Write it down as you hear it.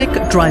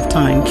Drive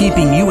Time,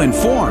 keeping you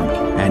informed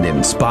and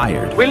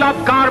inspired. We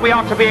love God, we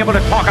ought to be able to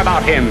talk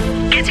about Him.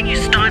 Getting you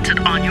started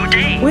on your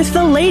day. With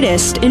the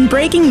latest in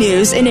breaking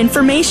news and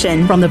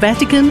information. From the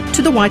Vatican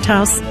to the White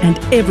House and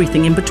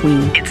everything in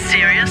between. It's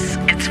serious,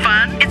 it's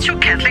fun, it's your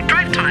Catholic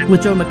Drive Time.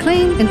 With Joe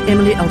McClain and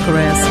Emily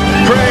Alcaraz.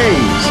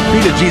 Praise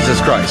be to Jesus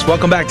Christ.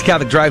 Welcome back to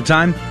Catholic Drive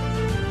Time,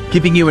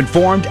 keeping you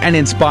informed and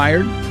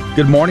inspired.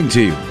 Good morning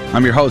to you.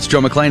 I'm your host,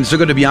 Joe McClain. It's so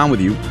good to be on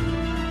with you.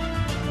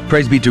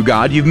 Praise be to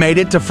God. You've made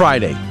it to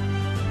Friday.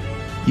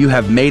 You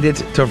have made it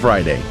to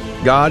Friday.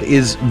 God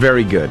is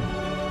very good.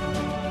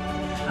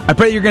 I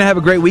pray you're going to have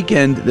a great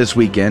weekend this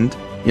weekend.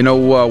 You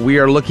know, we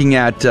are looking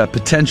at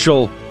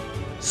potential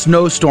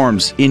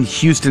snowstorms in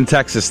Houston,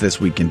 Texas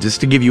this weekend,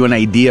 just to give you an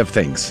idea of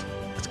things.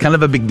 It's kind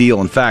of a big deal.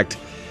 In fact,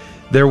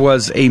 there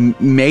was a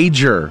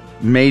major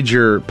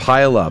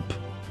pileup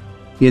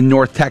in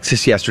North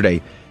Texas yesterday.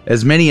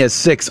 As many as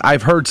 6.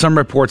 I've heard some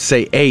reports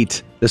say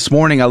 8. This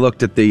morning I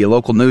looked at the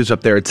local news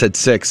up there. It said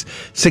 6.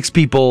 6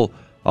 people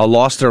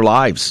lost their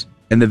lives.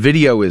 And the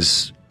video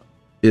is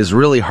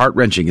really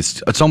heart-wrenching.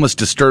 It's almost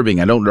disturbing.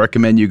 I don't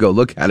recommend you go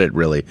look at it,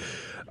 really.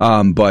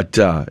 But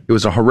it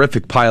was a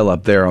horrific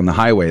pileup there on the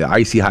highway, the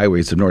icy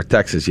highways of North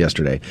Texas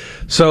yesterday.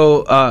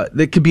 So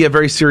it could be a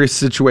very serious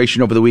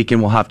situation over the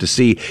weekend. We'll have to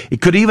see.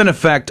 It could even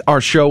affect our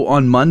show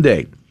on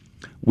Monday.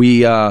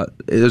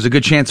 There's a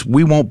good chance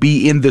we won't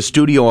be in the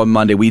studio on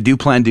Monday. We do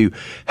plan to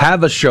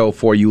have a show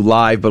for you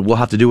live, but we'll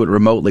have to do it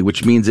remotely,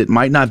 which means it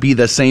might not be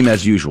the same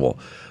as usual.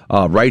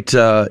 Right,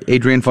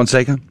 Adrian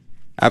Fonseca?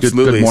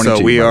 Absolutely. Good morning so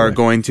to you, we are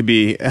going to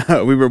be,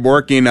 we were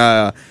working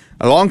a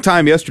long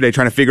time yesterday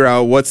trying to figure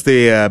out what's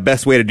the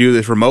best way to do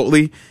this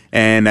remotely.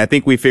 And I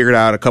think we figured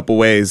out a couple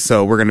ways.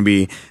 So we're going to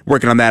be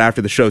working on that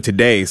after the show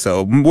today.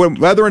 So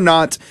whether or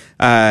not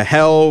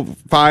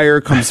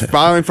hellfire comes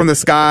falling from the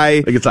sky,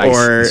 I think it's ice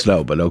and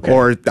snow, but okay,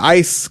 or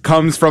ice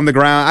comes from the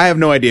ground, I have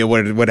no idea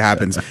what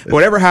happens.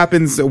 Whatever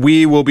happens,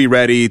 we will be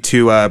ready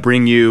to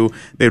bring you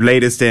the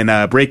latest in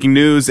breaking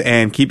news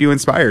and keep you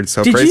inspired.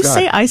 So Did praise you God.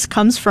 say ice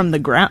comes from the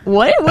ground?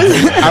 What was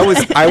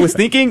that? I was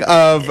thinking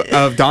of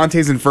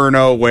Dante's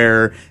Inferno,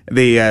 where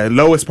the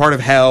lowest part of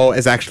hell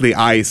is actually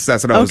ice.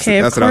 That's what I was.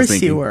 Okay, That's of what I was course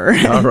thinking. you were.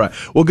 All right.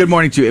 Well, good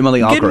morning to you,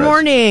 Emily Alcaraz. Good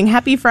morning.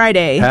 Happy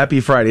Friday. Happy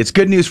Friday. It's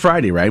Good News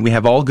Friday, right? We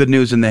have all good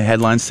news in the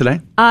headlines today?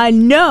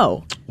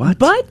 No. What?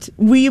 But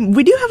we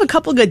do have a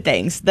couple good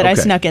things that I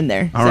snuck in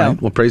there. All right.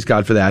 Well, praise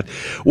God for that.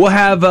 We'll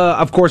have,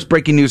 of course,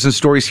 breaking news and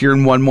stories here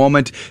in one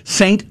moment.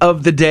 Saint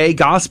of the day,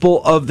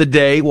 gospel of the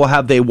day. We'll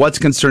have the What's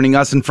Concerning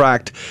Us. In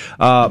fact,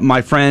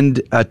 my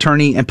friend,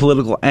 attorney and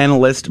political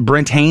analyst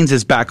Brent Haynes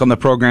is back on the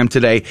program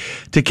today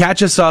to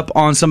catch us up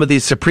on some of the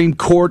Supreme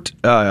Court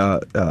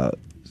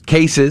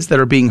cases that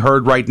are being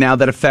heard right now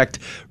that affect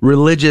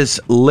religious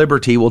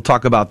liberty. We'll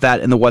talk about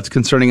that in the What's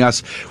Concerning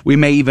Us. We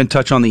may even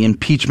touch on the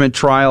impeachment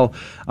trial.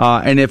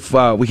 And if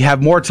we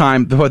have more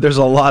time, there's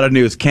a lot of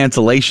news.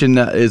 Cancellation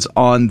is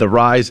on the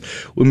rise.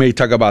 We may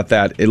talk about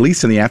that, at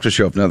least in the after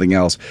show, if nothing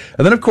else.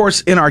 And then, of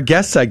course, in our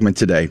guest segment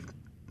today,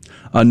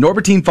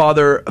 Norbertine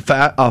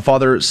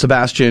Father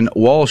Sebastian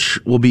Walsh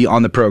will be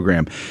on the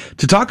program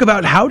to talk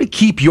about how to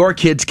keep your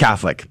kids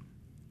Catholic.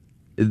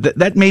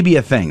 That may be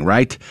a thing,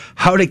 right?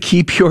 How to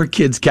keep your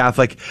kids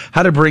Catholic,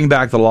 how to bring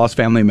back the lost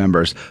family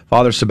members.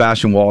 Father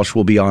Sebastian Walsh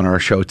will be on our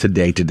show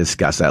today to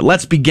discuss that.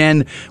 Let's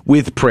begin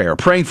with prayer.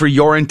 Praying for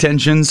your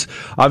intentions,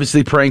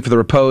 obviously praying for the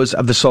repose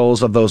of the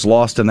souls of those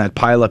lost in that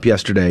pileup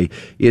yesterday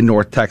in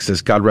North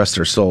Texas. God rest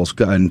their souls.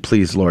 And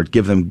please, Lord,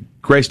 give them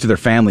grace to their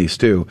families,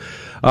 too.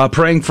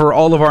 Praying for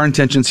all of our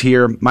intentions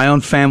here, my own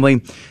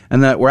family,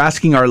 and that we're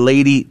asking Our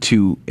Lady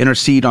to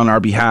intercede on our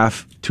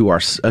behalf to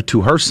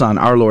her Son,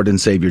 our Lord and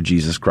Savior,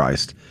 Jesus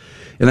Christ.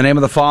 In the name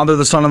of the Father,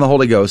 the Son, and the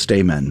Holy Ghost,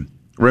 amen.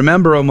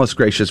 Remember, O most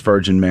gracious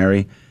Virgin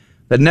Mary,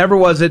 that never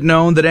was it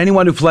known that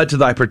anyone who fled to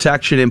thy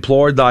protection,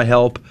 implored thy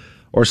help,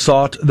 or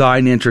sought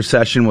thine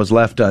intercession was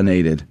left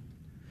unaided.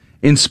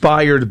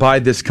 Inspired by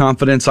this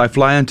confidence, I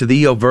fly unto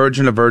thee, O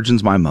Virgin of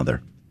Virgins, my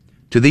Mother.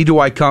 To thee do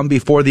I come,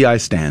 before thee I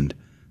stand,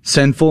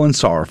 sinful and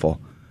sorrowful.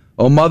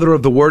 O Mother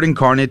of the Word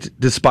incarnate,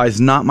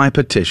 despise not my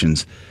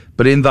petitions,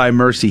 but in thy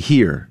mercy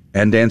hear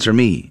and answer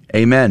me.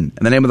 Amen.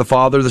 In the name of the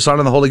Father, the Son,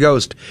 and the Holy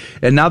Ghost.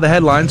 And now the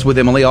headlines with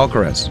Emily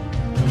Alcaraz.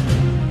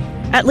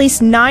 At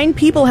least 9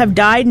 people have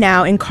died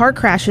now in car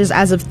crashes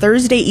as of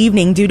Thursday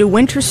evening due to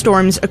winter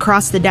storms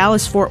across the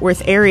Dallas-Fort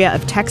Worth area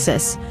of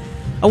Texas.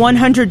 A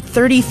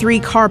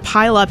 133-car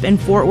pileup in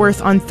Fort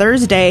Worth on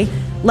Thursday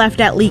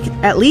left at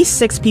least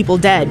 6 people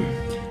dead.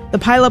 The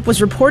pileup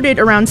was reported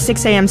around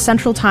 6 a.m.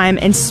 Central Time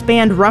and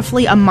spanned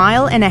roughly a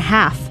mile and a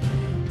half.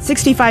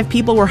 65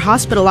 people were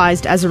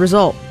hospitalized as a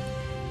result.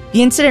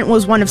 The incident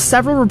was one of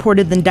several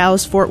reported in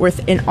Dallas-Fort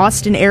Worth and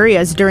Austin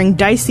areas during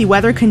dicey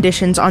weather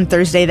conditions on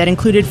Thursday that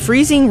included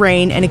freezing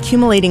rain and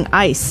accumulating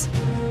ice.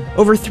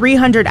 Over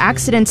 300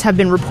 accidents have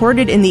been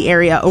reported in the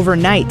area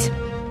overnight.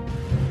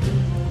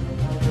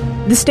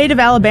 The state of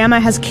Alabama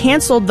has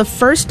canceled the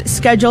first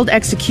scheduled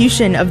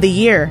execution of the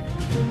year.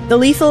 The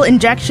lethal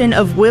injection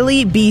of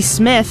Willie B.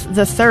 Smith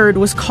III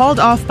was called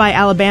off by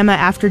Alabama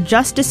after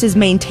justices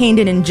maintained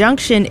an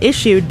injunction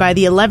issued by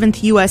the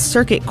 11th U.S.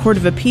 Circuit Court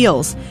of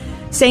Appeals,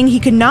 saying he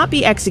could not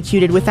be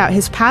executed without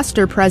his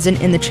pastor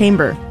present in the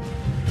chamber.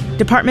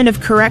 Department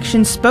of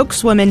Corrections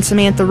spokeswoman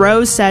Samantha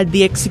Rose said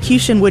the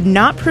execution would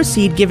not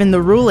proceed given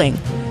the ruling.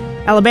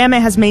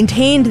 Alabama has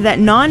maintained that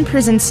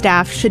non-prison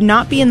staff should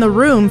not be in the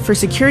room for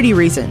security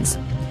reasons.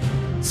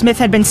 Smith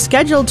had been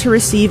scheduled to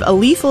receive a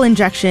lethal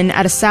injection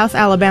at a South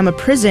Alabama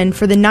prison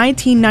for the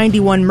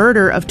 1991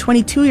 murder of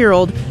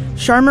 22-year-old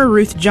Sharma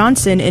Ruth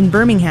Johnson in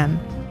Birmingham.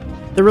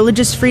 The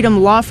religious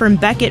freedom law firm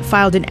Beckett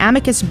filed an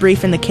amicus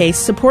brief in the case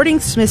supporting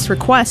Smith's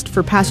request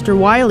for Pastor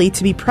Wiley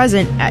to be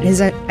present at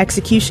his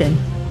execution.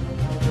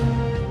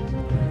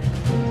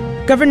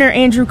 Governor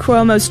Andrew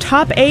Cuomo's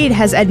top aide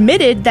has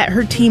admitted that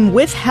her team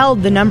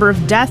withheld the number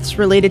of deaths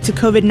related to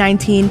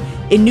COVID-19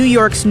 in New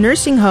York's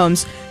nursing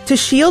homes to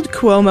shield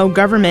Cuomo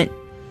government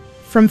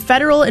from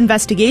federal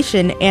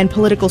investigation and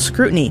political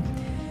scrutiny.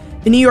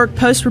 The New York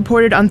Post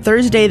reported on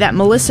Thursday that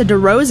Melissa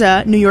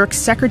DeRosa, New York's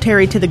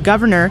secretary to the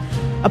governor,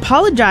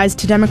 apologized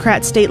to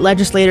Democrat state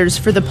legislators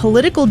for the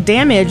political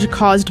damage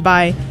caused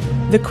by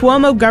the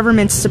Cuomo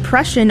government's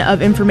suppression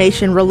of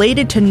information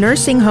related to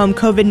nursing home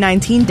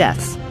COVID-19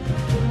 deaths.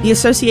 The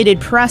Associated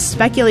Press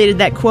speculated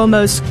that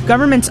Cuomo's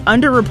government's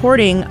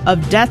underreporting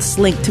of deaths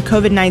linked to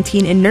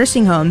COVID-19 in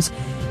nursing homes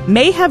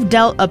may have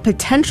dealt a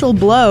potential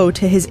blow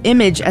to his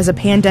image as a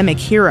pandemic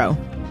hero.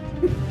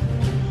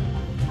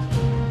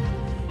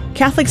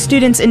 Catholic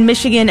students in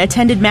Michigan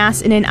attended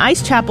Mass in an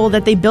ice chapel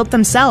that they built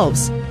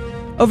themselves.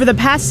 Over the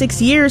past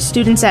 6 years,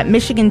 students at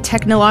Michigan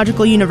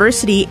Technological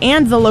University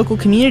and the local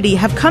community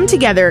have come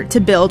together to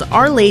build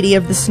Our Lady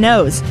of the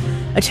Snows,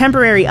 a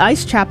temporary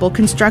ice chapel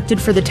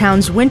constructed for the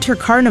town's winter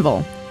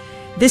carnival.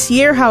 This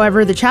year,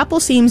 however, the chapel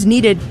seems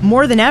needed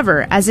more than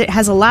ever, as it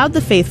has allowed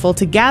the faithful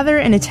to gather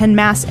and attend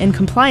Mass in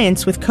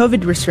compliance with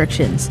COVID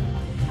restrictions.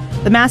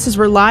 The Masses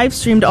were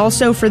live-streamed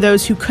also for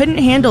those who couldn't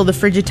handle the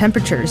frigid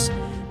temperatures.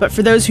 But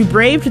for those who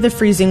braved the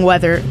freezing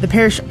weather, the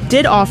parish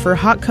did offer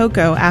hot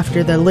cocoa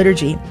after the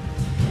liturgy.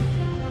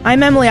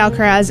 I'm Emily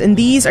Alcaraz, and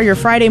these are your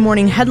Friday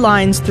morning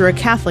headlines through a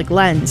Catholic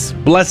lens.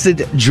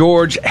 Blessed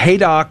George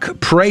Haydock,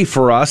 pray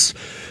for us.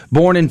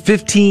 Born in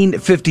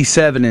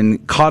 1557 in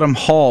Cotham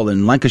Hall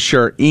in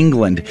Lancashire,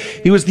 England,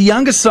 he was the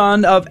youngest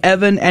son of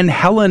Evan and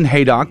Helen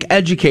Haydock,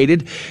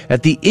 educated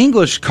at the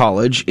English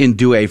College in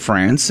Douai,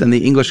 France, and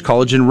the English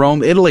College in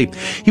Rome, Italy.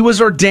 He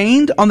was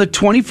ordained on the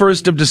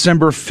 21st of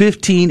December,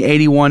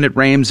 1581 at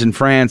Reims in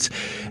France,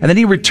 and then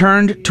he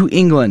returned to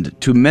England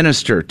to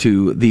minister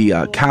to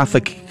the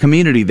Catholic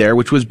community there,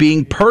 which was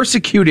being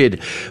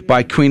persecuted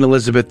by Queen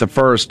Elizabeth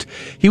I.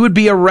 He would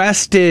be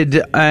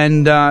arrested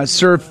and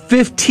serve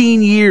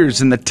 15 years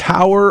in the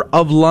Tower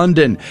of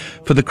London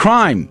for the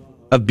crime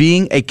of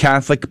being a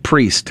Catholic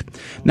priest.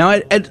 Now,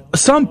 at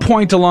some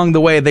point along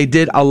the way, they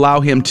did allow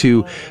him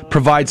to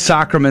provide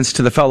sacraments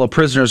to the fellow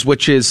prisoners,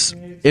 which is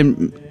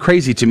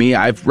crazy to me.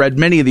 I've read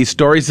many of these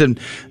stories, and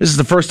this is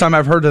the first time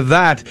I've heard of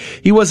that.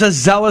 He was a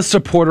zealous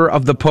supporter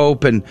of the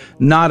Pope and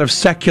not of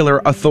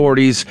secular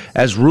authorities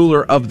as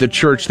ruler of the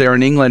church there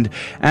in England.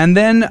 And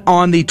then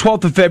on the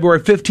 12th of February,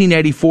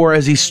 1584,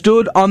 as he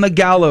stood on the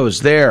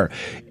gallows there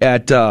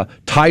at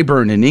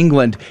Tyburn in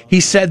England, he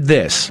said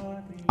this: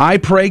 "I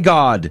pray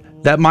God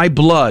that my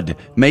blood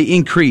may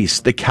increase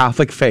the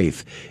Catholic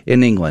faith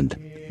in England."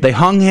 They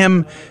hung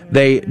him,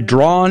 they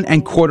drawn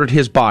and quartered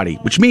his body,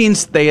 which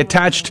means they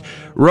attached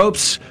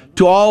ropes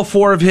to all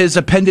four of his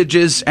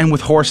appendages and with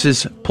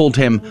horses pulled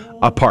him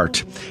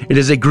apart. It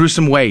is a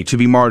gruesome way to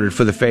be martyred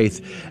for the faith,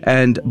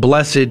 and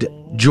Blessed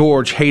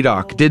George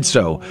Haydock did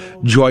so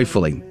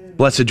joyfully.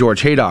 Blessed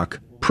George Haydock,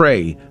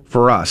 pray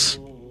for us.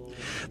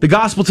 The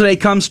gospel today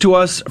comes to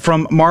us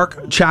from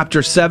Mark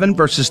chapter 7,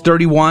 verses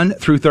 31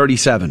 through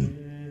 37.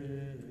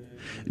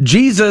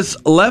 Jesus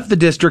left the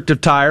district of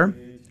Tyre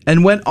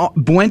and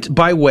went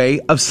by way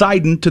of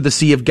Sidon to the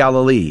Sea of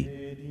Galilee,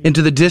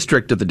 into the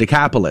district of the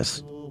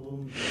Decapolis.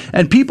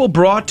 And people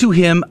brought to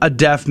him a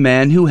deaf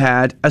man who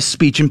had a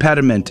speech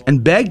impediment,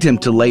 and begged him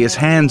to lay his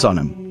hands on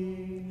him.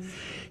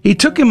 He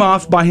took him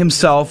off by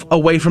himself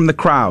away from the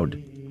crowd.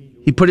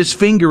 He put his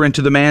finger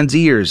into the man's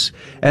ears,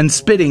 and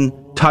spitting,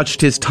 touched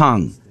his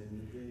tongue.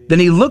 Then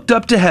he looked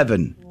up to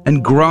heaven,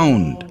 and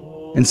groaned,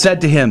 and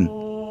said to him,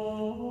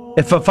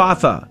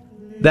 "Ephphatha,"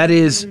 that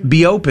is,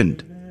 be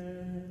opened.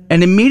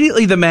 And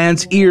immediately the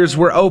man's ears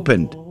were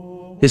opened.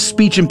 His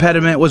speech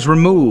impediment was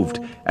removed,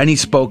 and he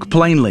spoke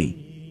plainly.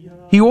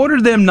 He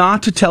ordered them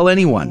not to tell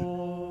anyone,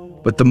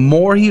 but the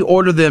more he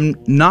ordered them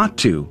not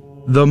to,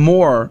 the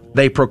more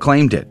they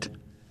proclaimed it.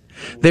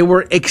 They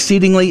were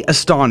exceedingly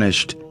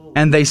astonished,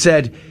 and they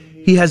said,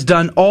 "He has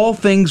done all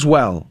things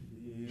well.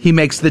 He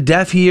makes the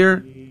deaf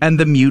hear and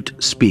the mute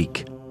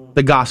speak."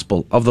 The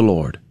gospel of the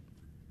Lord.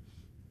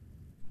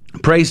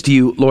 Praise to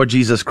you, Lord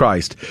Jesus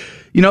Christ.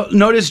 You know,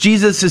 notice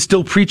Jesus is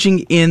still preaching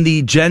in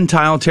the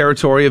Gentile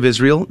territory of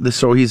Israel.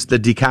 So he's the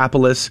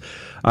Decapolis.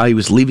 He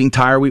was leaving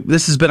Tyre.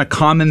 This has been a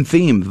common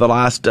theme the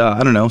last,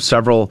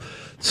 several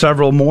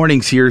several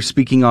mornings here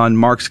speaking on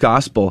Mark's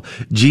gospel.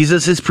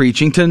 Jesus is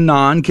preaching to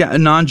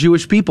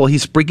non-Jewish people.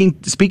 He's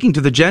speaking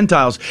to the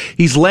Gentiles.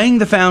 He's laying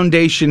the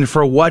foundation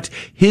for what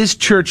his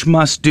church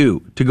must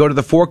do, to go to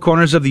the four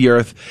corners of the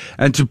earth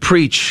and to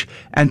preach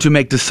and to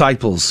make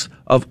disciples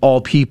of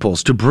all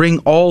peoples, to bring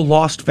all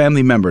lost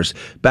family members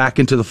back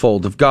into the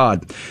fold of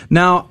God.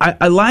 Now,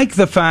 I like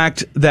the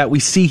fact that we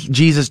see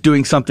Jesus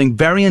doing something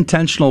very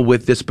intentional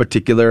with this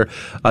particular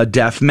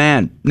deaf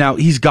man. Now,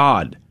 he's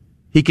God.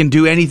 He can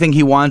do anything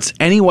he wants,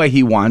 any way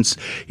he wants.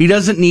 He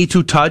doesn't need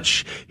to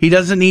touch. He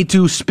doesn't need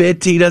to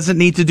spit. He doesn't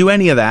need to do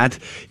any of that.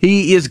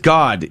 He is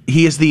God.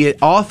 He is the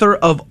author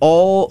of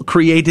all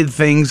created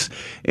things,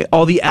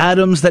 all the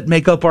atoms that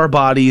make up our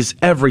bodies,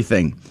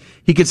 everything.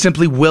 He could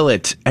simply will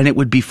it, and it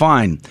would be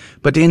fine.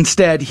 But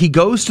instead, he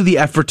goes to the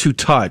effort to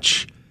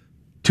touch,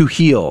 to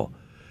heal,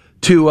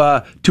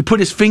 to put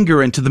his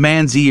finger into the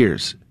man's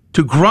ears,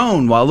 to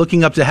groan while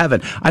looking up to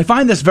heaven. I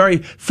find this very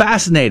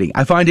fascinating.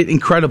 I find it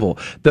incredible,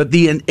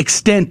 the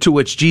extent to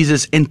which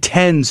Jesus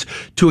intends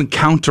to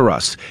encounter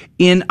us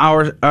in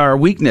our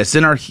weakness,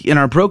 in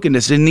our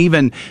brokenness, and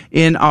even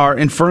in our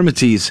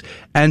infirmities,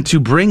 and to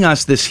bring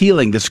us this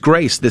healing, this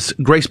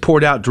grace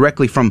poured out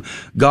directly from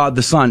God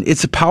the Son.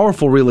 It's a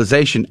powerful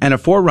realization and a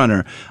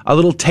forerunner, a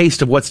little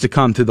taste of what's to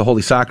come through the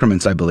Holy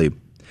Sacraments, I believe.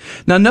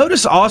 Now,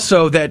 notice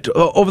also that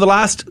over the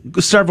last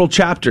several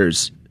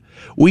chapters,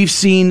 we've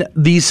seen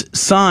these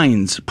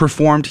signs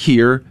performed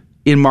here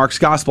in Mark's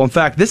gospel. In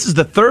fact, this is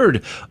the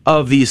third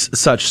of these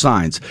such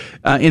signs.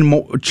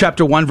 In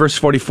chapter 1, verse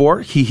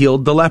 44, he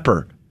healed the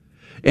leper.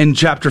 In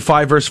chapter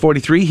 5, verse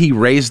 43, he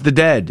raised the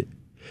dead.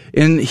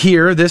 In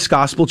here, this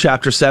gospel,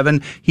 chapter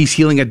 7, he's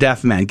healing a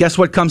deaf man. Guess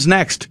what comes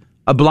next?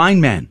 A blind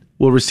man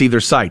will receive their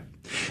sight.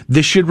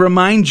 This should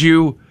remind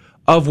you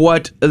of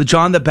what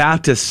John the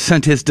Baptist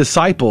sent his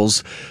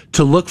disciples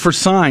to look for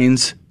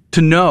signs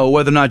to know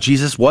whether or not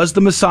Jesus was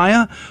the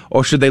Messiah,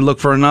 or should they look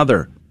for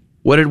another?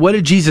 What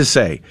did Jesus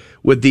say?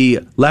 Would the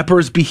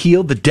lepers be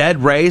healed, the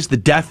dead raised, the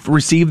deaf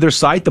receive their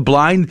sight, the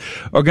blind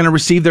are going to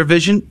receive their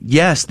vision?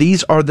 Yes,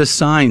 these are the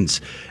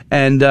signs,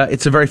 and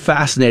it's a very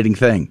fascinating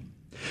thing.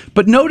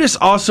 But notice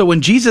also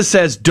when Jesus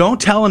says, don't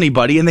tell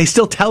anybody, and they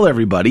still tell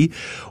everybody,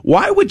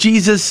 why would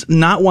Jesus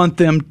not want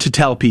them to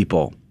tell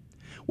people?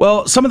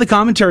 Well, some of the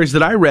commentaries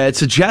that I read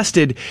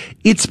suggested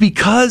it's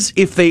because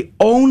if they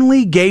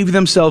only gave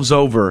themselves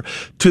over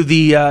to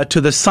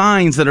the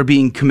signs that are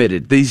being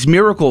committed, these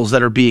miracles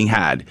that are being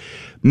had,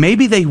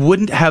 maybe they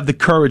wouldn't have the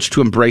courage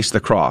to embrace the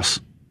cross.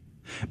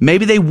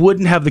 Maybe they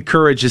wouldn't have the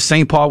courage, as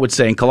St. Paul would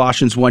say in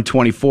Colossians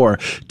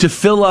 1:24, to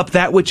fill up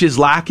that which is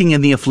lacking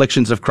in the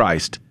afflictions of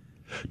Christ,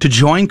 to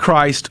join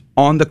Christ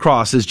on the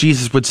cross, as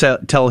Jesus would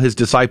tell his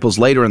disciples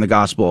later in the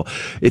gospel,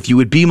 if you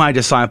would be my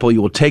disciple,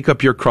 you will take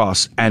up your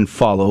cross and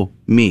follow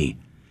me.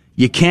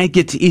 You can't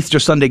get to Easter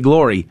Sunday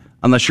glory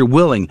unless you're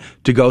willing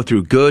to go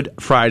through Good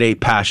Friday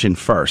Passion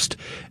first.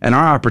 And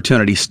our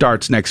opportunity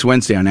starts next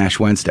Wednesday on Ash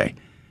Wednesday.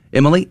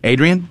 Emily,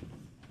 Adrian?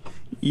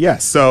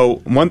 Yes.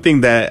 So one thing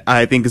that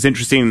I think is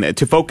interesting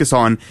to focus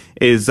on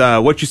is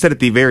what you said at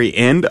the very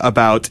end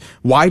about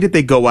why did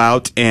they go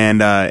out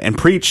and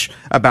preach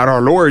about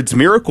our Lord's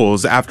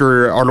miracles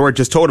after our Lord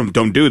just told them,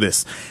 don't do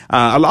this.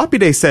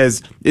 Lapide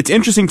says it's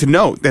interesting to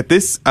note that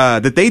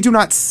that they do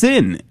not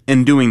sin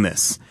in doing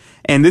this.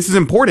 And this is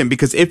important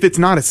because if it's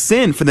not a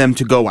sin for them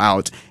to go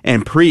out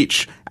and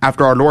preach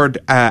after our Lord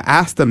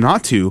asked them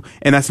not to,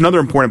 and that's another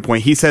important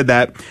point. He said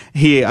that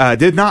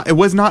it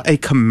was not a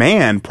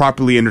command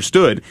properly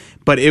understood,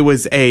 but it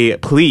was a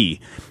plea.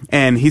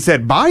 And he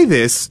said, by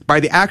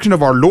the action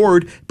of our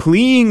Lord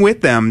pleading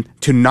with them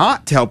to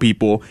not tell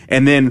people,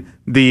 and then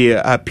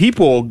the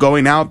people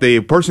going out, the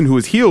person who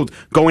was healed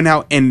going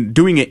out and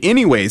doing it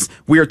anyways,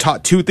 we are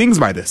taught two things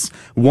by this.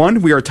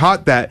 One, we are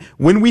taught that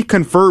when we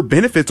confer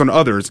benefits on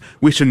others,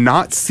 we should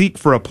not seek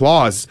for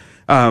applause.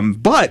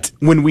 But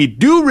when we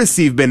do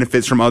receive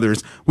benefits from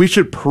others, we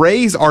should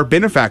praise our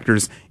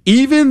benefactors,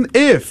 even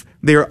if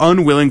they are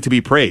unwilling to be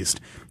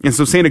praised. And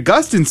so St.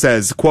 Augustine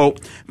says,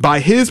 quote, by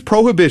his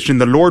prohibition,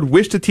 the Lord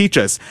wished to teach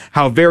us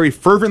how very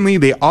fervently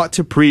they ought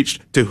to preach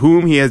to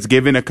whom he has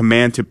given a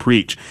command to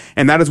preach.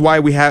 And that is why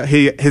we have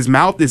his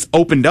mouth is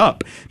opened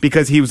up,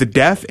 because he was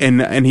deaf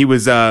and he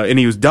was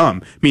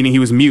dumb, meaning he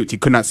was mute. He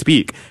could not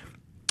speak.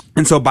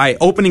 And so by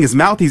opening his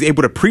mouth, he's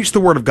able to preach the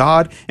word of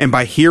God. And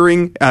by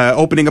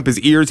opening up his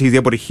ears, he's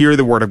able to hear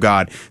the word of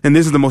God. And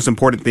this is the most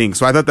important thing.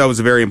 So I thought that was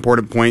a very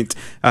important point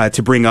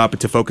to bring up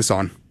and to focus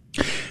on.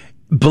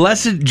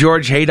 Blessed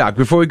George Haydock.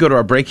 Before we go to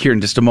our break here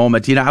in just a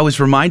moment, I was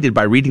reminded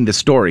by reading the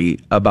story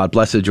about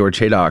Blessed George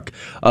Haydock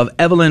of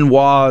Evelyn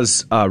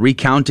Waugh's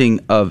recounting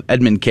of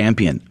Edmund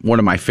Campion, one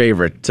of my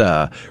favorite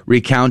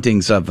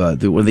recountings of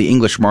one of the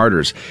English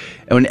martyrs.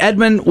 And when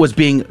Edmund was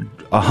being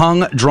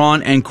hung,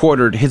 drawn, and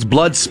quartered, his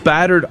blood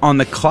spattered on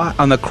the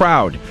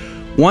crowd.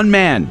 One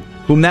man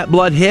whom that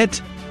blood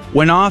hit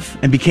went off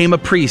and became a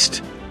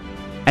priest.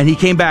 And he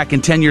came back,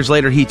 and 10 years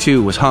later, he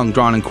too was hung,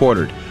 drawn, and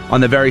quartered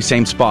on the very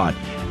same spot.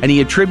 And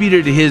he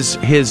attributed his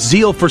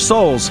zeal for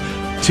souls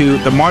to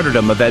the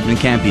martyrdom of Edmund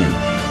Campion.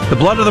 The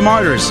blood of the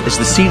martyrs is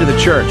the seed of the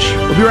church.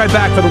 We'll be right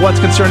back for the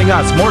What's Concerning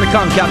Us. More to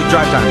come. Catholic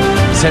Drive Time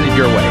is headed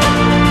your way.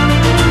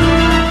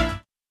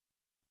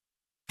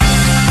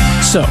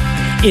 So,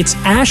 it's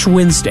Ash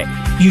Wednesday.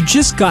 You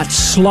just got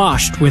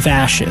sloshed with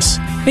ashes,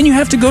 and you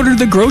have to go to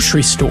the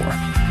grocery store.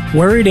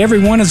 Worried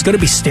everyone is going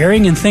to be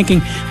staring and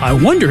thinking, I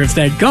wonder if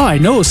that guy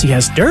knows he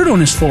has dirt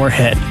on his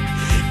forehead.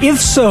 If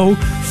so,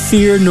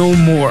 fear no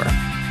more.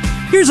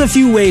 Here's a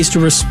few ways to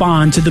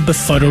respond to the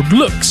befuddled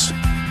looks.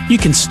 You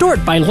can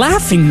start by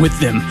laughing with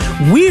them.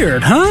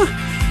 Weird, huh?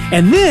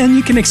 And then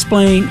you can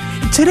explain,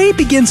 today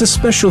begins a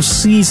special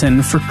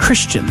season for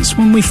Christians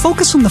when we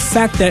focus on the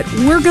fact that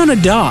we're gonna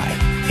die,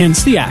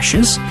 hence the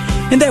ashes,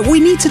 and that we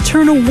need to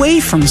turn away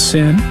from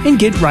sin and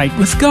get right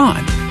with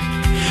God.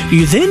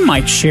 You then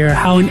might share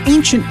how in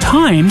ancient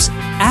times,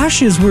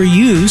 ashes were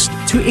used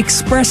to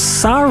express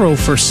sorrow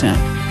for sin.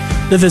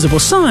 The visible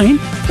sign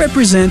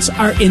represents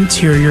our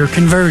interior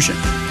conversion.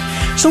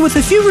 So with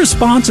a few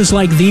responses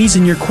like these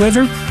in your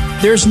quiver,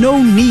 there's no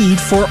need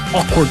for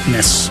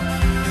awkwardness.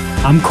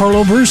 I'm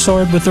Carlo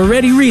Broussard with a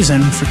ready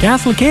reason for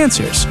Catholic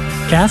Answers,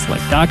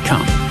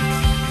 Catholic.com.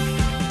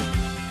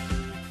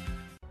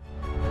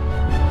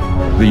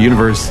 The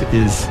universe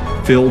is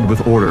filled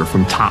with order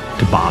from top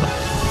to bottom.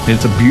 And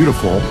it's a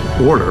beautiful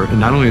order. And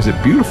not only is it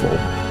beautiful,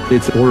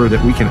 it's order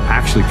that we can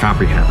actually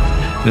comprehend.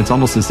 And it's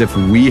almost as if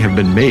we have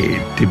been made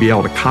to be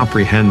able to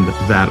comprehend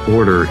that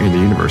order in the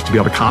universe, to be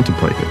able to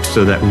contemplate it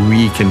so that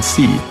we can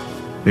see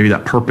maybe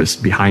that purpose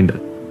behind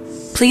it.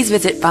 Please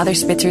visit Father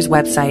Spitzer's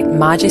website,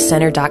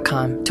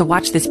 magicenter.com, to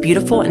watch this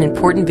beautiful and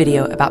important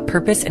video about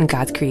purpose and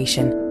God's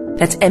creation.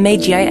 That's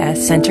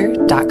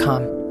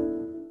magiscenter.com.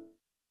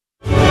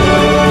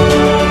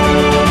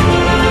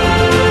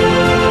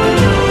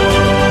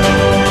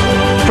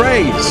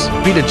 Praise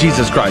be to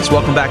Jesus Christ.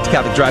 Welcome back to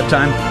Catholic Drive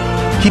Time,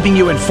 keeping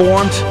you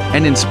informed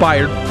and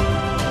inspired.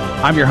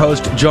 I'm your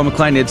host, Joe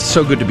McClain. It's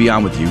so good to be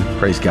on with you.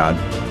 Praise God.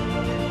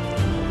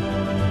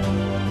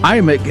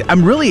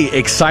 I'm really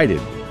excited.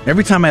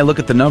 Every time I look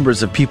at the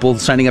numbers of people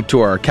signing up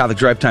to our Catholic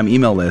Drive Time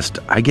email list,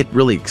 I get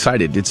really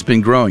excited. It's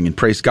been growing, and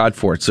praise God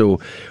for it.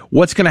 So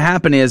what's going to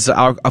happen is,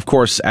 of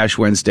course, Ash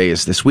Wednesday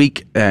is this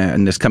week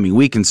and this coming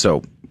week, and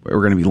so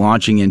we're going to be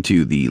launching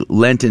into the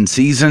Lenten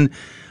season.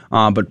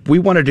 But we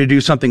wanted to do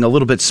something a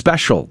little bit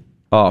special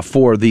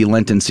for the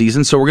Lenten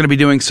season. So we're going to be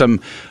doing some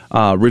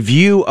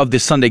review of the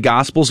Sunday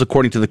Gospels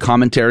according to the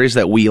commentaries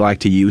that we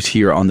like to use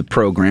here on the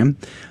program.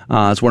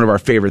 It's one of our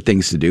favorite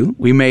things to do.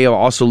 We may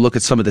also look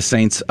at some of the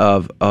saints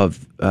that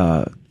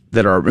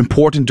are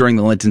important during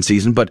the Lenten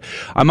season, but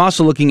I'm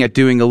also looking at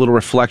doing a little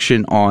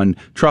reflection on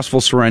Trustful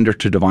Surrender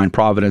to Divine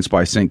Providence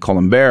by St.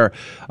 Colombaire.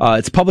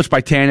 It's published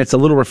by TAN. It's a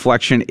little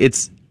reflection.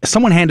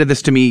 Someone handed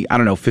this to me,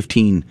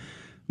 15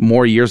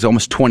 more years,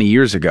 almost 20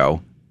 years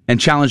ago, and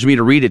challenged me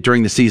to read it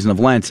during the season of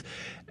Lent.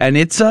 And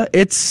it's a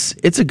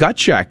gut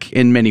check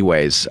in many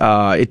ways.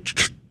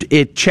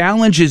 It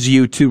challenges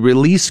you to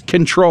release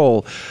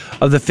control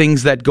of the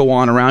things that go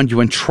on around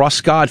you and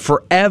trust God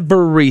for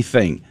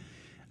everything.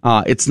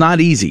 It's not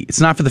easy.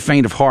 It's not for the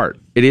faint of heart.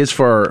 It is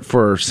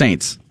for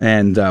saints,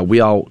 and we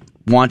all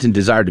want and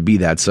desire to be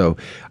that. So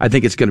I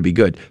think it's going to be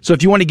good. So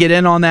if you want to get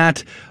in on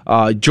that,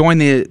 join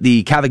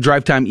the Catholic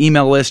Drive Time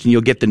email list and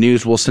you'll get the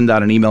news. We'll send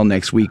out an email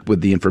next week with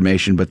the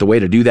information. But the way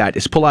to do that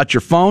is pull out your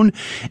phone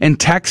and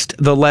text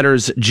the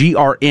letters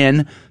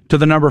GRN to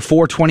the number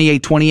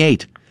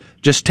 42828.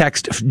 Just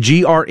text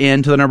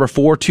GRN to the number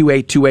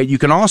 42828. You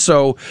can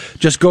also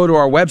just go to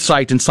our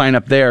website and sign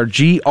up there,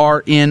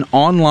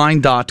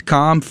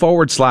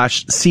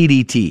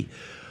 grnonline.com/CDT.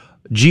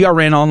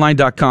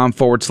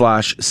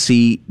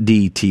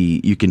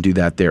 grnonline.com/CDT. You can do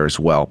that there as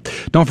well.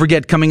 Don't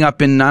forget, coming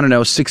up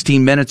in,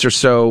 16 minutes or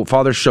so,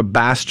 Father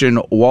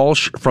Sebastian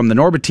Walsh from the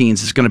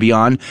Norbertines is going to be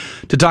on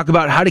to talk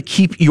about how to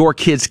keep your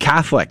kids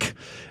Catholic.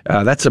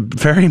 That's a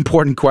very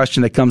important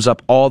question that comes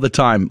up all the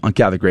time on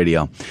Catholic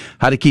Radio.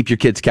 How to keep your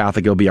kids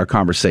Catholic will be our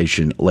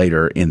conversation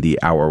later in the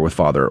hour with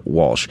Father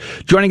Walsh.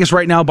 Joining us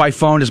right now by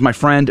phone is my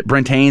friend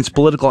Brent Haynes,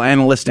 political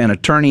analyst and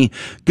attorney.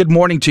 Good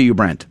morning to you,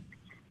 Brent.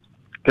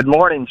 Good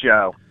morning,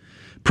 Joe.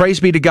 Praise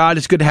be to God.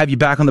 It's good to have you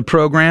back on the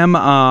program.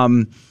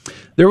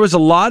 There was a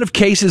lot of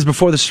cases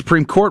before the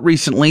Supreme Court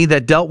recently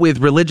that dealt with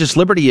religious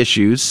liberty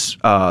issues,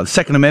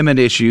 Second Amendment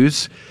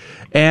issues.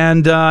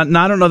 And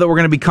I don't know that we're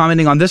going to be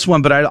commenting on this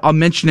one, but I'll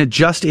mention it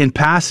just in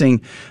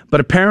passing. But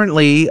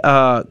apparently,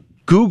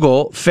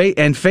 Google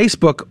and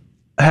Facebook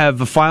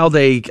have filed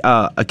a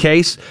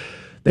case.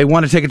 They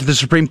want to take it to the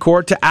Supreme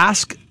Court to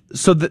ask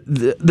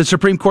the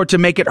Supreme Court to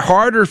make it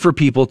harder for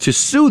people to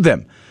sue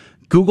them.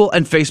 Google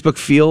and Facebook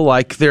feel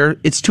like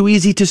it's too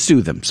easy to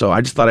sue them. So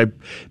I just thought I'd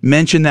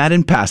mention that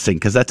in passing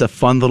because that's a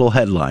fun little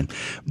headline.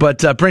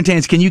 But Brent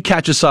Haynes, can you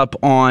catch us up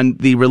on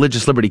the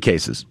religious liberty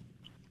cases?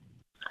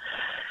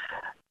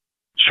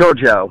 Sure,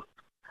 Joe.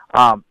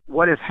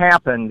 What has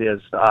happened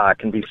is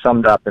can be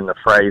summed up in the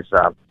phrase,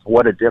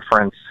 what a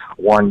difference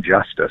one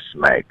justice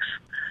makes.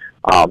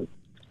 Our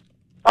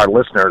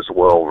listeners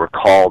will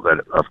recall that,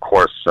 of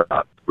course,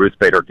 Ruth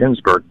Bader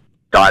Ginsburg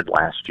died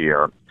last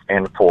year.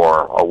 And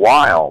for a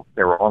while,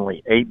 there were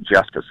only 8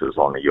 justices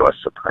on the U.S.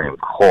 Supreme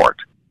Court.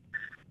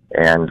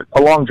 And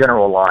along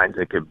general lines,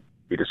 it could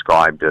be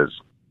described as,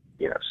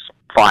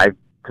 5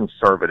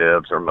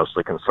 conservatives, or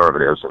mostly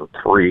conservatives, and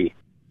 3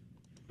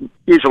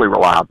 usually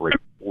reliably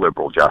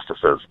liberal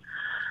justices.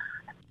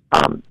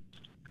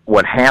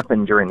 What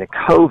happened during the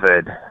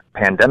COVID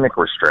pandemic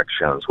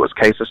restrictions was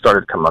cases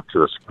started to come up to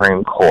the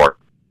Supreme Court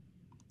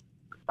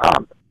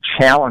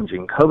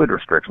challenging COVID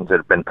restrictions that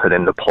had been put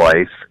into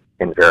place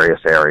in various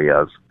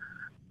areas,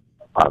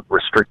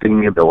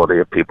 restricting the ability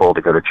of people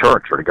to go to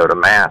church or to go to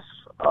Mass,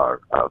 of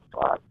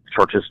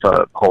churches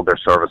to hold their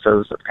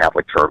services, of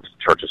Catholic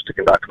churches to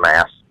conduct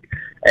Mass.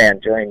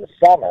 And during the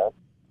summer,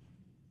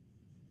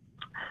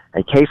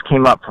 a case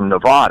came up from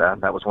Nevada.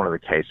 That was one of the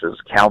cases,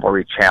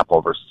 Calvary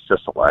Chapel versus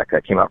Sisolak.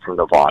 That came up from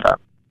Nevada.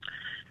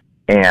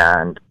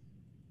 And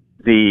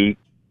the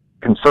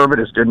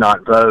conservatives did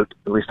not vote,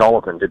 at least all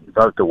of them didn't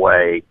vote the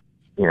way,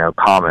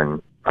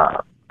 common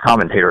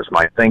commentators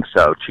might think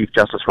so. Chief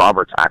Justice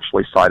Roberts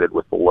actually sided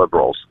with the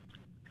liberals,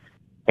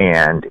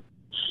 and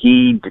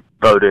he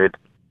voted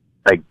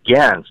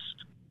against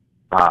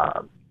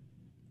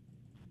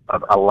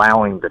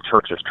allowing the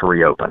churches to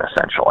reopen,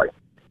 essentially.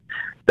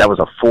 That was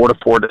a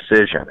 4-4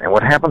 decision. And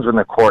what happens when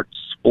the court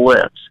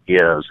splits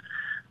is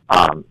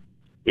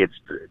it's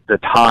the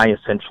tie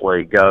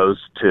essentially goes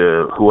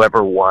to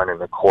whoever won in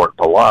the court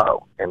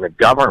below. And the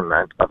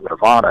government of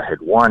Nevada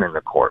had won in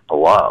the court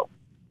below.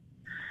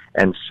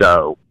 And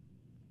so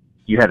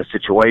you had a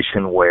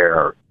situation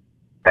where,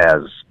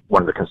 as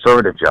one of the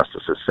conservative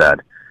justices said,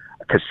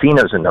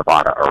 casinos in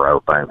Nevada are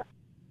open,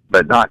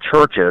 but not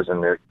churches,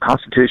 and the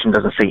Constitution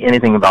doesn't say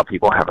anything about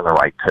people having the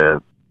right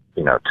to,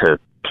 to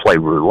play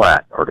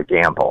roulette or to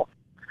gamble.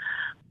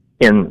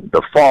 In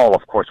the fall,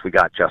 of course, we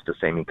got Justice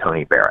Amy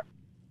Coney Barrett.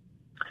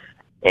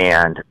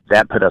 And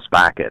that put us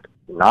back at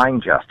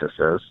 9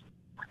 justices,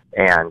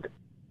 and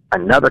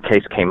another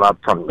case came up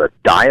from the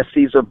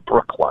Diocese of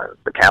Brooklyn,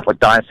 the Catholic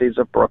Diocese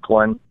of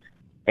Brooklyn,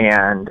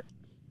 and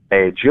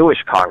a Jewish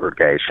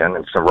congregation,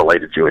 and some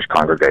related Jewish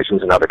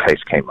congregations. Another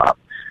case came up.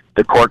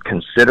 The court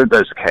considered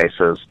those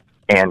cases,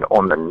 and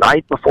on the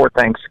night before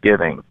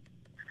Thanksgiving,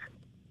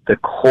 the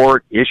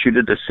court issued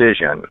a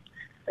decision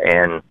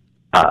in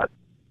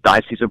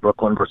Diocese of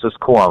Brooklyn versus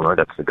Cuomo,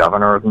 that's the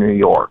governor of New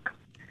York,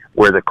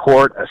 where the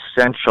court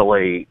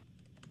essentially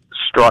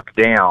struck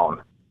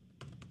down,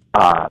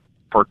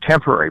 for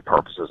temporary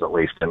purposes at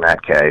least in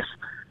that case,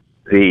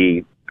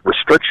 the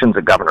restrictions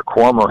that Governor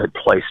Cuomo had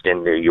placed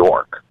in New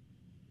York.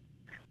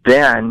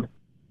 Then,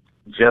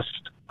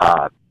 just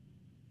a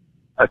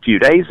few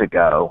days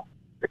ago,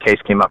 the case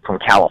came up from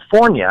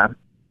California,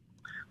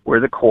 where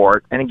the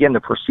court, and again, the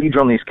procedure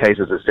on these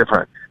cases is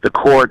different. The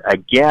court,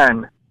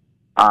 again,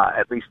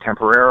 at least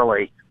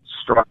temporarily,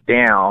 struck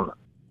down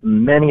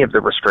many of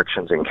the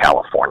restrictions in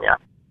California.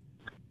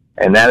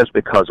 And that is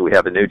because we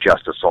have a new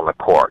justice on the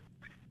court.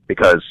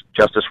 Because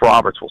Justice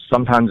Roberts will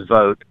sometimes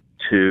vote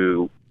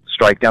to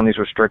strike down these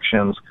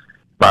restrictions,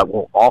 but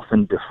will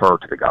often defer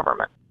to the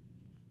government.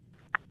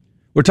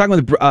 We're talking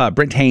with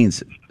Brent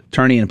Haynes,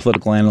 attorney and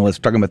political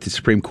analyst, talking about the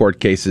Supreme Court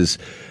cases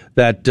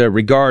that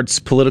regards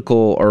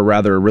political, or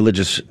rather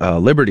religious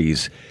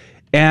liberties.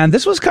 And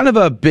this was kind of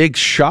a big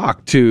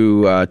shock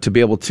to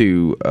be able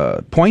to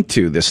point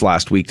to this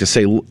last week, to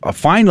say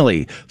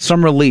finally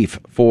some relief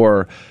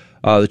for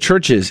the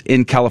churches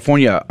in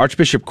California.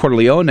 Archbishop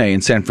Cordileone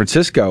in San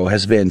Francisco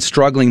has been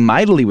struggling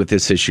mightily with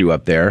this issue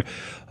up there,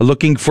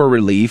 looking for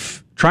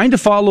relief, trying to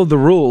follow the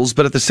rules,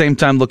 but at the same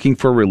time looking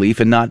for relief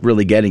and not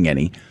really getting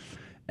any.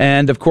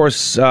 And of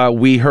course,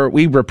 we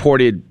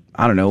reported,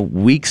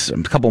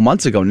 a couple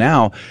months ago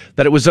now,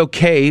 that it was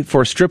okay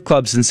for strip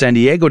clubs in San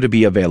Diego to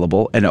be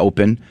available and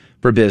open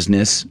for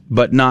business,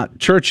 but not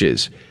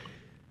churches.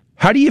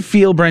 How do you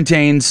feel, Brent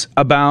Haynes,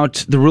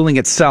 about the ruling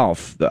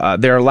itself?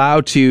 They're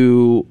allowed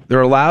to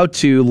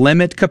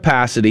limit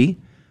capacity.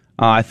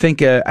 I think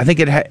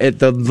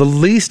the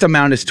least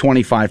amount is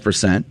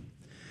 25%,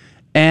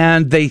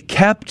 and they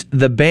kept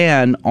the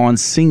ban on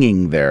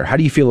singing there. How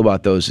do you feel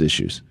about those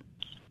issues?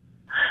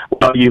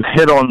 Well, you've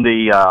hit on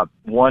the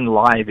one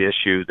live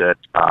issue that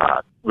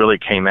really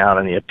came out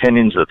in the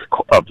opinions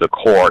of the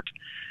court.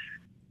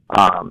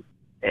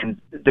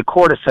 And the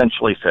court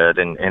essentially said,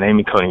 and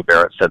Amy Coney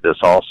Barrett said this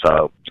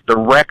also, the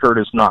record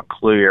is not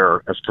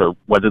clear as to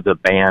whether the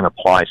ban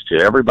applies to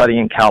everybody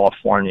in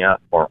California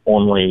or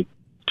only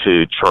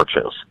to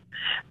churches.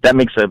 That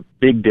makes a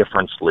big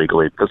difference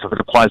legally, because if it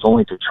applies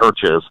only to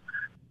churches,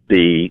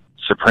 the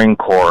Supreme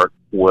Court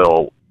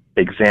will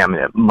examine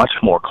it much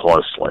more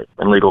closely.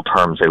 In legal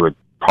terms, they would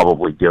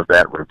probably give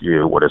that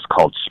review what is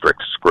called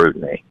strict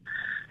scrutiny.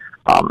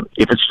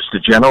 If it's just a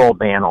general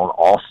ban on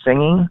all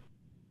singing,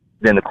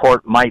 then the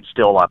court might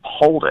still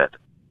uphold it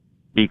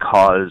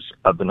because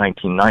of the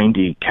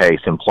 1990 case,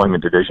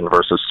 Employment Division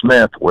versus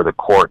Smith, where the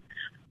court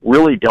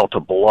really dealt a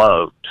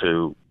blow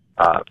to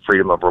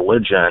freedom of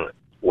religion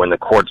when the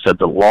court said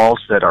the laws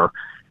that are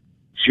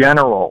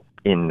general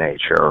in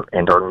nature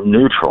and are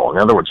neutral, in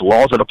other words,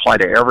 laws that apply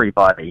to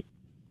everybody,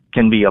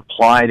 can be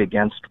applied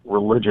against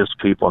religious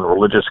people and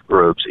religious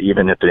groups,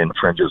 even if it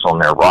infringes on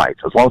their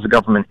rights, as long as the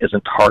government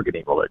isn't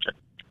targeting religion.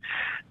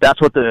 That's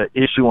what the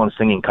issue on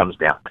singing comes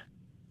down to.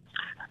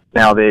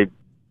 Now, there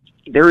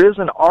is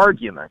an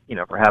argument,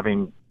 for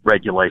having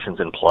regulations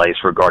in place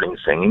regarding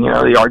singing.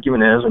 The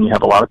argument is when you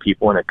have a lot of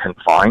people in a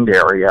confined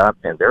area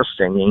and they're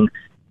singing,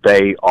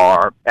 they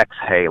are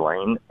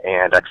exhaling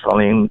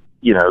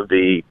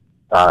the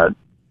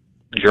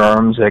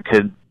germs that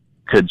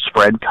could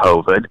spread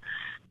COVID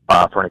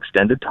for an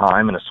extended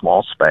time in a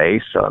small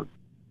space.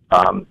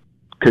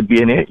 Could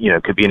be an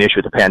issue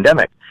with the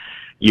pandemic.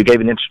 You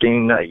gave an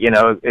interesting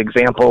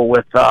example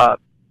with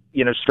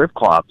strip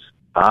clubs.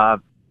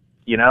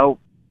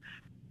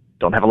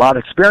 Don't have a lot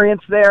of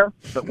experience there,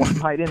 but one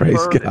might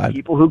infer that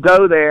people who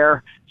go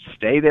there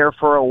stay there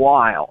for a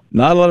while.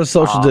 Not a lot of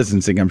social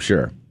distancing, I'm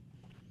sure.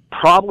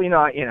 Probably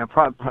not,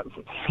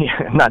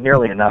 not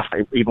nearly enough,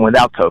 even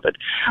without COVID.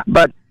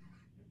 But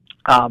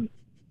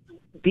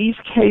these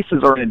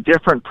cases are in a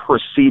different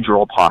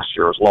procedural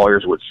posture, as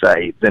lawyers would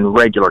say, than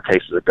regular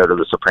cases that go to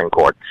the Supreme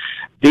Court.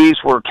 These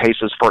were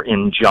cases for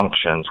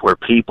injunctions where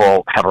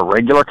people have a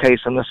regular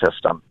case in the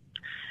system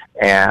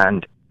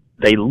and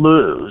they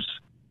lose,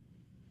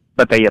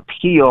 but they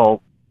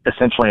appeal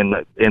essentially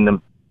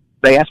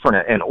they ask for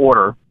an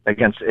order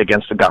against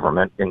the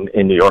government.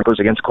 In New York, it was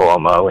against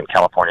Cuomo. In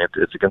California,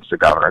 it's against the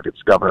governor.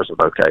 It's governors in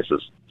both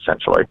cases,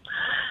 essentially.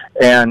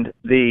 And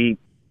the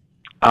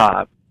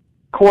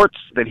courts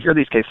that hear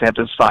these cases have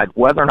to decide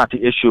whether or not to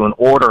issue an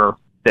order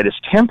that is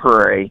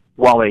temporary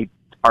while they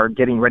are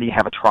getting ready to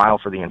have a trial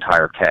for the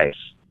entire case,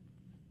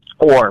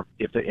 or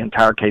if the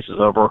entire case is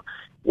over,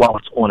 while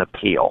it's on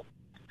appeal.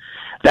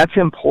 That's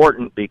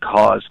important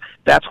because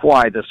that's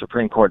why the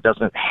Supreme Court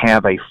doesn't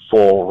have a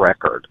full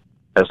record,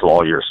 as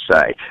lawyers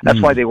say.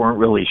 That's why they weren't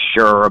really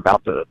sure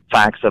about the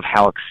facts of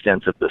how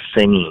extensive the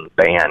singing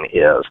ban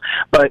is.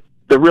 But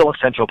the real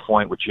essential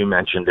point, which you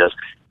mentioned, is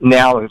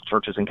now the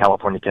churches in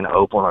California can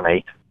open on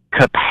a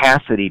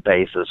capacity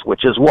basis,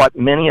 which is what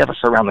many of us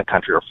around the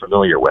country are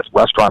familiar with.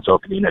 Restaurants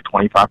opening at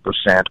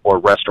 25% or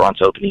restaurants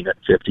opening at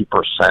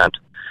 50%,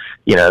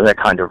 that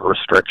kind of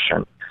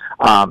restriction.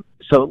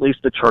 So at least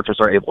the churches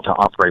are able to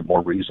operate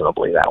more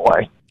reasonably that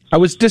way. I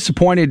was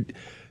disappointed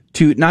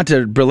not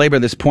to belabor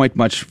this point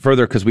much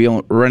further because we're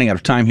running out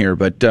of time here,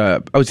 but I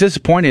was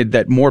disappointed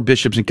that more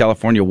bishops in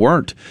California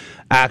weren't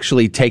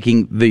actually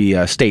taking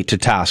the state to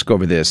task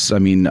over this. I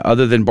mean,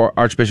 other than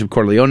Archbishop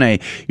Corleone,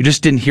 you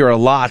just didn't hear a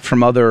lot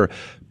from other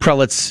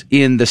prelates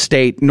in the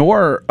state,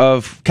 nor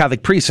of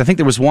Catholic priests. I think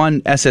there was one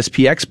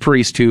SSPX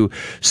priest who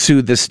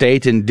sued the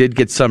state and did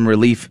get some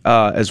relief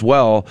as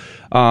well.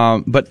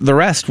 But the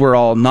rest were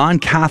all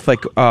non-Catholic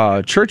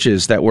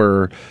churches that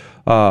were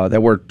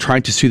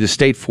trying to sue the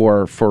state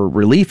for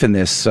relief in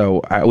this.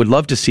 So I would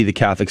love to see the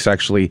Catholics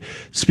actually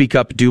speak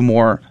up, do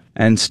more,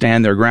 and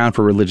stand their ground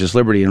for religious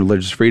liberty and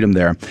religious freedom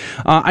there.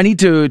 I need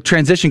to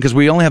transition because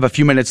we only have a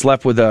few minutes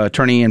left with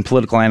attorney and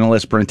political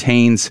analyst Brent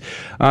Haynes.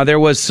 There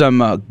was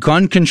some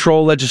gun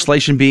control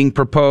legislation being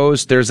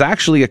proposed. There's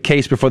actually a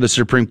case before the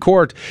Supreme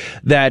Court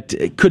that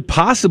could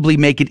possibly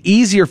make it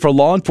easier for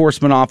law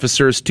enforcement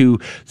officers to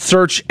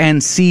search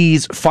and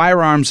seize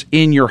firearms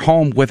in your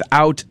home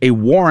without a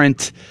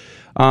warrant.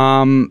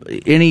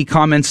 Any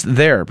comments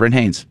there, Brent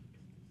Haynes?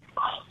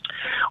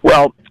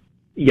 Well,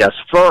 yes.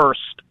 First,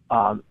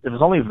 it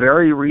was only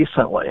very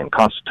recently, in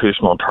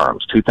constitutional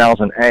terms,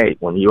 2008,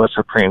 when the U.S.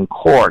 Supreme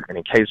Court, in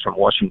a case from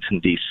Washington,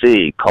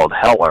 D.C., called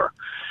Heller,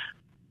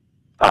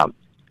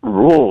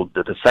 ruled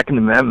that the Second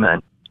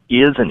Amendment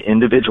is an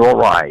individual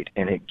right,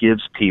 and it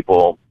gives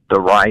people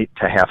the right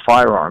to have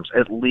firearms,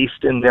 at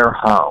least in their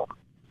home.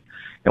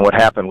 And what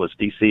happened was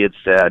D.C. had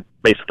said,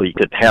 basically, you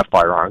could have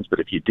firearms, but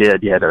if you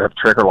did, you had to have a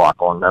trigger lock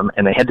on them,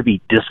 and they had to be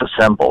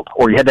disassembled,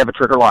 or you had to have a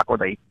trigger lock, or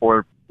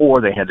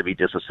they had to be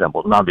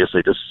disassembled. And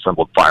obviously,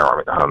 disassembled firearm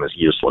in the home is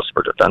useless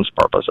for defense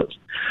purposes.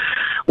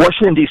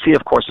 Washington, D.C.,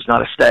 of course, is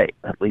not a state,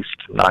 at least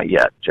not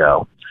yet,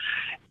 Joe.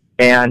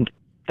 And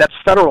that's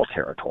federal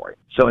territory.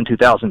 So in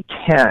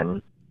 2010,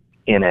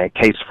 in a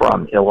case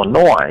from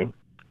Illinois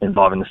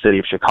involving the city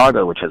of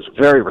Chicago, which has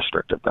very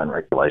restrictive gun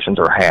regulations,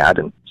 or had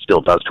and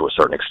still does to a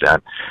certain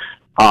extent,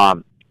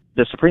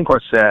 the Supreme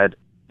Court said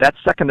that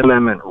Second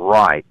Amendment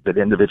right that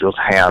individuals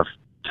have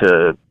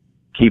to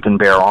keep and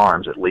bear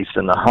arms, at least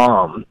in the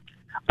home,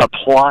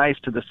 applies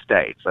to the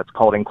states. That's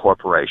called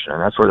incorporation.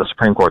 And that's where the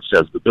Supreme Court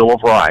says the Bill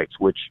of Rights,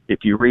 which, if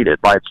you read it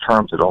by its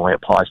terms, it only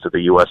applies to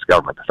the U.S.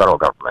 government, the federal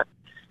government.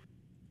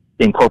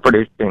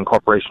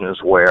 Incorporation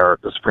is where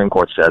the Supreme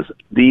Court says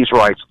these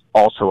rights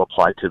also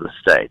apply to the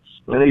states.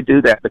 And they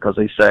do that because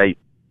they say,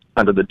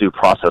 under the Due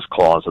Process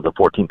Clause of the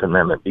 14th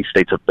Amendment, these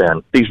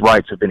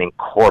rights have been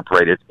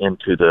incorporated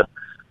into the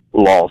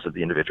laws of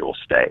the individual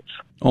states.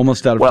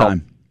 Almost out of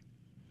time.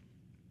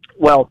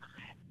 Well,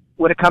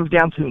 what it comes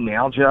down to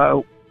now,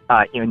 Joe,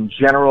 in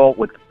general,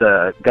 with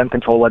the gun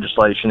control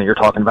legislation that you're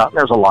talking about,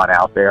 there's a lot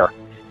out there.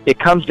 It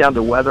comes down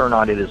to whether or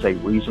not it is a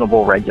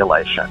reasonable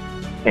regulation.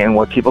 And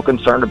what people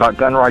concerned about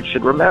gun rights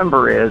should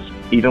remember is,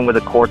 even with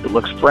a court that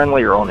looks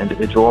friendlier on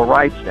individual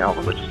rights now,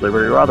 religious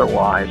liberty or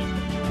otherwise,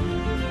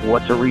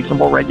 what's a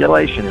reasonable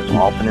regulation is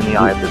often in the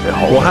eye of the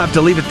beholder. We'll have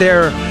to leave it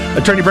there.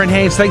 Attorney Brent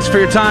Haynes, thanks for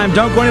your time.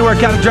 Don't go anywhere.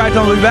 Catholic Drive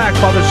Time will be back.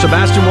 Father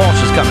Sebastian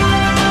Walsh is coming.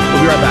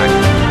 We'll be right back.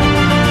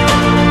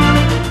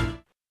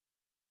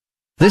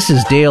 This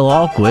is Dale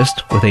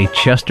Ahlquist with a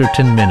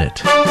Chesterton Minute.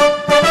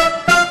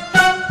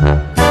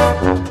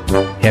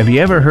 Have you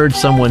ever heard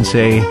someone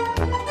say,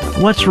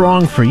 "What's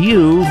wrong for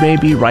you may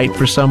be right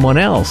for someone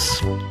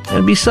else"?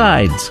 And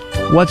besides,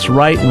 what's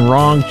right and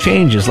wrong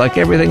changes like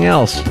everything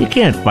else. You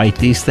can't fight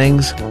these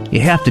things. You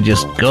have to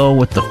just go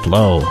with the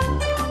flow.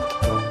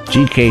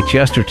 G.K.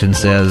 Chesterton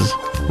says,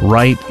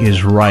 "Right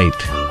is right,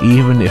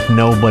 even if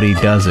nobody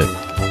does it.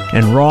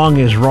 And wrong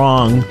is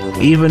wrong,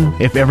 even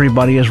if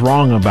everybody is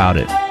wrong about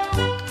it."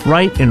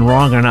 Right and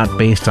wrong are not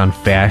based on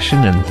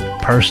fashion and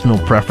personal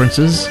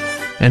preferences,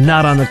 and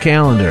not on the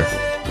calendar.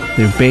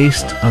 They're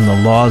based on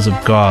the laws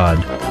of God,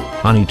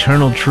 on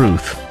eternal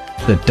truth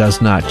that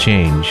does not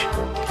change.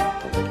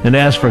 And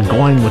as for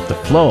going with the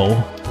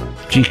flow,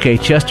 G.K.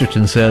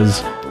 Chesterton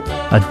says,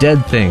 "A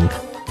dead thing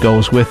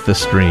goes with the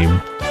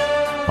stream.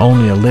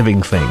 Only a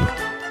living thing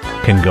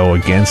can go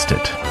against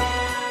it."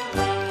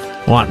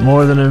 Want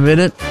more than a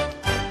minute?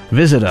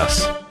 Visit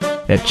us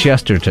at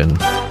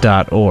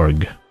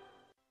chesterton.org.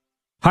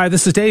 Hi,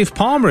 this is Dave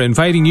Palmer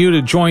inviting you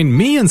to join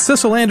me and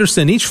Cecil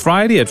Anderson each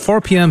Friday at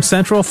 4 p.m.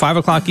 Central, 5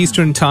 o'clock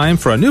Eastern Time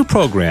for a new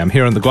program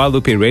here on the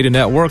Guadalupe Radio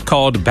Network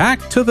called Back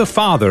to the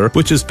Father,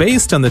 which is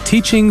based on the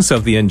teachings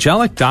of the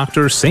angelic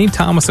doctor St.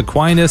 Thomas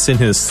Aquinas in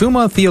his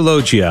Summa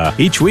Theologia.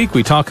 Each week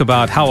we talk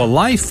about how a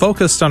life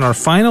focused on our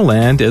final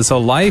end is a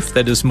life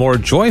that is more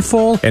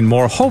joyful and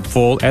more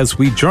hopeful as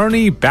we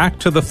journey back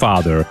to the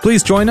Father.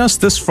 Please join us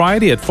this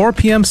Friday at 4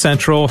 p.m.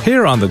 Central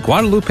here on the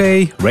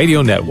Guadalupe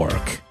Radio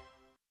Network.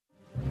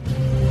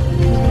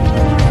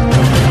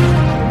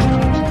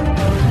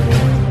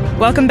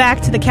 Welcome back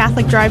to the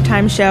Catholic Drive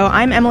Time Show.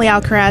 I'm Emily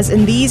Alcaraz,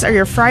 and these are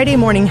your Friday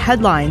morning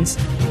headlines.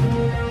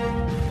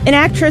 An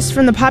actress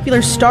from the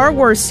popular Star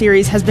Wars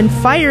series has been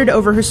fired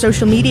over her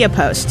social media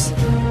posts.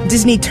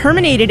 Disney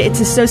terminated its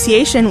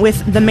association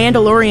with The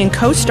Mandalorian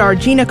co-star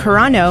Gina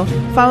Carano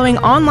following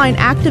online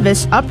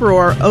activist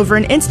uproar over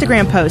an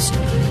Instagram post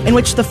in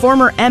which the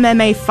former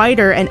MMA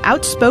fighter and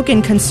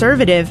outspoken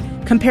conservative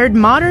compared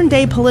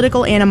modern-day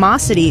political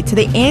animosity to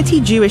the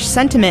anti-Jewish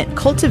sentiment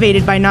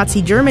cultivated by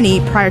Nazi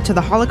Germany prior to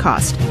the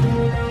Holocaust.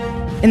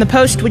 In the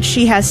post, which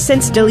she has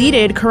since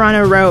deleted,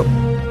 Carano wrote,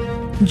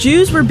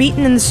 "Jews were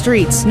beaten in the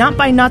streets, not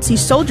by Nazi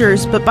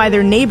soldiers, but by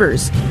their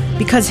neighbors.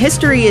 Because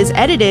history is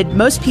edited,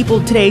 most people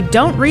today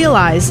don't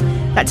realize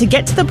that to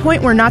get to the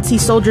point where Nazi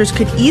soldiers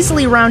could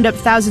easily round up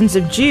thousands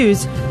of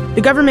Jews,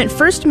 the government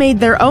first made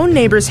their own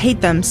neighbors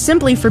hate them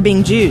simply for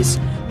being Jews.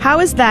 How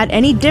is that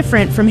any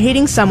different from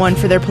hating someone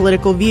for their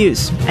political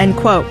views?" End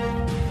quote.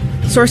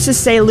 Sources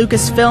say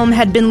Lucasfilm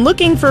had been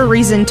looking for a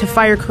reason to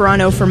fire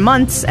Carano for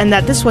months, and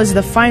that this was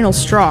the final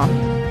straw.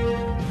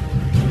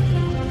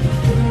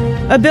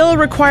 A bill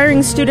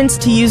requiring students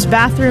to use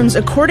bathrooms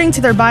according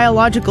to their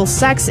biological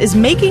sex is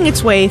making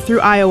its way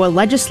through Iowa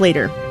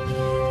legislature.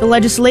 The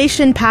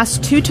legislation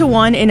passed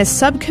 2-1 in a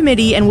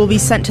subcommittee and will be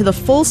sent to the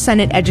full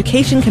Senate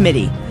Education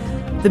Committee.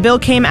 The bill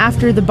came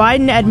after the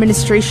Biden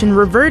administration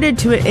reverted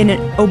to an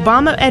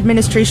Obama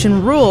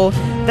administration rule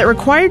that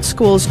required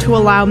schools to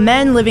allow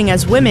men living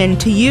as women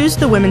to use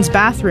the women's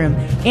bathroom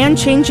and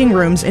changing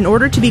rooms in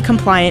order to be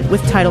compliant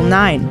with Title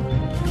IX.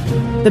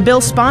 The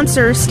bill's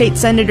sponsor, State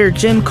Senator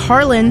Jim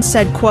Carlin,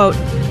 said, quote,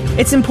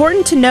 "It's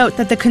important to note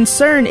that the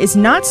concern is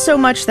not so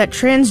much that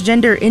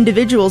transgender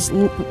individuals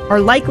are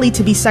likely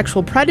to be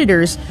sexual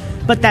predators,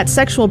 but that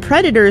sexual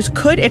predators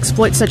could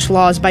exploit such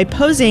laws by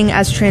posing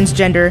as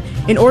transgender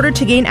in order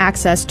to gain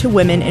access to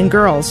women and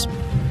girls."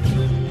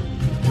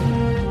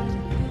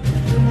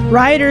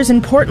 Rioters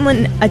in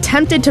Portland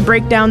attempted to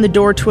break down the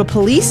door to a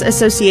police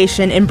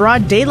association in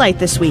broad daylight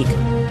this week.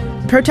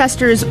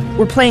 Protesters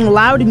were playing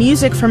loud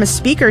music from a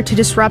speaker to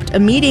disrupt a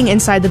meeting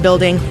inside the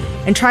building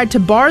and tried to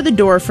bar the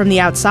door from the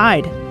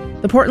outside.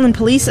 The Portland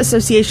Police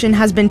Association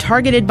has been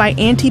targeted by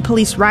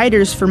anti-police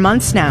rioters for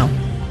months now.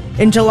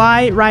 In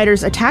July,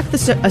 rioters attacked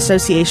the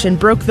association,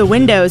 broke the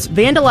windows,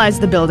 vandalized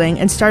the building,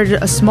 and started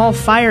a small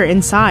fire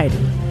inside.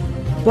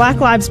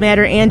 Black Lives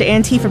Matter and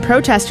Antifa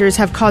protesters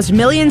have caused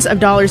millions of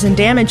dollars in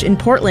damage in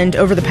Portland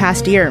over the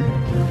past year.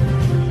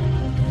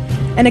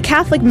 And a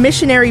Catholic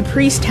missionary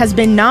priest has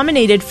been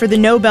nominated for the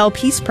Nobel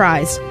Peace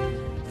Prize.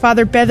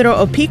 Father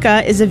Pedro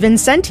Opica is a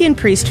Vincentian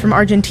priest from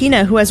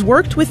Argentina who has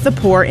worked with the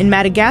poor in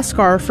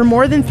Madagascar for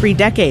more than 3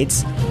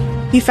 decades.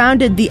 He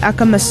founded the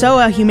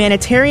Akamasoa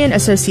Humanitarian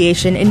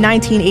Association in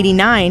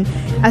 1989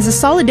 as a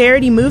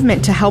solidarity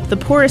movement to help the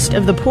poorest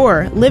of the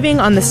poor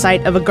living on the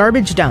site of a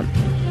garbage dump.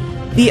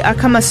 The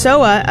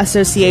Akamasoa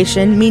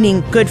Association,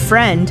 meaning good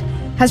friend,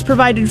 has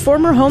provided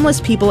former homeless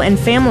people and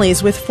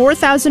families with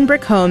 4,000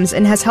 brick homes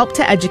and has helped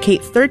to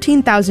educate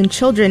 13,000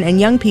 children and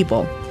young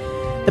people.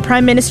 The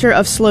Prime Minister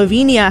of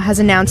Slovenia has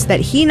announced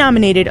that he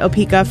nominated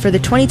Opica for the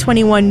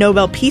 2021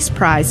 Nobel Peace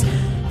Prize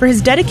for his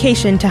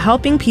dedication to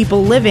helping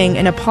people living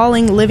in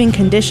appalling living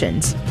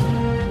conditions.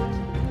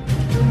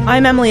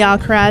 I'm Emily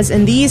Alcaraz,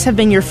 and these have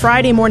been your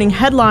Friday morning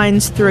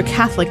headlines through a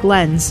Catholic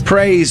lens.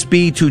 Praise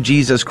be to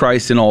Jesus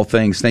Christ in all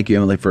things. Thank you,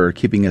 Emily, for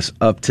keeping us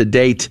up to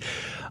date.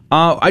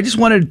 I just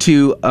wanted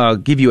to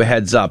give you a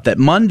heads up that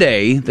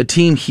Monday, the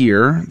team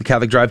here, the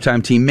Catholic Drive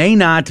Time team, may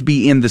not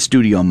be in the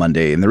studio on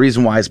Monday. And the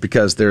reason why is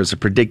because there's a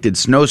predicted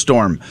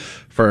snowstorm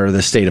for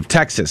the state of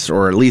Texas,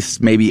 or at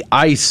least maybe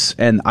ice.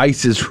 And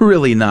ice is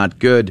really not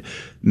good.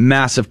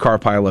 Massive car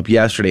pileup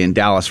yesterday in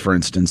Dallas, for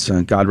instance.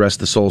 God rest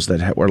the souls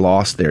that were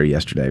lost there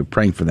yesterday. We're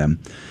praying for them.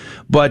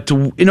 But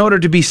in order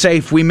to be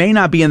safe, we may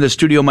not be in the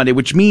studio Monday,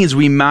 which means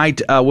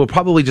we'll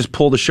probably just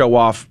pull the show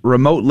off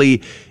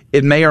remotely.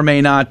 It may or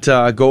may not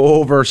go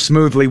over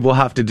smoothly. We'll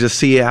have to just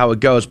see how it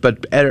goes,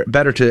 but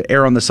better to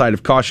err on the side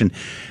of caution.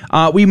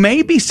 We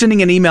may be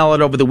sending an email out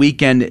over the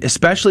weekend,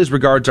 especially as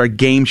regards our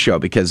game show,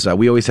 because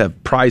we always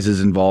have prizes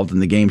involved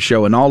in the game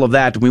show and all of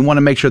that. We want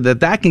to make sure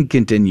that can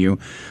continue.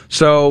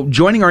 So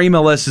joining our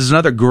email list is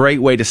another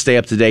great way to stay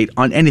up to date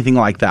on anything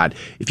like that.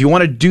 If you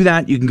want to do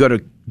that, you can go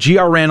to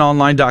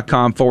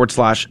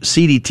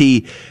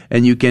grnonline.com/CDT,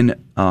 and you can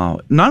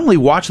not only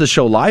watch the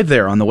show live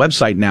there on the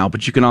website now,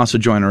 but you can also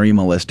join our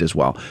email list as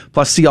well.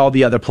 Plus, see all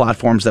the other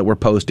platforms that we're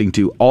posting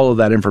to. All of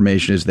that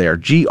information is there.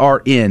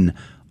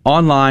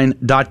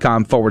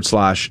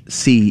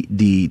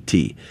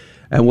 grnonline.com/CDT.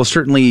 And we'll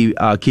certainly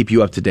keep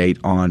you up to date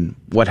on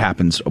what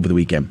happens over the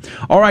weekend.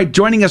 All right,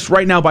 joining us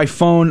right now by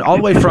phone, all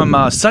the way from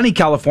sunny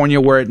California,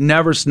 where it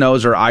never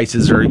snows or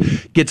ices or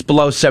gets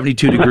below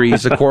 72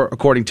 degrees,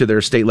 according to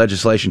their state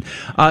legislation,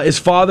 is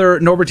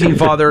Norbertine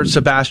Father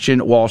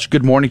Sebastian Walsh.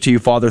 Good morning to you,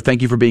 Father.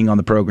 Thank you for being on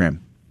the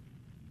program.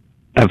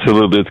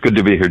 Absolutely. It's good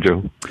to be here,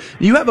 Joe.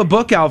 You have a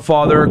book out,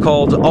 Father,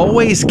 called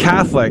Always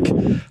Catholic,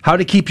 How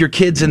to Keep Your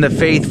Kids in the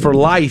Faith for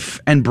Life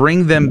and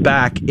Bring Them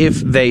Back If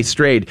They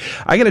Strayed.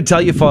 I got to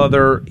tell you,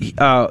 Father,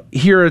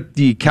 here at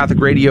the Catholic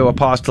Radio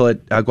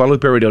Apostolate,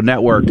 Guadalupe Radio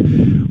Network,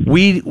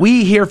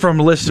 we hear from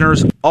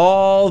listeners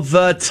all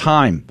the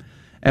time.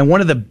 And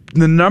one of the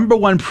number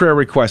one prayer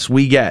requests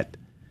we get,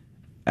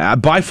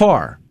 by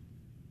far,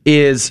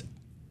 is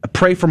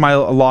pray for my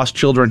lost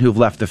children who've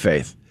left the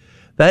faith.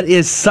 That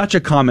is such a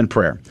common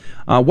prayer.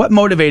 What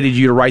motivated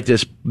you to write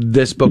this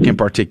book in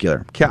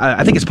particular?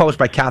 I think it's published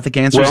by Catholic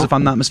Answers, if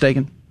I'm not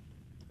mistaken.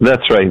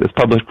 That's right. It's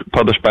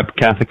published by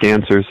Catholic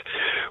Answers.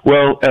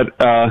 Well,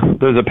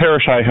 there's a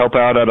parish I help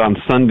out at on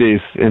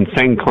Sundays in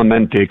San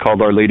Clemente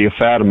called Our Lady of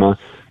Fatima.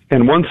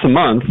 And once a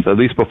month, at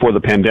least before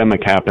the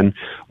pandemic happened,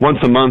 once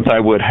a month I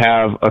would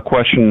have a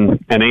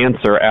question and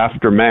answer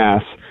after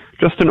Mass,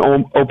 just an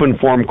open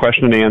forum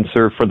question and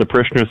answer for the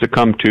parishioners to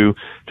come to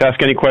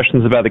ask any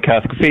questions about the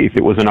Catholic faith.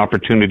 It was an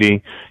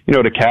opportunity,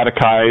 to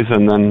catechize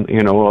and then,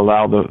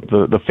 allow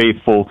the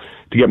faithful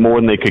to get more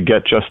than they could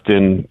get just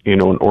in,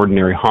 an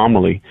ordinary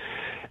homily.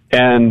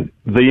 And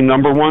the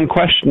number one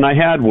question I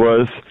had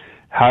was,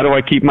 how do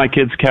I keep my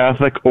kids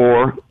Catholic,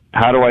 or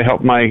how do I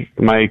help my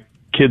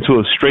kids who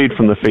have strayed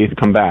from the faith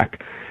come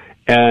back?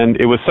 And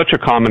it was such a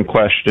common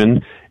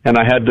question, and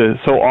I had to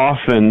so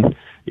often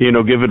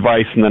give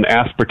advice and then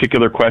ask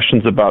particular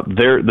questions about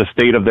the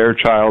state of their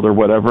child or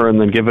whatever,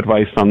 and then give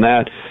advice on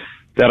that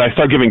I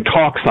started giving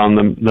talks on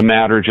the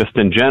matter just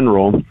in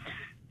general.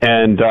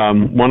 And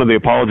one of the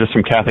apologists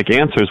from Catholic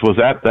Answers was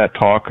at that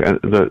talk,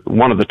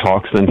 one of the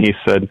talks, and he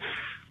said,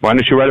 why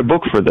don't you write a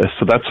book for this?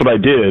 So that's what I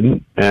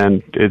did,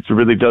 and it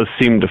really does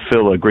seem to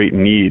fill a great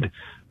need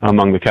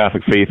among the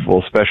Catholic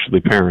faithful, especially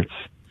parents.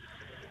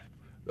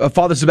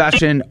 Father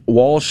Sebastian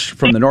Walsh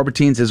from the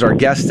Norbertines is our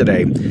guest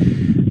today.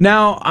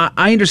 Now,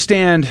 I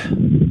understand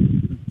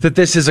that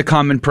this is a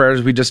common prayer,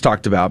 as we just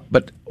talked about,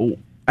 but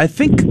I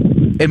think,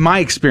 in my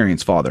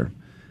experience, Father,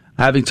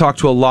 having talked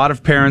to a lot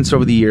of parents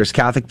over the years,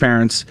 Catholic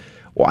parents,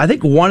 I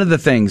think one of the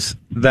things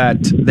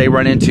that they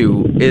run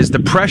into is the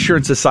pressure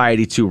in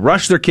society to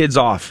rush their kids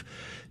off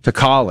to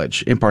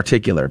college in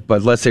particular,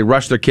 but let's say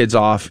rush their kids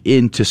off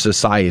into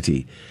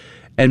society.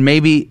 And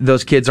maybe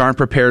those kids aren't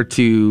prepared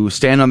to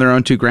stand on their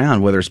own two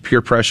ground, whether it's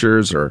peer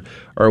pressures or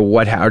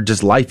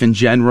just life in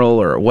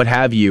general or what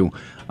have you.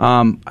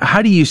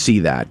 How do you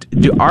see that?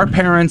 Are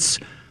parents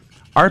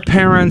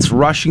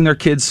rushing their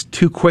kids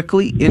too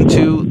quickly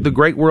into the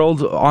great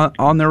world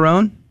on their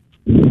own?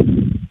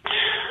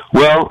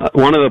 Well,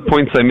 one of the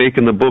points I make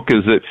in the book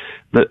is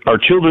that the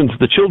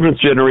children's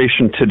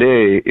generation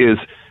today is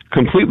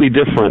completely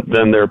different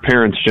than their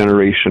parents'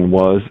 generation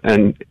was,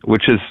 and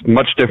which is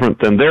much different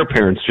than their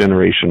parents'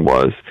 generation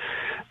was.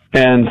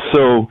 And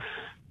so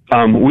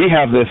we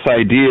have this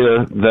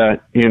idea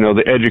that,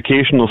 the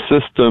educational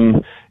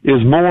system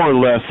is more or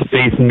less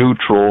faith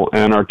neutral,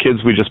 and our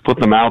kids, we just put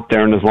them out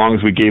there, and as long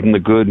as we gave them the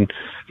good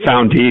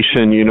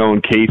foundation,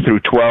 in K through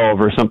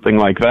 12 or something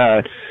like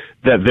that,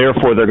 that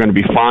therefore they're going to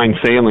be fine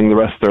sailing the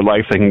rest of their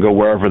life. They can go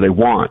wherever they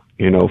want,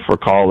 for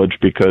college,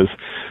 because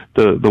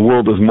the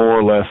world is more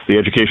or less, the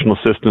educational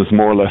system is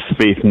more or less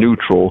faith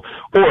neutral.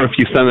 Or if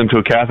you send them to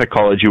a Catholic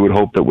college, you would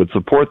hope that would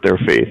support their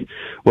faith.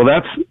 Well,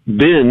 that's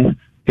been,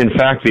 in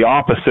fact, the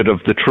opposite of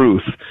the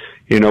truth.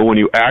 When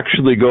you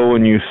actually go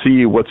and you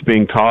see what's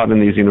being taught in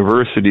these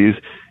universities,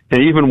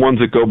 and even ones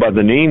that go by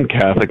the name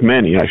Catholic,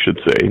 many, I should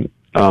say,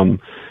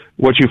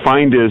 what you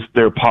find is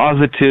they're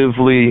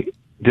positively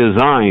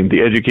designed,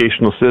 the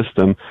educational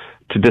system,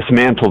 to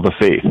dismantle the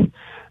faith.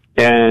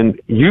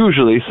 And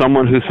usually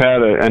someone who's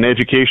had an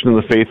education in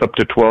the faith up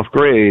to 12th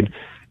grade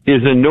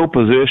is in no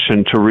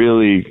position to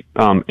really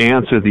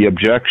answer the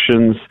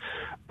objections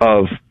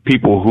of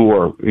people who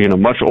are,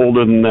 much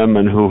older than them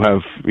and who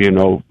have,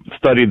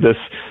 studied this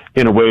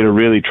in a way to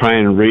really try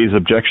and raise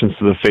objections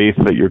to the faith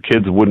that your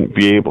kids wouldn't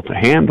be able to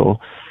handle.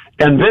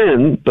 And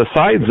then,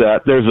 besides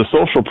that, there's a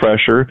social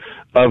pressure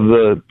of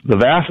the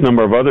vast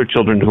number of other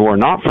children who are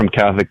not from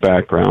Catholic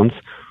backgrounds,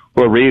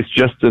 who are raised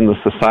just in the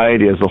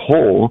society as a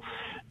whole,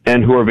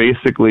 and who are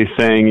basically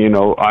saying,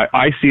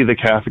 I see the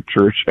Catholic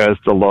Church as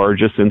the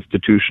largest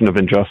institution of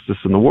injustice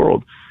in the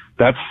world.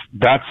 That's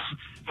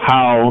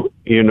how,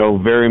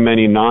 very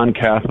many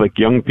non-Catholic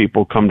young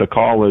people come to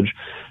college.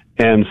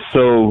 And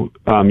so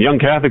young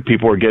Catholic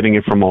people are getting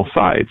it from all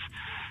sides.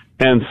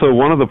 And so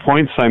one of the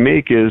points I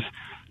make is,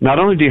 not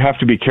only do you have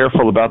to be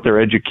careful about their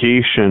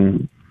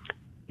education,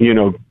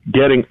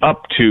 getting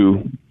up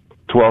to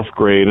 12th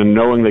grade and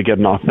knowing they get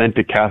an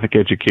authentic Catholic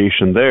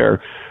education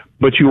there,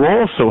 but you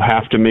also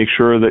have to make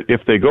sure that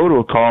if they go to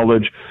a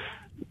college,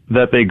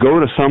 that they go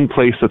to some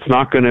place that's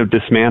not going to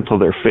dismantle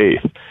their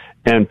faith.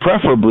 And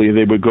preferably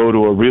they would go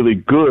to a really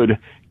good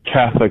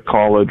Catholic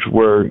college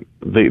where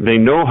they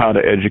know how to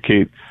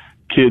educate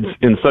kids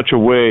in such a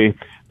way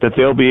that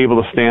they'll be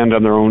able to stand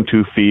on their own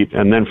 2 feet,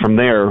 and then from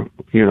there,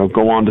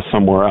 go on to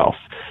somewhere else.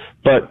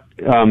 But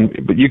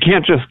you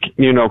can't just,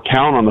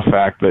 count on the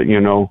fact that,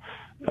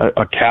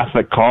 a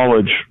Catholic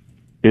college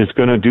is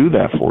going to do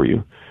that for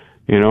you.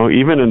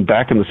 Even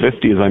back in the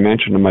 50s, I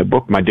mentioned in my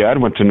book, my dad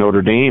went to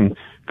Notre Dame,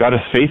 got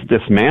his faith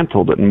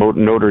dismantled at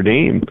Notre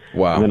Dame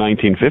in the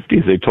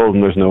 1950s. They told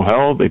him there's no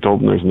hell. They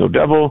told him there's no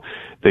devil.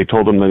 They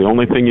told him the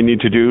only thing you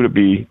need to do to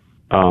be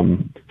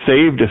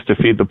saved is to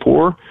feed the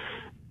poor.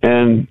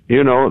 And,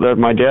 that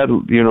my dad,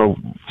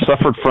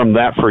 suffered from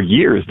that for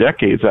years,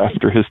 decades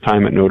after his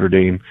time at Notre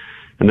Dame.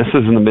 And this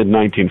is in the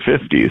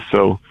mid-1950s.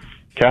 So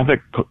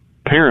Catholic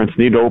parents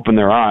need to open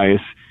their eyes.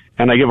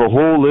 And I give a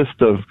whole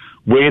list of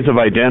ways of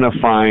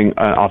identifying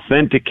an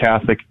authentic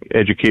Catholic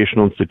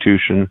educational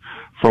institution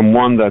from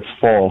one that's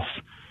false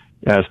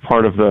as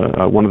part of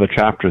one of the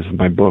chapters of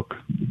my book.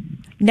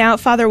 Now,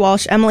 Father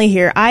Walsh, Emily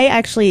here. I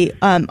actually,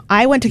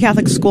 I went to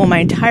Catholic school my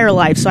entire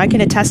life, so I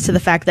can attest to the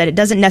fact that it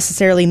doesn't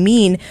necessarily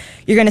mean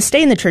you're going to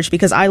stay in the church,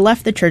 because I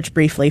left the church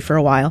briefly for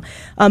a while.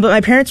 But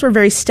my parents were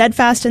very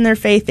steadfast in their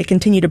faith. They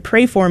continue to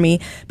pray for me.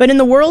 But in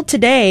the world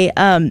today,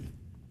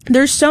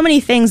 there's so many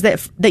things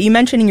that you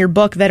mentioned in your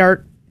book that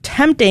are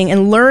tempting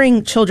and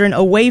luring children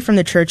away from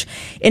the church.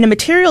 In a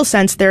material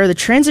sense, there are the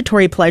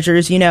transitory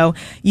pleasures,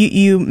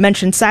 you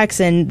mentioned sex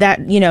and that,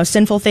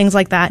 sinful things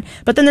like that.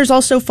 But then there's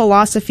also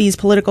philosophies,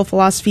 political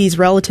philosophies,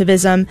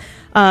 relativism.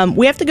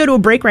 We have to go to a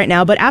break right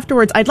now, but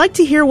afterwards, I'd like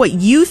to hear what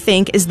you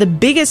think is the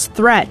biggest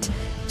threat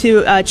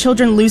to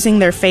children losing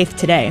their faith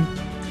today.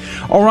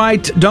 All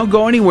right, don't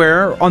go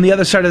anywhere. On the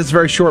other side of this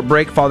very short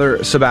break,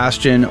 Father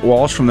Sebastian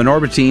Walsh from the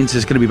Norbertines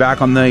is going to be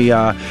back on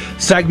the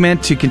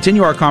segment to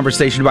continue our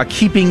conversation about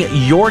keeping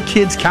your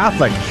kids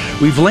Catholic.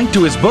 We've linked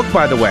to his book,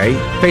 by the way,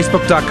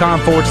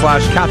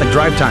 facebook.com/Catholic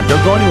Drive Time.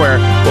 Don't go anywhere.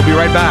 We'll be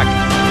right back.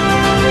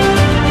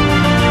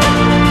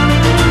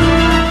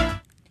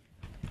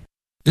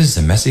 This is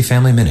a Messy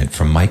Family Minute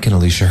from Mike and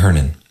Alicia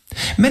Hernan.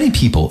 Many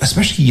people,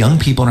 especially young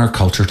people in our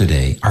culture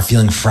today, are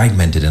feeling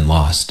fragmented and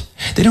lost.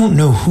 They don't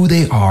know who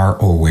they are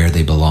or where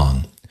they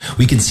belong.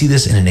 We can see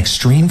this in an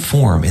extreme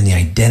form in the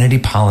identity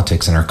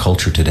politics in our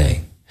culture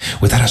today.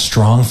 Without a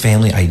strong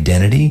family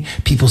identity,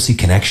 people see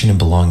connection and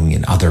belonging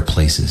in other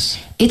places.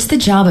 It's the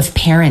job of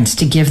parents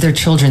to give their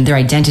children their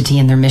identity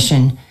and their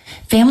mission.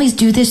 Families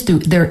do this through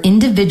their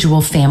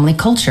individual family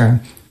culture.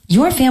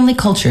 Your family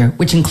culture,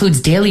 which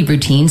includes daily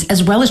routines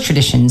as well as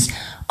traditions,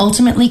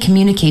 ultimately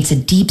communicates a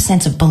deep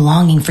sense of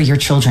belonging for your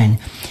children.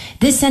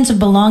 This sense of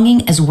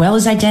belonging, as well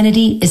as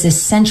identity, is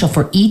essential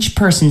for each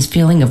person's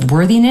feeling of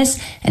worthiness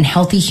and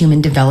healthy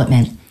human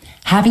development.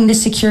 Having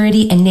this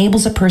security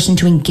enables a person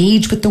to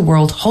engage with the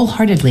world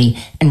wholeheartedly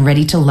and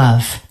ready to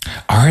love.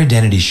 Our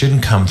identity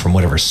shouldn't come from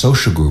whatever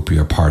social group we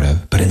are part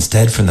of, but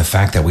instead from the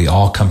fact that we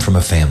all come from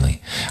a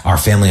family, our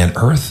family on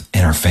earth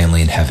and our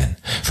family in heaven.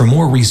 For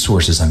more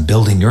resources on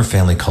building your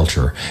family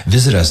culture,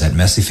 visit us at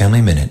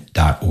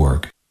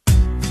messyfamilyminute.org.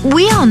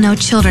 We all know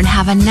children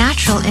have a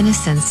natural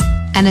innocence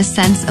and a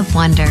sense of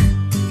wonder.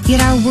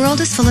 Yet our world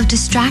is full of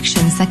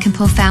distractions that can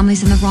pull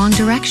families in the wrong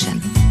direction.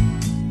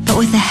 But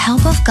with the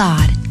help of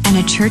God and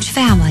a church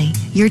family,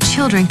 your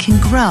children can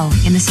grow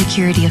in the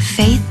security of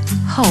faith,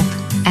 hope,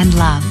 and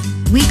love.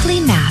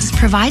 Weekly Mass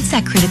provides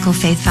that critical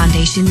faith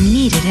foundation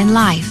needed in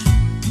life.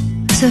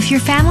 So if your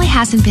family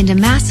hasn't been to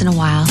Mass in a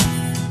while,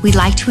 we'd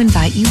like to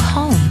invite you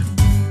home.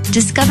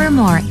 Discover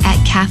more at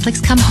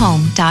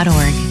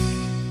CatholicsComeHome.org.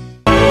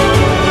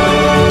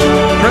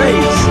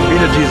 Praise be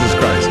to Jesus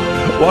Christ.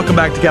 Welcome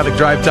back to Catholic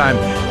Drive Time.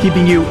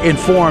 keeping you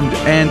informed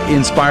and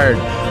inspired.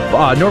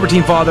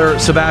 Norbertine Father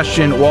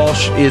Sebastian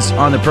Walsh is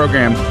on the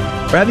program.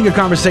 We're having a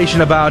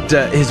conversation about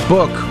his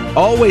book,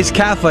 Always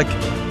Catholic,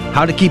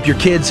 How to Keep Your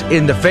Kids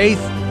in the Faith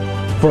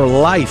for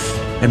Life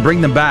and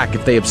Bring Them Back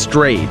if they have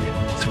strayed.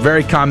 It's a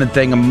very common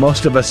thing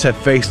most of us have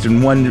faced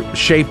in one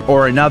shape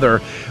or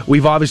another.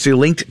 We've obviously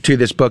linked to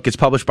this book. It's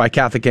published by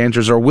Catholic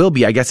Answers, or will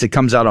be. I guess it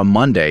comes out on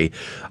Monday.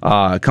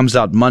 It comes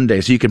out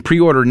Monday. So you can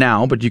pre-order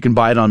now, but you can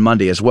buy it on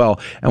Monday as well.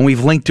 And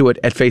we've linked to it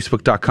at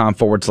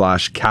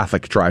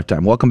facebook.com/Catholic Drive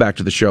Time. Welcome back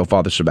to the show,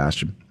 Father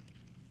Sebastian.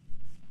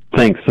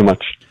 Thanks so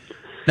much.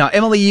 Now,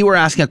 Emily, you were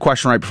asking a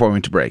question right before we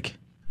went to break.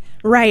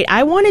 Right.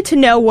 I wanted to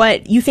know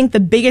what you think the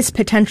biggest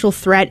potential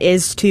threat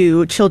is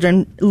to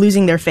children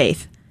losing their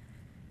faith.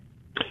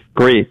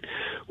 Great.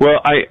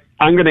 Well,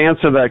 I'm going to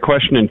answer that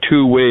question in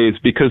two ways,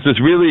 because there's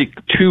really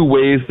two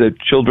ways that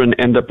children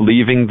end up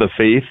leaving the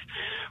faith.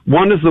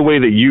 One is the way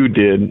that you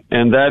did,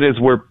 and that is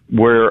where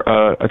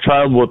a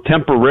child will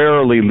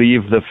temporarily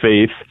leave the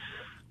faith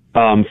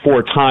for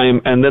a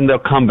time, and then they'll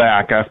come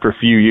back after a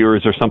few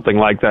years or something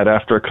like that,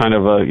 after kind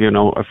of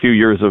a few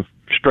years of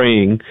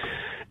straying.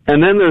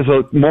 And then there's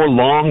a more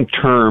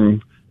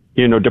long-term,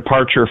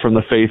 departure from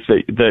the faith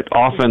that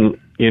often,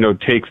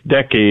 takes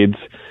decades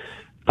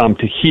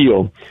to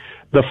heal.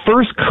 The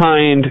first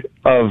kind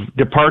of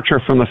departure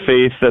from the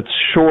faith that's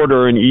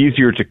shorter and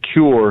easier to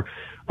cure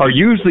are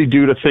usually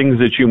due to things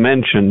that you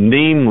mentioned,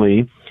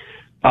 namely,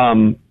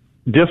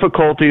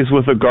 difficulties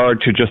with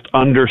regard to just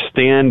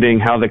understanding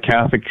how the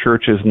Catholic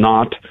Church is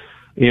not,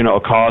 a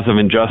cause of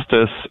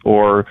injustice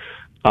or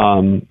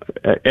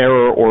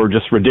error or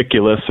just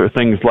ridiculous or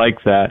things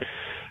like that.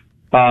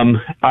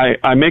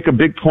 I make a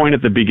big point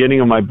at the beginning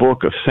of my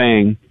book of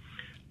saying,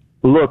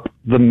 look,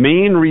 the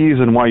main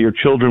reason why your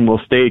children will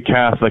stay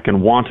Catholic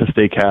and want to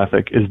stay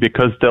Catholic is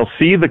because they'll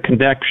see the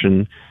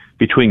connection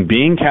between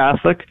being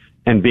Catholic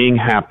and being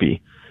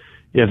happy.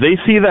 If they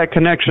see that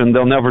connection,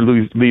 they'll never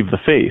leave the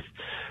faith.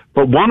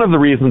 But one of the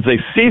reasons they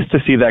cease to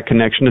see that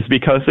connection is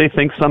because they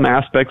think some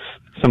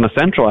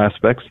essential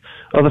aspects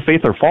of the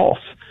faith are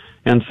false.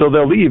 And so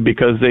they'll leave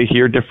because they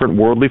hear different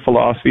worldly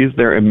philosophies.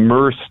 They're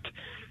immersed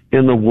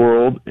in the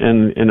world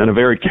and in a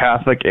very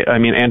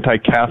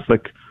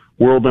anti-Catholic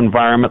world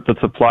environment that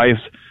supplies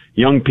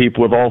young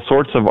people with all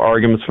sorts of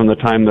arguments from the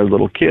time they're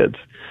little kids.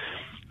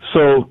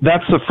 So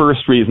that's the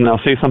first reason.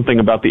 I'll say something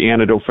about the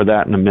antidote for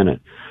that in a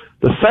minute.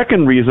 The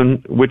second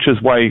reason, which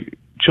is why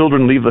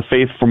children leave the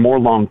faith for more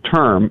long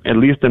term, at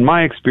least in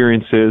my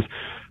experience, is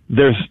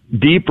there's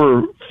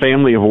deeper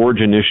family of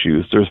origin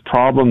issues. There's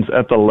problems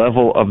at the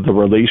level of the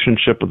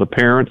relationship of the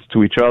parents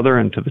to each other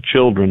and to the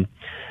children.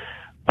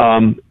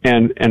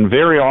 And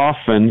very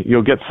often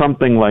you'll get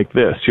something like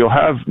this. You'll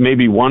have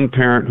maybe one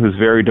parent who's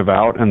very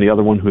devout and the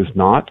other one who's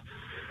not.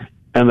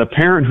 And the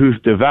parent who's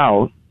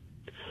devout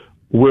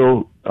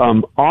will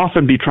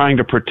often be trying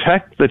to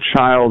protect the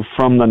child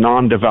from the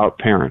non-devout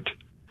parent.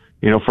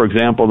 For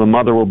example, the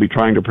mother will be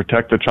trying to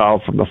protect the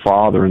child from the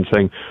father and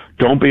saying,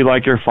 don't be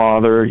like your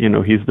father,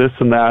 he's this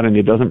and that and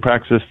he doesn't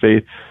practice his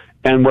faith.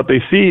 And what they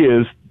see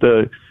is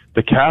the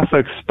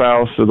Catholic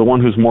spouse, or the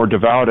one who's more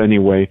devout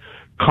anyway,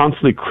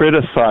 constantly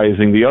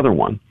criticizing the other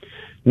one.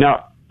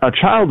 Now, a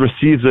child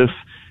receives this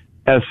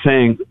as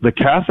saying, the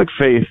Catholic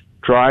faith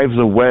drives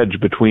a wedge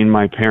between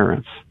my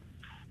parents.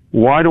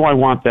 Why do I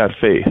want that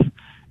faith?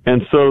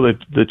 And so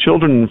the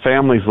children in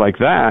families like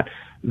that,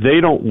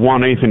 they don't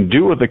want anything to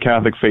do with the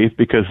Catholic faith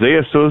because they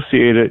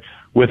associate it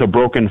with a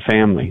broken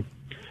family.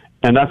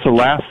 And that's the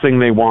last thing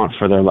they want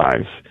for their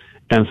lives.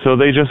 And so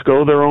they just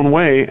go their own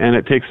way, and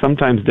it takes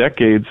sometimes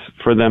decades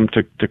for them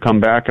to come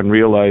back and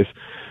realize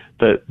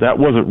that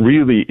wasn't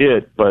really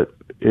it, but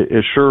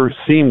it sure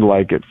seemed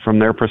like it from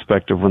their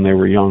perspective when they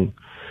were young.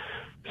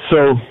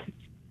 So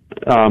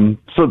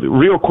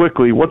real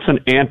quickly, what's an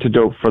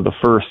antidote for the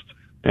first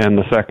and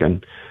the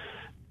second?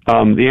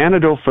 The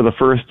antidote for the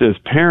first is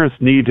parents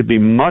need to be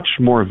much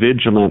more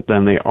vigilant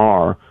than they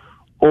are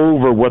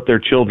over what their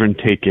children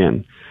take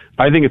in.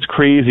 I think it's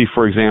crazy,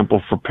 for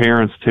example, for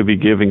parents to be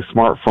giving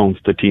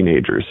smartphones to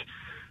teenagers.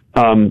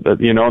 And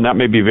that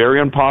may be very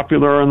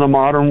unpopular in the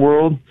modern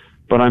world,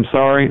 but I'm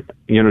sorry,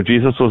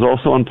 Jesus was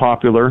also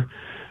unpopular.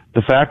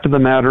 The fact of the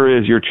matter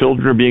is your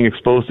children are being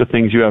exposed to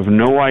things you have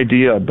no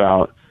idea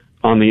about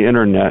on the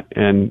internet,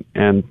 and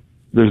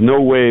there's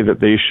no way that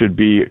they should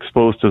be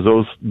exposed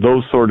to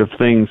those sort of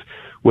things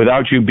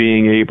without you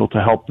being able to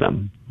help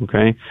them.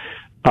 Okay.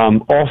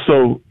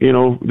 Also,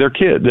 their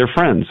kids, their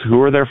friends.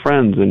 Who are their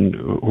friends, and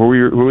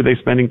who are they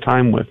spending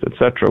time with,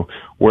 etc.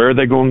 Where are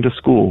they going to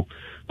school?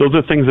 Those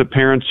are things that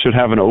parents should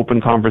have an open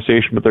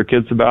conversation with their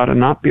kids about, and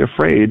not be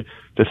afraid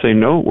to say,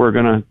 no, we're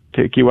going to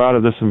take you out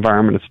of this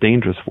environment. It's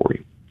dangerous for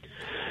you.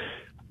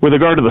 With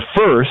regard to the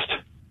first,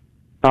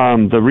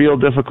 the real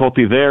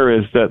difficulty there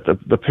is that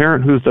the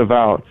parent who's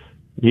devout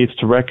needs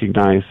to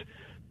recognize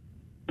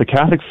the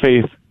Catholic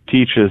faith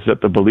teaches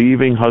that the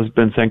believing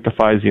husband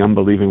sanctifies the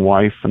unbelieving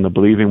wife, and the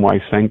believing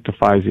wife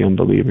sanctifies the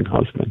unbelieving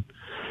husband.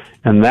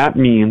 And that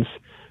means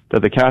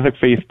that the Catholic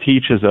faith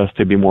teaches us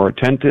to be more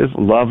attentive,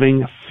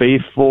 loving,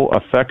 faithful,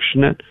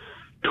 affectionate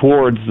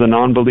towards the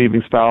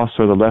non-believing spouse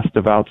or the less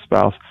devout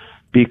spouse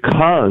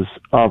because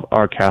of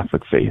our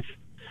Catholic faith.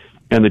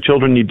 And the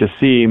children need to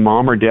see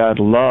mom or dad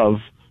love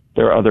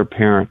their other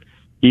parent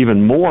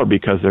even more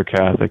because they're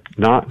Catholic,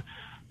 not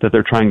that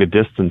they're trying to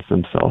distance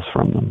themselves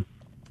from them.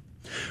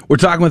 We're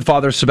talking with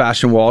Father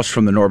Sebastian Walsh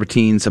from the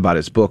Norbertines about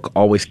his book,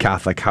 Always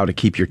Catholic, How to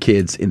Keep Your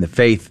Kids in the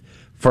Faith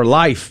for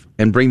Life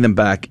and Bring Them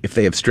Back if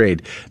They Have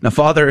Strayed. Now,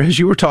 Father, as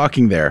you were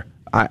talking there,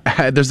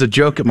 there's a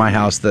joke at my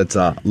house that's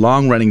a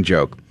long-running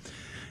joke.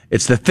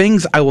 It's the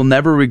things I will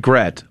never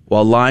regret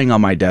while lying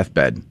on my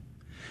deathbed.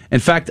 In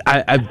fact,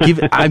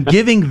 I'm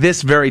giving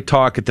this very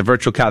talk at the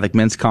Virtual Catholic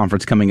Men's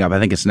Conference coming up. I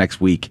think it's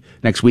next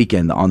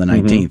weekend on the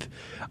 19th.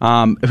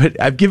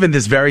 But I've given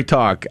this very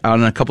talk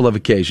on a couple of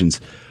occasions.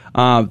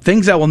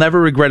 Things I will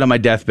never regret on my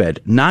deathbed.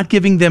 Not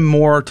giving them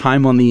more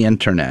time on the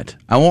internet.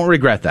 I won't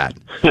regret that.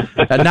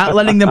 Not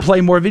letting them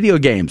play more video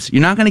games.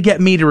 You're not going to get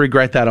me to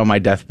regret that on my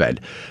deathbed.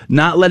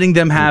 Not letting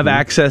them have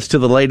access to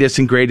the latest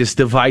and greatest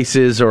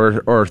devices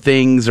or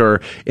things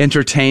or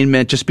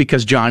entertainment just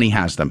because Johnny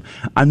has them.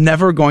 I'm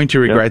never going to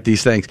regret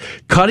these things.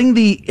 Cutting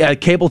the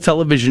cable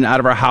television out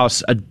of our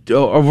house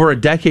over a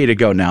decade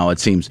ago now, it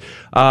seems.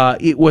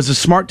 It was a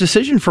smart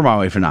decision for my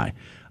wife and I.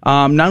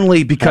 Not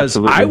only because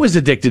I was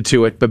addicted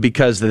to it, but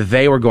because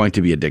they were going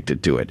to be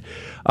addicted to it.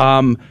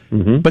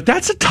 But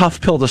that's a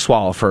tough pill to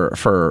swallow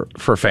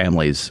for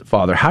families,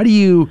 Father. How do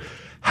you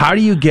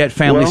get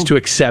families to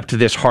accept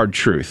this hard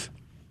truth?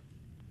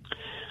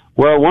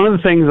 Well, one of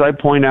the things I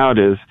point out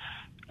is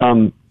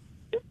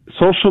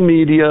social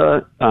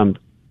media,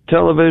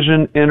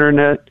 television,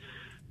 internet.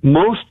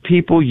 Most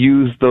people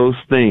use those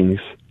things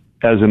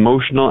as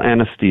emotional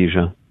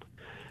anesthesia,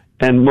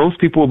 and most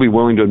people will be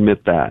willing to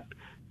admit that.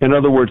 In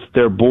other words,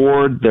 they're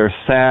bored, they're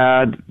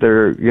sad,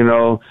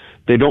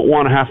 they don't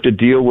want to have to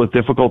deal with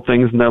difficult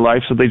things in their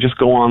life, so they just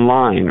go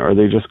online, or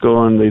they just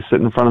go and they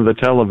sit in front of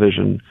the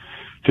television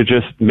to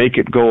just make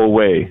it go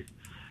away.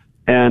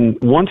 And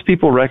once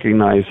people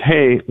recognize,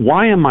 hey,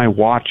 why am I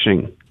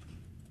watching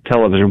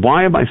television?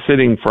 Why am I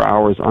sitting for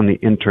hours on the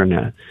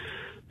internet?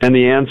 And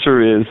the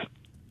answer is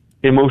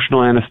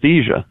emotional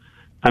anesthesia.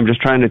 I'm just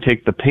trying to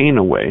take the pain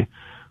away.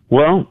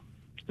 Well,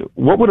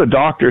 what would a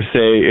doctor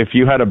say if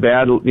you had a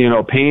bad,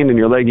 pain in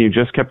your leg and you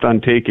just kept on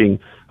taking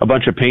a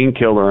bunch of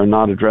painkiller and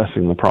not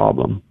addressing the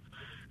problem?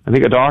 I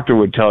think a doctor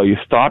would tell you,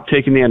 stop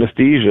taking the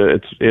anesthesia.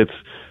 It's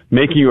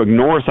making you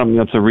ignore something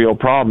that's a real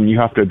problem. You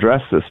have to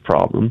address this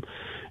problem.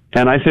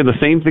 And I say the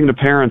same thing to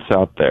parents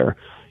out there.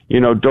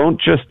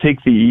 Don't just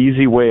take the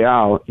easy way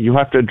out. You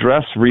have to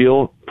address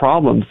real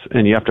problems,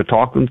 and you have to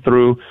talk them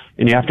through,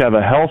 and you have to have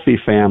a healthy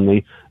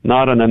family,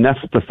 not an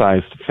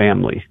anesthetized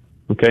family.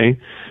 Okay?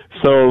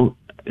 So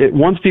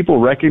once people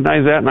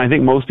recognize that, and I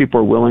think most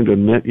people are willing to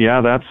admit,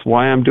 yeah, that's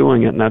why I'm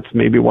doing it, and that's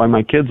maybe why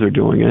my kids are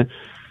doing it,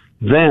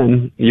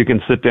 then you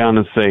can sit down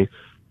and say,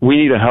 we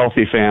need a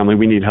healthy family,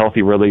 we need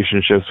healthy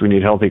relationships, we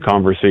need healthy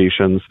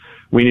conversations,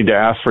 we need to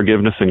ask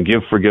forgiveness and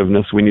give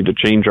forgiveness, we need to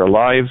change our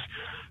lives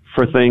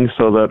for things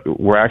so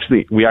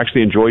that we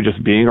actually enjoy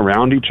just being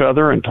around each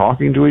other and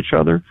talking to each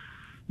other.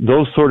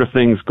 Those sort of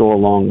things go a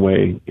long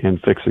way in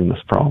fixing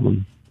this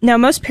problem. Now,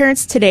 most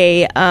parents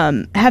today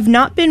have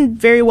not been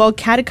very well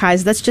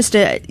catechized. That's just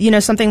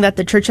something that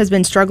the church has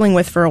been struggling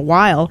with for a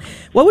while.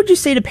 What would you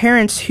say to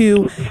parents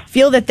who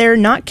feel that they're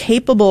not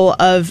capable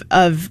of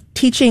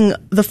teaching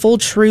the full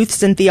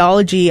truths and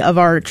theology of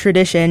our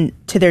tradition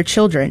to their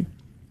children?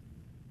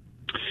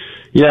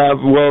 Yeah,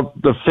 well,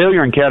 the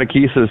failure in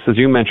catechesis, as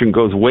you mentioned,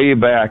 goes way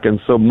back, and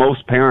so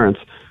most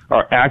parents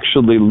are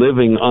actually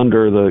living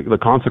under the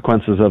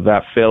consequences of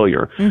that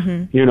failure.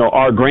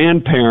 Our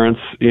grandparents,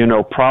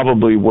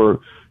 probably were,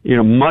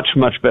 much,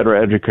 much better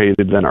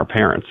educated than our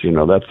parents,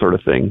 that sort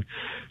of thing.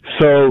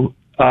 So,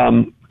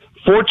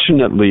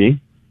 fortunately,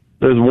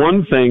 there's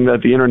one thing that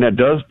the internet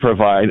does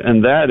provide,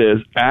 and that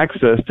is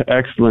access to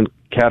excellent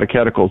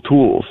catechetical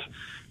tools,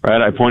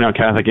 right? I point out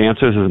Catholic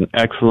Answers is an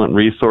excellent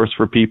resource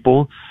for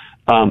people.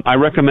 I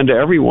recommend to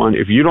everyone,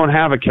 if you don't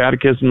have a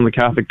catechism in the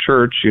Catholic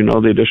Church,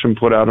 the edition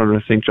put out under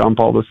St. John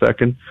Paul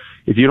II,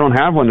 if you don't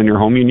have one in your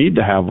home, you need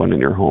to have one in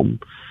your home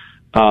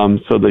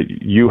so that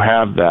you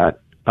have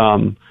that.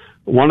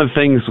 One of the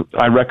things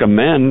I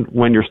recommend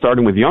when you're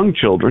starting with young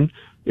children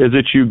is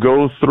that you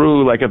go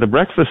through, like at the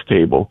breakfast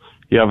table,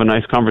 you have a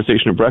nice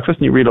conversation at breakfast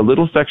and you read a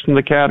little section of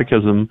the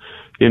catechism,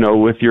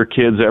 with your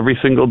kids every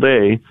single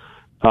day.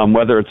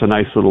 Whether it's a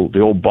nice the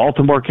old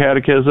Baltimore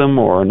catechism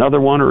or another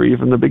one or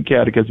even the big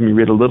catechism, you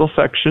read a little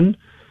section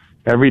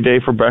every day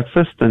for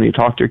breakfast and you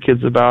talk to your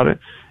kids about it.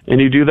 And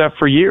you do that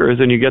for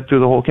years and you get through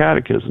the whole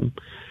catechism.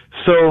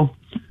 So,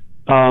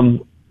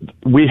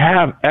 we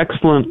have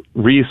excellent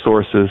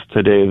resources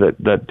today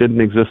that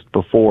didn't exist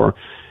before.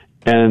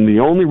 And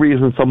the only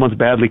reason someone's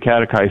badly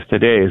catechized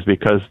today is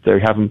because they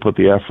haven't put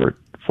the effort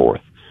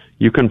forth.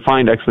 You can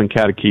find excellent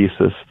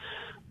catechesis.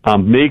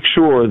 Make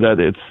sure that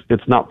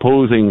it's not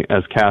posing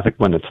as Catholic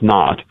when it's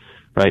not,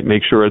 right?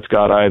 Make sure it's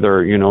got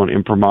either, an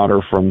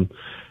imprimatur from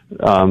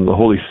the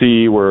Holy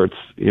See where it's,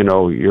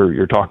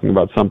 you're talking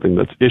about something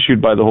that's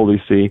issued by the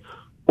Holy See,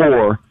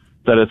 or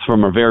that it's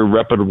from a very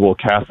reputable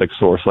Catholic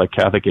source like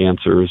Catholic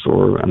Answers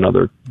or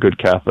another good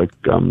Catholic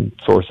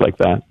source like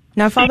that.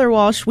 Now, Father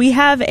Walsh, we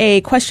have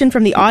a question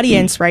from the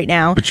audience right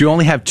now. But you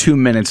only have 2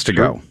 minutes to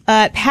go.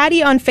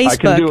 Patty on Facebook. I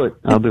can do it.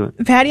 I'll do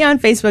it. Patty on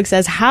Facebook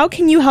says, how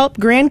can you help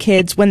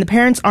grandkids when the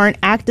parents aren't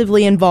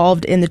actively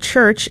involved in the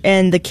church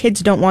and the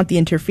kids don't want the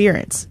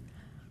interference?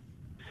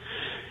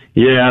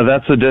 Yeah,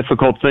 that's a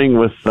difficult thing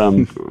with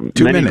many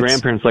minutes.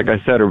 grandparents, like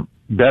I said, are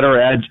better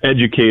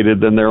educated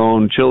than their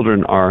own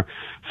children are.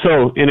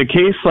 So in a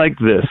case like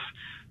this,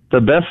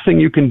 the best thing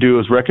you can do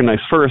is recognize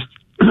first,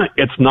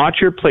 it's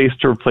not your place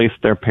to replace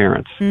their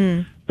parents.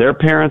 Their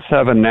parents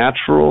have a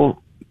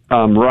natural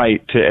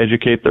right to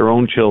educate their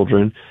own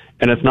children,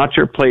 and it's not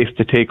your place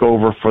to take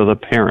over for the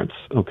parents,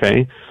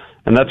 okay?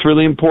 And that's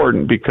really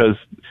important because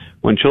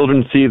when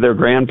children see their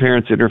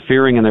grandparents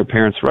interfering in their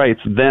parents'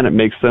 rights, then it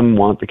makes them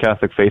want the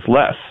Catholic faith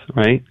less,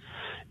 right?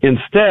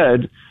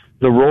 Instead,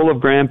 the role of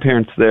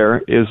grandparents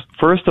there is,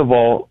 first of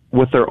all,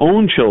 with their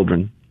own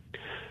children,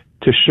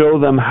 to show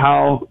them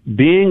how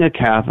being a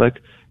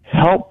Catholic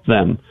helped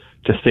them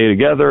to stay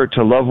together,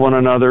 to love one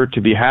another,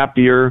 to be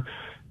happier,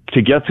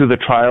 to get through the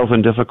trials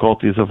and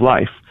difficulties of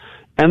life.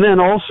 And then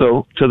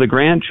also to the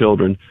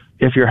grandchildren,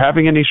 if you're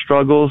having any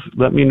struggles,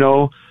 let me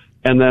know.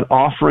 And then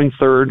offering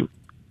third,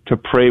 to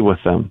pray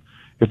with them.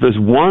 If there's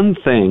one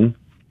thing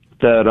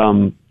that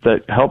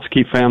that helps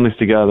keep families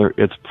together,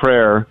 it's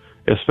prayer,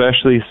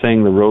 especially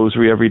saying the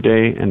rosary every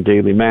day and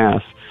daily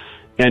mass.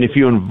 And if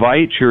you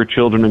invite your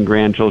children and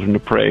grandchildren to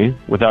pray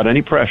without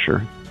any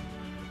pressure,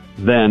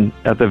 then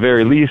at the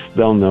very least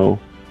they'll know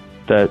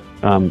that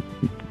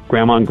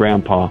Grandma and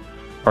Grandpa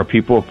are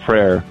people of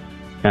prayer,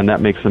 and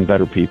that makes them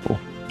better people.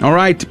 All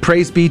right.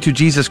 Praise be to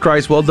Jesus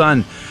Christ. Well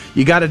done.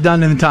 You got it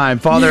done in time.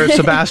 Father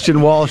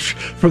Sebastian Walsh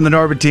from the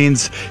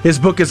Norbertines. His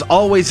book is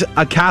Always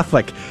a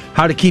Catholic,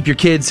 How to Keep Your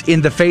Kids in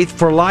the Faith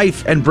for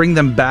Life and Bring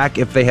Them Back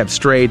If They Have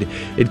Strayed.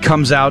 It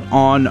comes out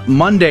on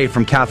Monday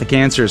from Catholic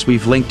Answers.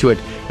 We've linked to it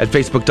at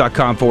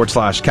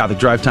facebook.com/Catholic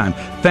Drive Time.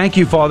 Thank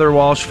you, Father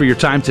Walsh, for your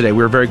time today.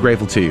 We're very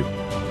grateful to you.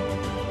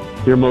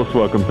 You're most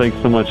welcome. Thanks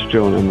so much,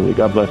 Joe and Emily.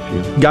 God bless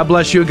you. God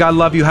bless you. God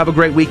love you. Have a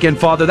great weekend,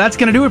 Father. That's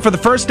going to do it for the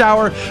first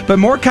hour, but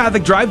more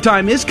Catholic Drive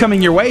Time is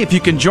coming your way. If you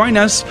can join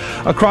us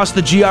across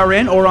the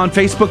GRN or on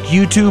Facebook,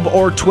 YouTube,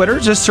 or Twitter,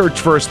 just search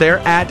for us there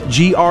at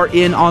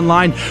GRN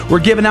Online. We're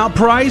giving out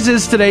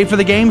prizes today for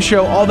the game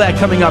show. All that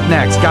coming up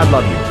next. God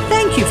love you.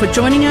 Thank you for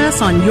joining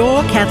us on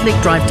Your Catholic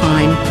Drive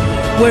Time,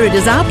 where it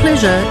is our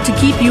pleasure to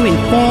keep you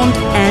informed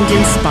and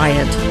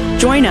inspired.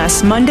 Join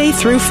us Monday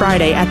through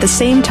Friday at the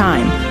same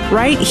time,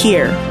 right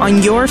here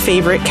on your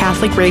favorite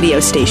Catholic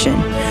radio station.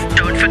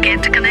 Don't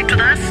forget to connect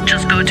with us.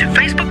 Just go to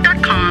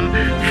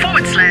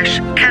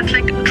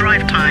facebook.com/Catholic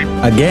Drive Time.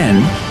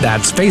 Again,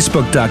 that's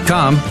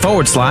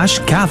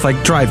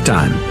facebook.com/Catholic Drive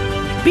Time.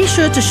 Be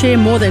sure to share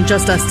more than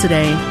just us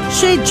today.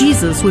 Share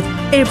Jesus with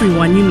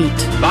everyone you meet.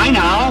 Bye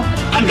now,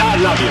 and God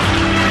love you.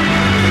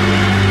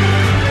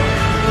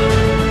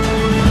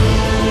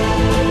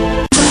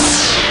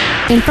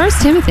 In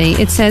 1 Timothy,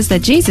 it says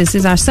that Jesus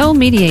is our sole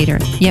mediator,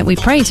 yet we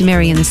pray to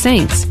Mary and the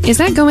saints. Is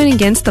that going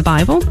against the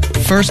Bible?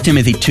 1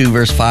 Timothy 2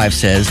 verse 5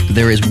 says,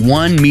 there is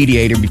one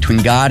mediator between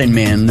God and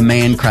men, the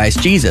man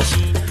Christ Jesus.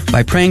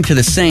 By praying to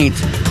the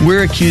saints,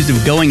 we're accused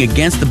of going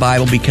against the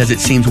Bible because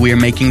it seems we are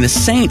making the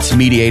saints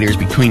mediators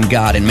between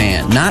God and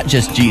man, not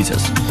just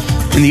Jesus.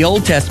 In the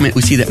Old Testament,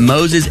 we see that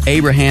Moses,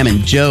 Abraham,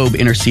 and Job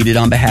interceded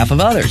on behalf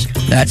of others.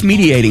 That's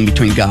mediating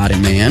between God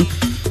and man.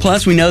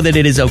 Plus, we know that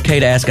it is okay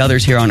to ask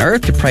others here on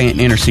earth to pray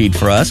and intercede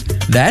for us.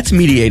 That's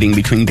mediating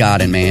between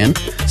God and man.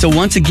 So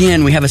once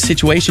again, we have a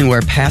situation where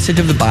a passage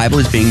of the Bible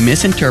is being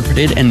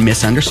misinterpreted and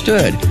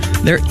misunderstood.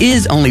 There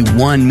is only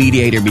one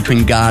mediator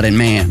between God and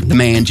man, the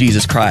man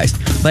Jesus Christ.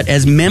 But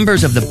as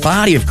members of the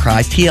body of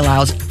Christ, He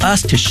allows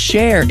us to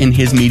share in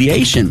His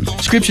mediation.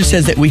 Scripture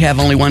says that we have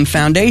only one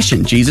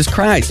foundation, Jesus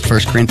Christ,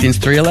 1 Corinthians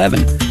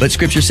 3:11. But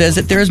Scripture says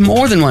that there is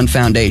more than one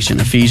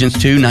foundation, Ephesians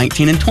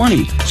 2:19 and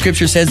 20.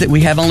 Scripture says that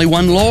we have only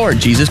one Lord,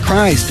 Jesus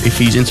Christ,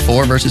 Ephesians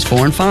 4 verses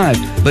 4 and 5.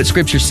 But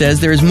Scripture says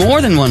there is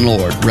more than one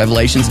Lord,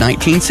 Revelations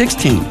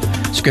 19:16.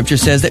 Scripture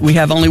says that we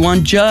have only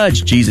one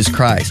judge, Jesus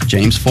Christ,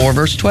 James 4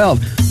 verse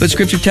 12. But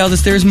Scripture tells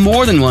us there is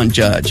more than one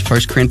judge,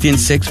 1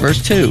 Corinthians 6 verse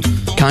 2.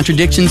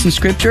 Contradictions in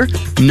Scripture?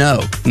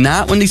 No,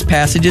 not when these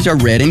passages are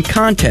read in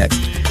context.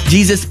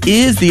 Jesus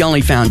is the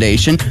only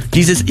foundation,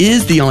 Jesus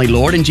is the only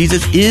Lord, and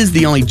Jesus is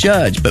the only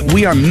judge, but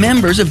we are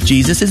members of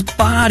Jesus'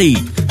 body.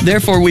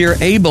 Therefore, we are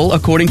able,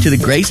 according to the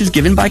graces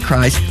given by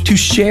Christ, to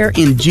share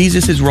in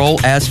Jesus' role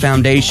as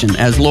foundation,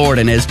 as Lord,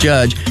 and as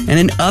judge, and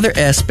in other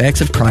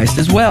aspects of Christ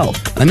as well.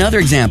 Another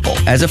example,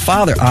 as a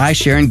father, I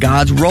share in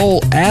God's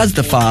role as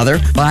the Father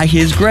by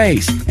His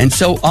grace, and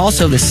so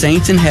also the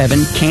saints in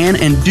heaven can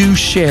and do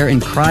share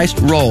in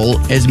Christ's role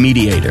as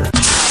mediator.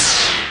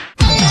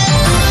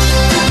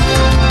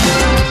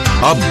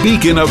 A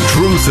beacon of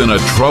truth in a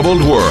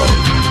troubled world.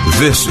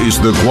 This is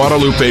the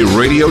Guadalupe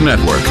Radio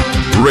Network.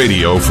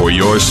 Radio for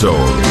your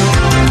soul.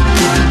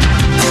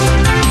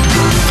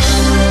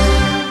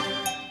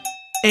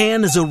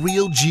 Anne is a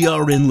real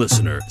GRN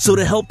listener, so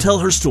to help tell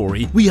her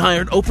story, we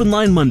hired Open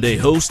Line Monday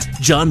host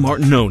John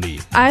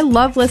Martinoni. I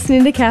love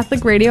listening to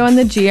Catholic radio on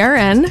the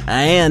GRN.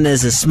 Anne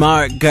is a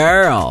smart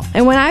girl.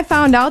 And when I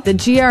found out that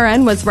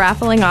GRN was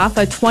raffling off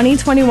a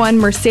 2021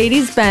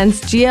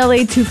 Mercedes-Benz GLA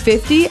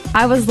 250,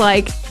 I was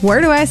like,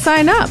 where do I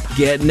sign up?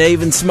 Getting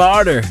even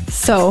smarter.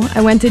 So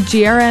I went to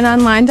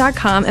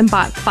grnonline.com and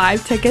bought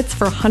 5 tickets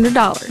for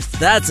 $100.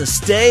 That's a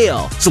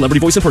steal. Celebrity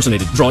voice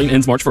impersonated. Drawing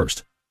ends March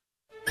 1st.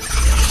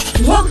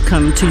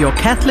 Welcome to your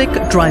Catholic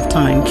Drive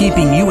Time.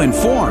 Keeping you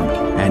informed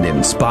and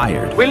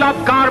inspired. We love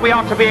God. We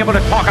ought to be able to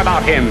talk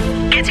about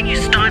Him. Getting you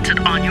started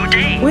on your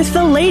day. With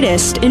the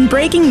latest in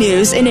breaking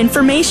news and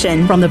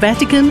information. From the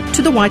Vatican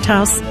to the White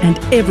House and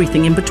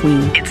everything in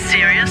between. It's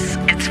serious.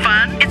 It's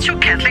fun. It's your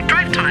Catholic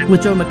Drive Time.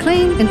 With Joe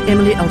McLean and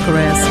Emily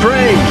Alcaraz.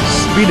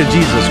 Praise be to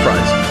Jesus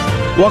Christ.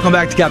 Welcome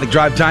back to Catholic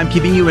Drive Time,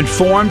 keeping you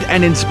informed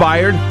and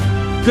inspired.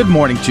 Good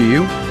morning to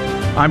you.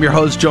 I'm your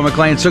host, Joe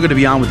McLean. So good to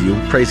be on with you.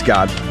 Praise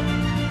God.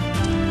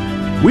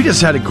 We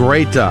just had a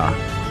great,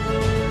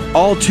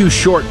 all too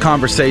short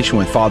conversation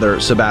with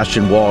Father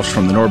Sebastian Walsh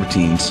from the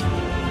Norbertines.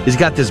 He's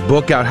got this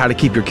book out, How to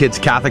Keep Your Kids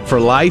Catholic for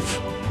Life.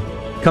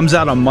 Comes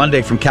out on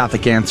Monday from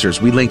Catholic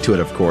Answers. We link to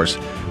it, of course.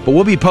 But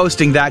we'll be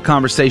posting that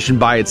conversation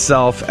by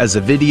itself as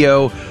a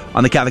video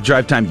on the Catholic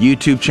Drive Time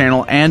YouTube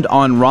channel and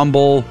on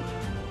Rumble.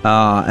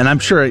 And I'm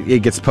sure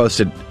it gets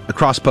posted,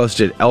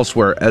 cross-posted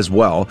elsewhere as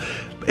well.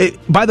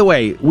 By the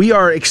way, we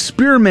are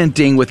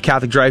experimenting with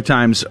Catholic Drive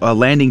Time's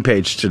landing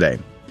page today.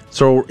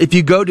 So if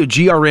you go to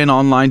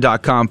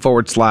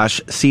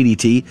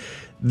grnonline.com/CDT,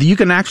 you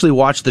can actually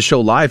watch the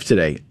show live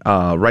today,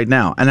 right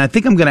now. And I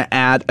think I'm going to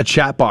add a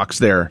chat box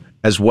there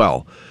as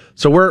well.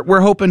 So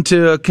we're hoping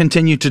to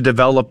continue to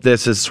develop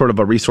this as sort of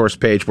a resource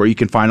page where you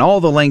can find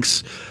all the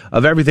links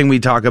of everything we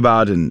talk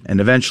about, and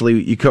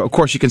eventually, of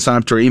course, you can sign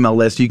up to our email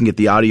list. You can get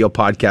the audio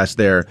podcast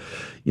there.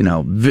 You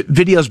know,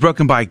 videos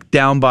broken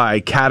down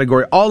by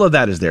category. All of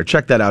that is there.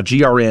 Check that out.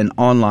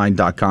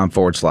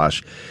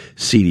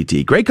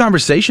 grnonline.com/CDT. Great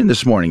conversation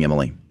this morning,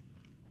 Emily.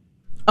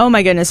 Oh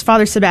my goodness,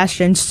 Father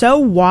Sebastian, so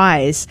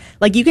wise.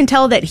 Like, you can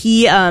tell that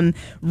he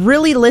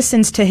really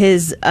listens to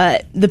his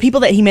the people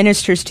that he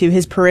ministers to,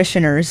 his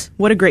parishioners.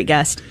 What a great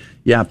guest.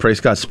 Yeah, praise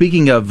God.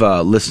 Speaking of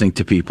listening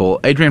to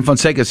people, Adrian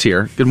Fonseca's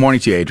here. Good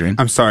morning to you, Adrian.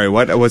 I'm sorry,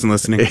 what? I wasn't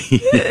listening.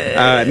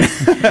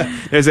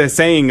 There's a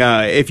saying,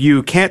 if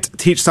you can't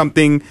teach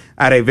something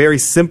at a very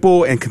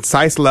simple and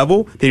concise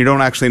level, then you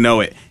don't actually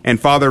know it. And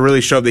Father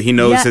really showed that he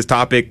knows his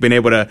topic, been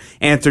able to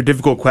answer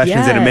difficult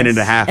questions in a minute and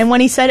a half. And when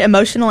he said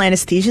emotional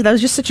anesthesia, that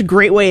was just such a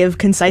great way of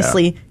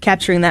concisely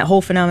capturing that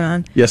whole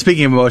phenomenon. Yeah,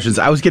 speaking of emotions,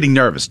 I was getting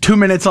nervous. 2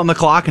 minutes on the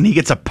clock, and he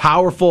gets a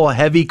powerful,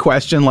 heavy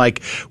question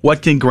like,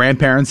 what can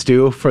grandparents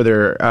do for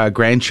their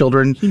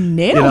grandchildren? He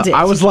nailed it.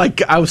 I was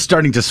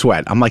starting to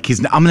sweat. I'm like, I'm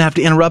going to have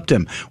to interrupt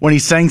him when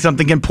he's saying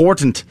something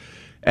important.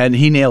 And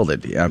he nailed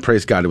it. Yeah,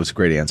 praise God, it was a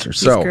great answer.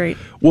 So great.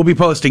 We'll be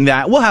posting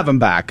that. We'll have him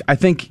back. I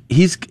think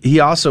he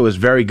also is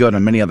very good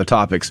on many other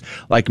topics,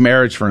 like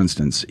marriage, for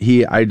instance.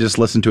 I just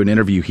listened to an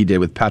interview he did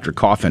with Patrick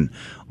Coffin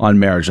on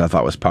marriage. I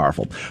thought was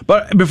powerful.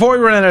 But before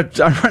we run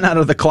out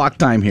of the clock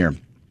time here,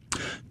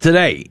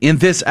 today, in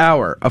this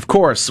hour, of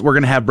course, we're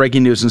going to have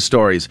breaking news and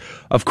stories.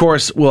 Of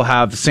course, we'll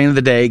have Saint of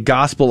the Day,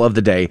 Gospel of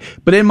the Day.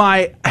 But in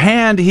my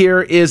hand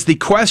here is the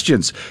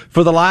questions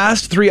for the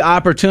last 3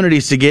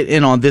 opportunities to get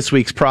in on this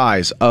week's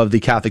prize of the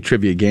Catholic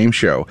Trivia Game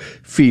Show,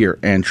 Fear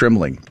and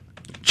Trembling.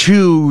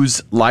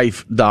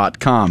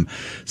 ChewsLife.com.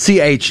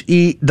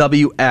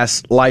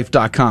 CHEWS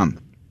Life.com.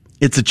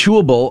 It's a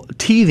chewable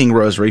teething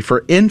rosary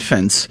for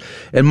infants,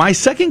 and my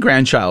second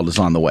grandchild is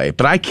on the way,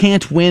 but I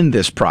can't win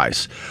this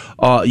prize.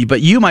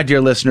 But you, my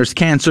dear listeners,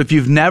 can. So if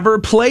you've never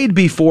played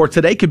before,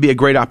 today could be a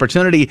great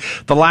opportunity.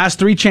 The last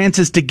 3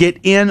 chances to get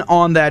in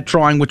on that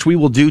drawing, which we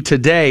will do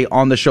today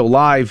on the show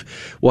live,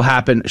 will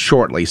happen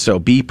shortly. So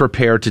be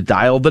prepared to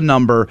dial the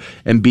number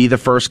and be the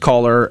first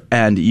caller,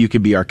 and you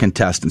can be our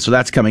contestant. So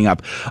that's coming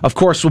up. Of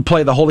course, we'll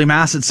play the Holy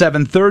Mass at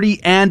 7:30,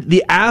 and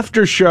the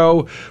after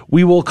show,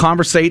 we will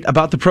conversate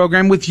about the program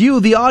with you,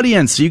 the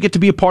audience. You get to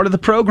be a part of the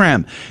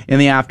program in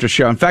the after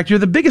show. In fact, you're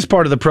the biggest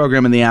part of the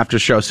program in the after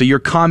show. So your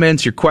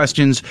comments, your questions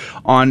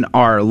on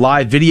our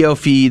live video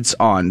feeds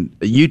on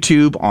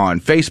YouTube,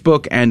 on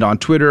Facebook, and on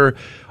Twitter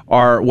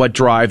are what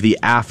drive the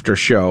after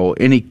show.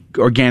 Any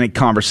organic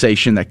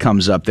conversation that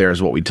comes up there is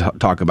what we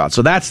talk about.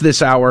 So that's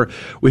this hour.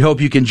 We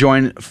hope you can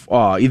join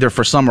either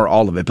for some or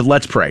all of it. But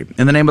let's pray.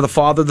 In the name of the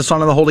Father, the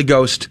Son, and the Holy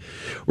Ghost,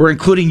 we're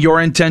including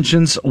your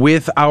intentions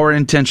with our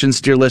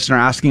intentions, dear listener,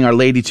 asking Our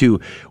Lady to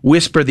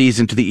whisper these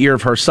into the ear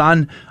of her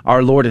Son,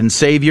 our Lord and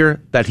Savior,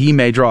 that he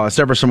may draw us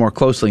ever so more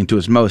closely into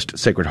his most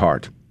sacred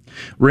heart.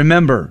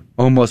 Remember,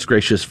 O most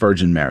gracious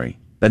Virgin Mary,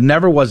 that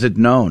never was it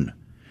known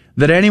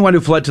that anyone who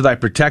fled to thy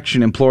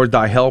protection, implored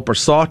thy help, or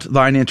sought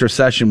thine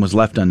intercession was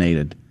left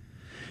unaided.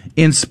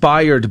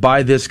 Inspired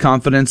by this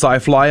confidence, I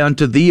fly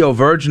unto thee, O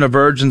Virgin of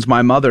Virgins,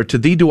 my mother. To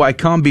thee do I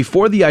come,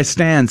 before thee I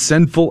stand,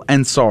 sinful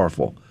and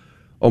sorrowful.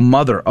 O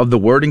Mother of the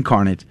Word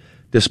incarnate,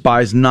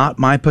 despise not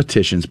my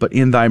petitions, but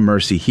in thy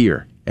mercy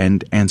hear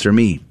and answer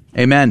me.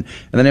 Amen.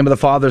 In the name of the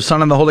Father,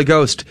 Son, and the Holy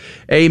Ghost.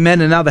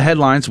 Amen. And now the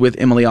headlines with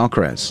Emily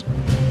Alcaraz.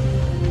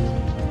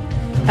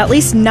 At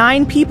least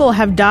 9 people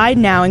have died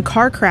now in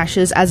car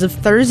crashes as of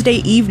Thursday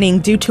evening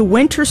due to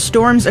winter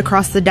storms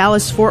across the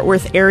Dallas-Fort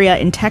Worth area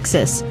in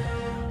Texas.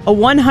 A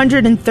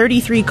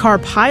 133-car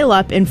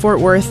pileup in Fort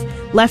Worth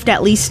left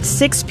at least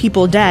 6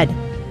 people dead.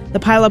 The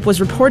pileup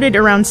was reported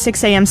around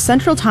 6 a.m.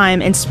 Central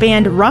Time and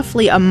spanned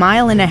roughly a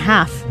mile and a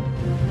half.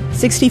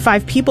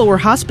 65 people were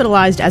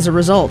hospitalized as a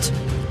result.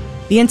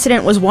 The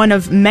incident was one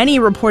of many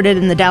reported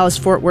in the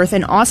Dallas-Fort Worth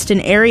and Austin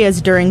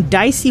areas during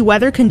dicey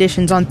weather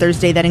conditions on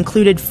Thursday that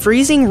included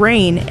freezing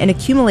rain and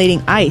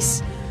accumulating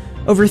ice.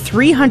 Over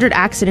 300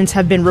 accidents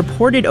have been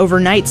reported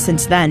overnight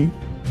since then.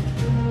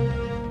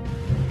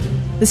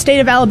 The state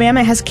of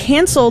Alabama has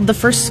canceled the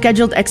first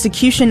scheduled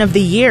execution of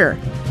the year.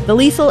 The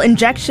lethal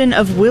injection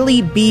of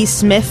Willie B.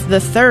 Smith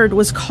III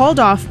was called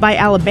off by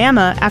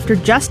Alabama after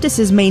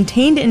justices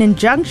maintained an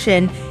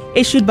injunction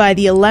issued by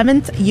the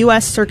 11th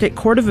U.S. Circuit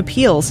Court of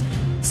Appeals,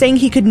 saying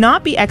he could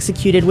not be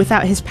executed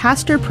without his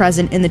pastor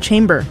present in the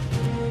chamber.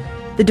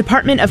 The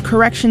Department of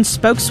Corrections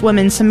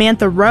spokeswoman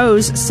Samantha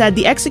Rose said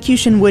the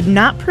execution would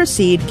not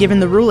proceed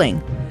given the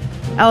ruling.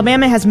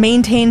 Alabama has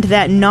maintained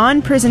that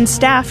non-prison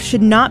staff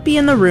should not be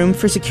in the room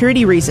for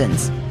security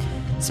reasons.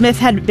 Smith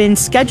had been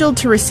scheduled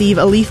to receive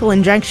a lethal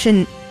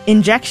injection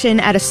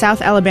at a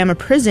South Alabama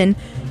prison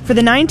for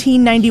the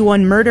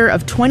 1991 murder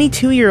of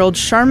 22-year-old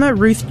Sharma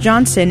Ruth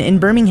Johnson in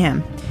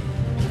Birmingham.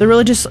 The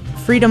religious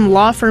freedom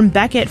law firm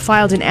Beckett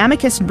filed an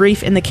amicus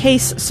brief in the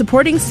case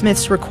supporting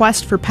Smith's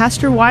request for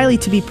Pastor Wiley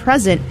to be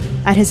present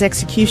at his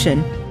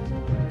execution.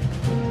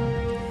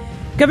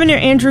 Governor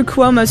Andrew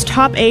Cuomo's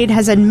top aide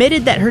has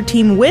admitted that her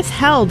team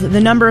withheld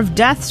the number of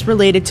deaths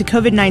related to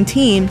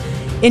COVID-19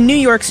 in New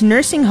York's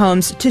nursing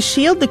homes to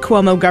shield the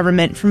Cuomo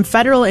government from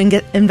federal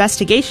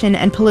investigation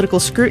and political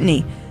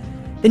scrutiny.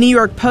 The New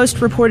York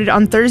Post reported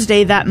on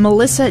Thursday that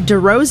Melissa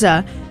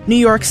DeRosa, New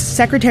York's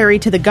secretary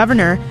to the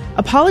governor,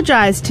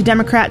 apologized to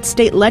Democrat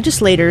state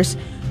legislators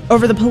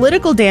over the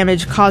political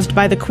damage caused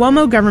by the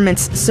Cuomo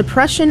government's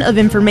suppression of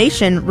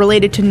information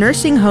related to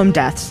nursing home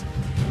deaths.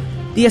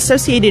 The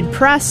Associated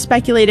Press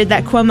speculated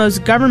that Cuomo's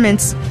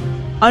government's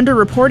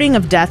underreporting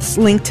of deaths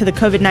linked to the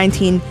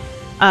COVID-19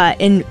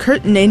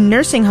 in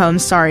nursing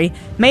homes,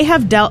 may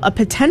have dealt a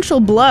potential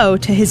blow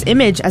to his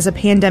image as a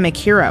pandemic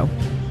hero.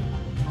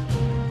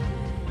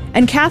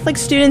 And Catholic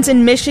students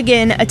in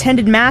Michigan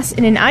attended Mass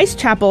in an ice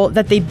chapel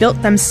that they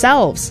built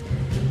themselves.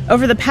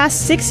 Over the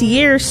past 6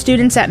 years,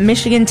 students at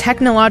Michigan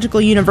Technological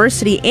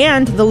University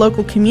and the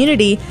local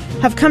community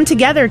have come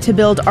together to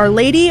build Our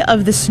Lady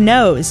of the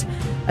Snows,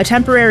 a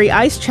temporary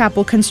ice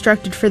chapel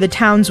constructed for the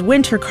town's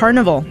winter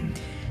carnival.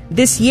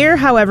 This year,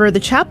 however, the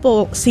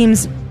chapel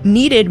seems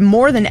needed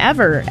more than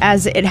ever,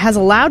 as it has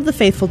allowed the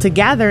faithful to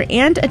gather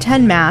and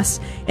attend Mass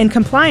in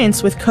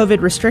compliance with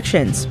COVID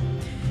restrictions.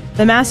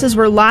 The Masses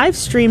were live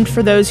streamed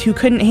for those who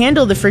couldn't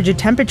handle the frigid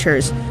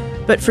temperatures,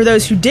 but for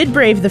those who did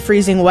brave the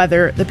freezing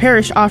weather, the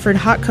parish offered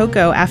hot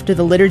cocoa after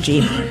the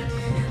liturgy.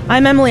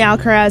 I'm Emily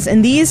Alcaraz,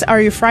 and these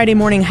are your Friday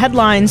morning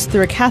headlines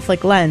through a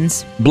Catholic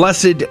lens.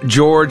 Blessed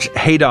George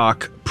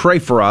Haydock, pray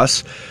for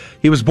us.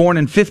 He was born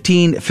in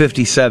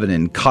 1557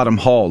 in Cotham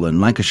Hall in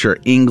Lancashire,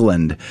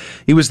 England.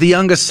 He was the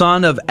youngest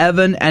son of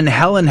Evan and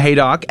Helen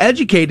Haydock,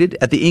 educated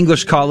at the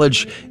English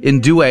College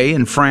in Douai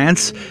in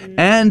France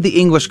and the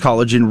English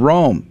College in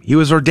Rome. He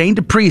was ordained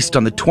a priest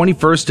on the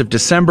 21st of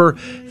December,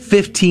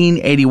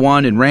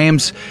 1581 in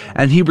Reims,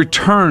 and he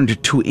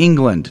returned to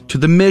England, to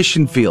the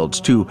mission fields,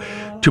 to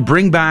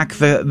bring back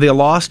the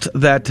lost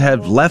that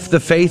have left the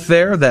faith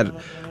there, that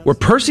were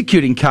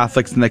persecuting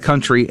Catholics in the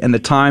country in the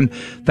time,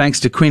 thanks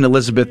to Queen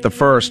Elizabeth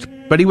I.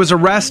 But he was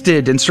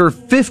arrested and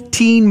served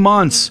 15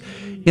 months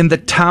in the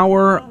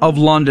Tower of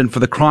London for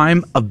the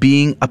crime of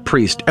being a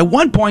priest. At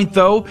one point,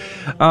 though,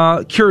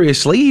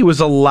 curiously, he was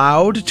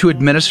allowed to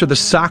administer the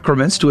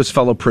sacraments to his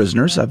fellow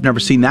prisoners. I've never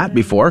seen that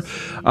before,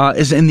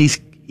 as in these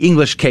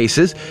English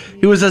cases.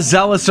 He was a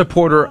zealous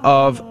supporter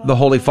of the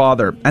Holy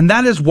Father, and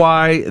that is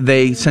why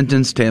they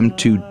sentenced him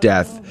to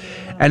death.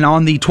 And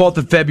on the 12th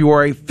of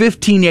February,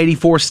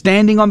 1584,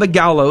 standing on the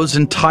gallows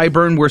in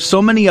Tyburn, where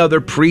so many other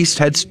priests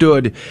had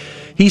stood,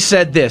 he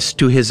said this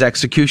to his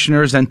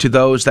executioners and to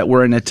those that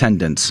were in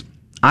attendance: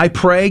 I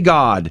pray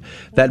God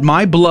that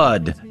my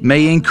blood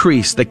may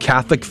increase the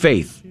Catholic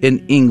faith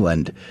in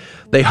England.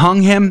 They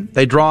hung him,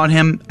 they drawed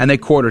him, and they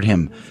quartered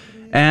him.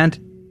 And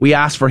we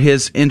ask for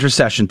his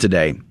intercession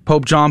today.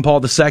 Pope John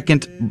Paul II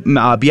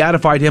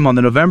beatified him on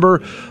the November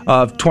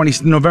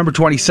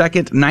 22nd,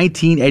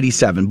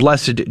 1987.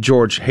 Blessed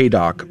George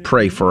Haydock,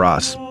 pray for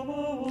us.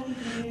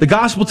 The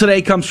gospel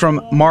today comes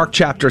from Mark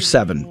chapter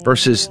 7,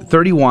 verses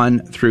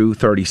 31 through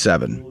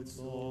 37.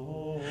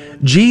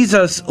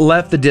 Jesus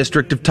left the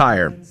district of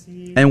Tyre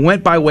and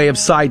went by way of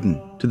Sidon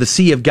to the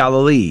Sea of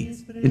Galilee,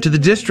 into the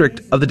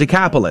district of the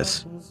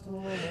Decapolis.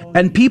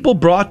 And people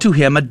brought to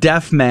him a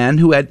deaf man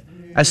who had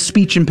a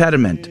speech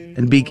impediment,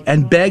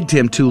 and begged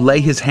him to lay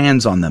his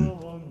hands on them.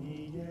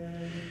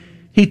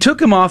 He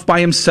took him off by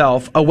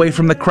himself away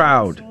from the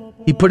crowd,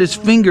 He put his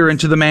finger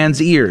into the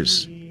man's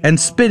ears, and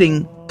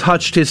spitting,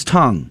 touched his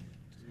tongue.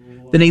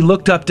 Then he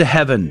looked up to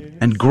heaven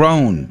and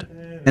groaned,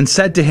 and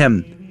said to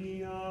him,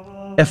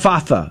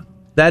 Ephphatha,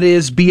 that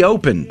is, be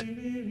opened.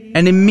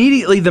 And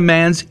immediately the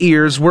man's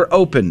ears were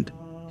opened.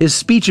 His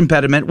speech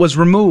impediment was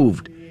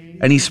removed,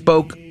 and he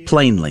spoke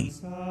plainly.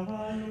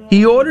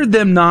 He ordered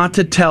them not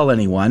to tell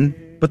anyone,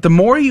 but the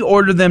more he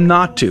ordered them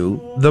not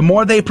to, the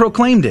more they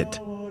proclaimed it.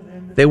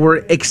 They were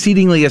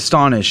exceedingly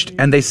astonished,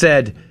 and they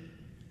said,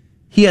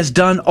 He has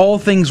done all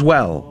things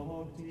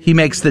well. He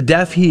makes the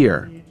deaf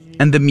hear,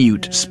 and the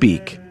mute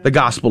speak. The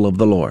gospel of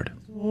the Lord.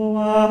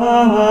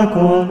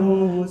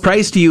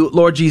 Praise to you,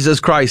 Lord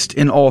Jesus Christ,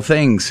 in all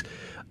things.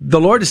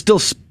 The Lord is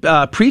still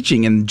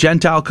preaching in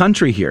Gentile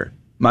country here.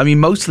 I mean,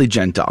 mostly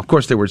Gentile. Of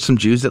course, there were some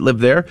Jews that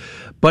lived there,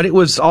 but it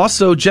was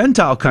also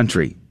Gentile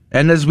country.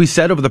 And as we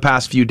said over the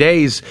past few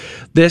days,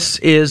 this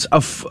is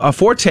a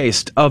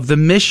foretaste of the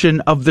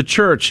mission of the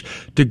church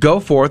to go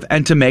forth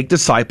and to make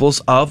disciples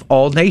of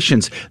all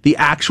nations. The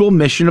actual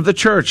mission of the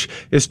church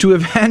is to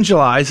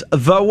evangelize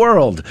the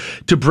world,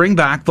 to bring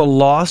back the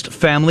lost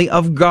family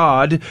of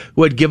God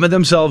who had given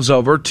themselves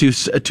over to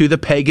the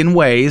pagan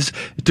ways,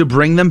 to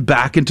bring them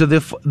back into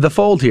the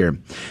fold here.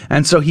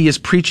 And so he is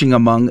preaching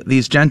among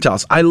these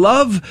Gentiles. I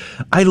love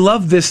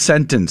this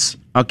sentence.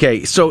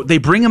 Okay, so they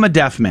bring him a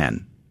deaf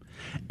man.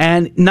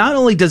 And not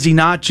only does he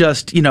not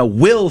just,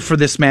 will for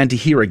this man to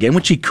hear again,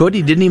 which he could,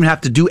 he didn't even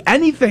have to do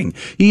anything.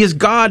 He is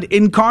God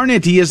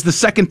incarnate. He is the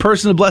second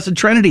person of the Blessed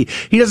Trinity.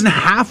 He doesn't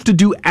have to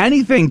do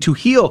anything to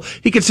heal.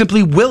 He can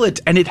simply will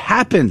it, and it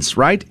happens,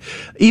 right?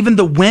 Even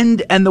the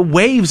wind and the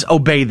waves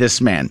obey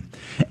this man.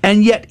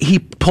 And yet he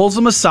pulls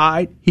them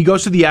aside. He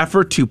goes to the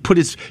effort to put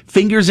his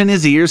fingers in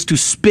his ears, to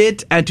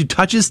spit and to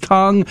touch his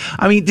tongue.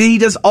 I mean, he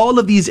does all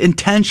of these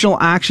intentional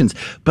actions.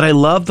 But I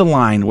love the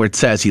line where it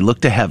says he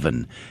looked to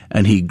heaven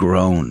and he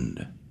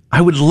groaned.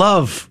 I would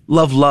love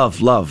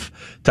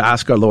to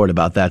ask our Lord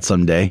about that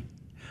someday.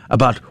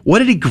 About what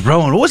did he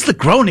groan? What was the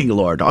groaning,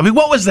 Lord? I mean,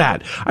 what was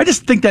that? I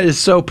just think that is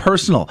so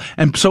personal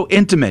and so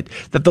intimate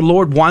that the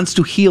Lord wants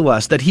to heal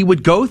us, that he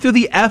would go through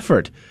the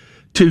effort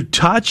to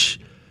touch,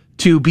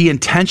 to be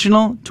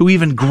intentional, to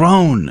even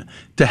groan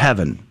to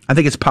heaven. I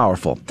think it's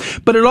powerful.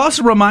 But it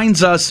also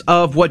reminds us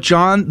of what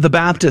John the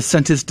Baptist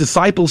sent his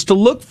disciples to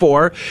look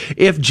for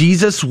if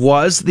Jesus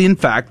was, in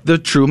fact, the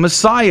true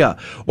Messiah.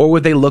 Or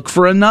would they look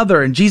for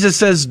another? And Jesus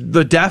says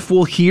the deaf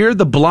will hear,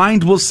 the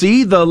blind will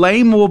see, the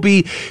lame will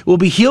be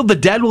healed, the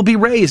dead will be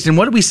raised. And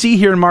what do we see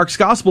here in Mark's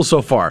gospel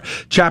so far?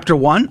 Chapter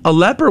 1, a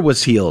leper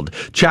was healed.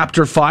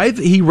 Chapter 5,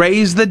 he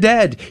raised the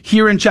dead.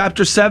 Here in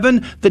chapter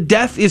 7, the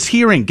deaf is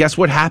hearing. Guess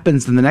what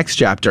happens in the next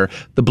chapter?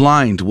 The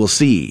blind will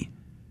see.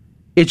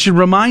 It should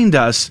remind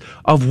us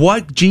of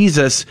what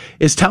Jesus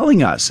is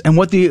telling us and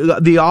what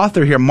the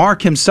author here,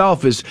 Mark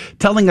himself, is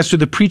telling us through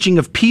the preaching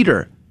of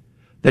Peter,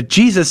 that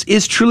Jesus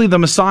is truly the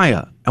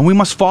Messiah and we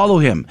must follow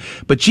him.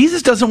 But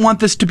Jesus doesn't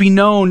want this to be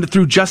known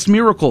through just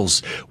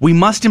miracles. We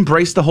must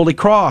embrace the Holy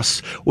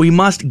Cross. We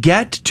must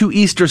get to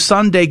Easter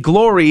Sunday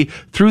glory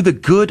through the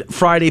Good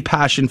Friday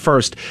Passion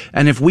first.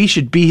 And if we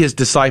should be his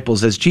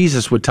disciples, as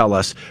Jesus would tell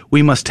us,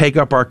 we must take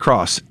up our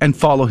cross and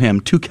follow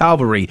him to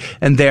Calvary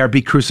and there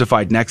be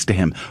crucified next to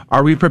him.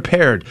 Are we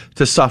prepared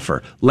to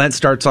suffer? Lent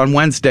starts on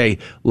Wednesday.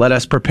 Let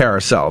us prepare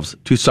ourselves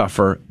to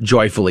suffer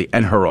joyfully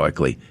and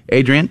heroically.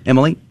 Adrian,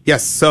 Emily?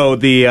 Yes. So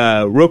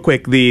real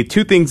quick, the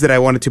two things that I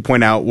wanted to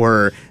point out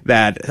were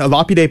that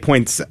Lapide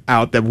points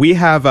out that we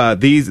have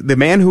the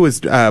man who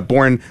was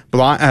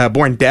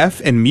born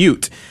deaf and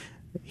mute.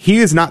 He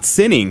is not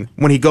sinning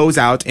when he goes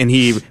out and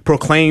he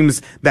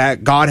proclaims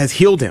that God has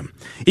healed him,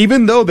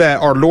 even though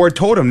that our Lord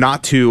told him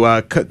not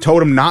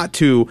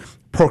to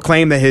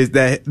proclaim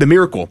the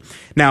miracle.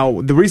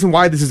 Now, the reason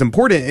why this is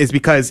important is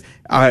because,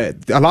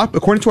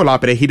 according to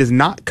Lapide, he does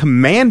not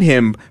command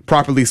him,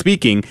 properly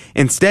speaking.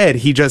 Instead,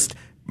 he just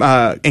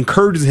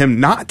encourages him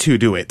not to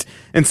do it.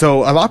 And so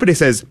Lapide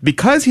says,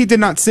 because he did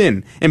not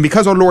sin, and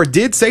because our Lord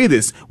did say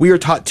this, we are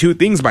taught two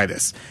things by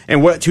this.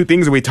 And what two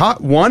things are we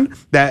taught? One,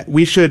 that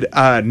we should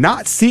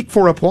not seek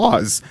for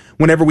applause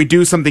whenever we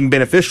do something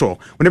beneficial.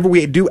 Whenever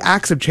we do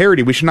acts of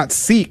charity, we should not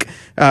seek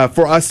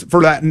for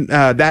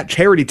that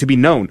charity to be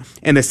known.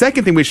 And the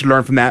second thing we should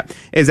learn from that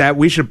is that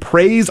we should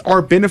praise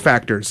our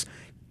benefactors,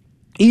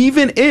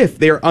 even if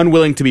they are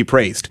unwilling to be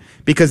praised,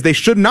 because they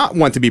should not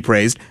want to be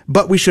praised,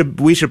 but we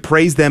should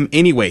praise them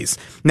anyways.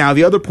 Now,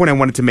 the other point I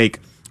wanted to make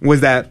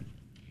was that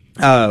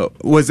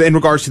was in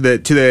regards to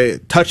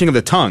the touching of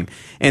the tongue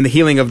and the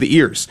healing of the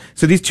ears.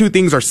 So these two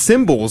things are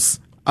symbols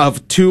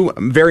of two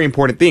very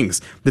important things.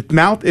 The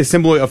mouth is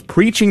symbol of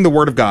preaching the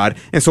word of God.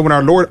 And so when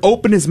our Lord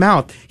opened his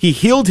mouth, he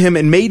healed him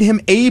and made him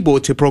able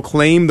to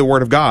proclaim the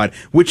word of God,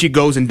 which he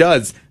goes and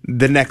does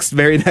the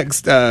very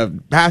next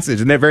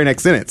passage, in that very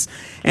next sentence.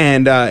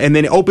 And then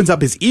it opens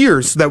up his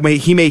ears so that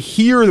he may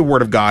hear the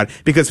word of God,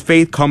 because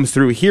faith comes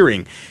through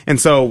hearing. And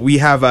so we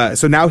have,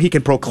 so now he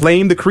can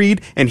proclaim the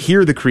creed and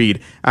hear the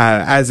creed,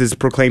 as is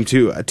proclaimed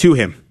to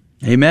him.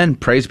 Amen.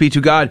 Praise be to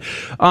God.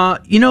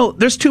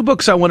 There's two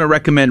books I want to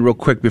recommend real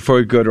quick before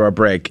we go to our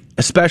break,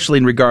 especially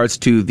in regards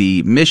to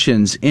the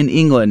missions in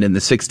England in the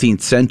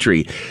 16th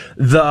century.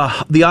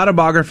 The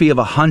Autobiography of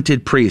a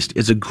Hunted Priest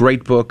is a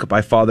great book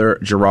by Father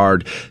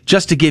Gerard,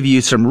 just to give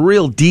you some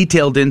real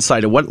detailed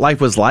insight of what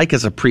life was like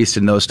as a priest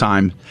in those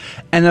times.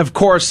 And of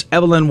course,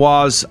 Evelyn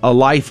Waugh's A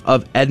Life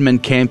of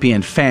Edmund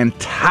Campion.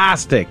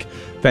 Fantastic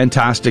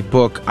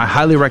book. I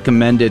highly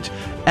recommend it.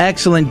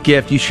 Excellent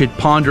gift. You should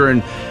ponder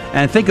and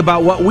think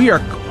about what we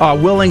are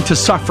willing to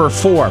suffer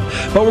for.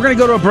 But we're going to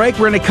go to a break.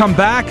 We're going to come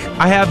back.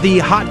 I have the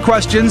hot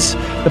questions.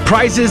 The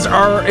prizes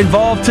are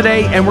involved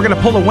today, and we're going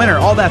to pull a winner.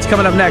 All that's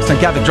coming up next on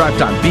Catholic Drive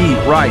Time. Be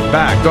right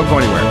back. Don't go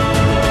anywhere.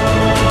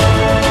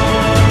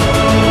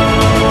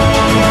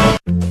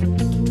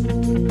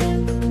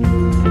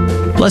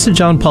 Blessed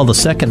John Paul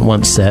II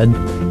once said,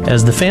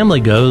 "As the family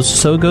goes,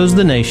 so goes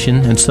the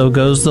nation, and so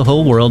goes the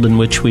whole world in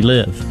which we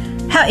live."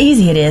 How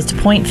easy it is to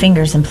point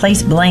fingers and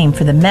place blame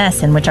for the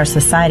mess in which our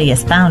society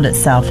has found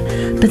itself.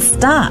 But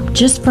stop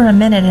just for a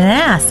minute and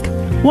ask,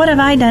 what have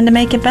I done to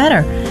make it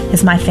better?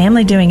 Is my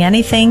family doing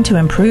anything to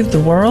improve the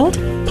world?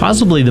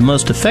 Possibly the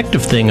most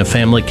effective thing a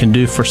family can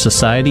do for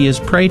society is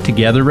pray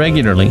together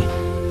regularly.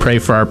 Pray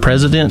for our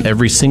president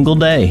every single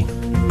day.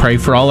 Pray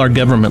for all our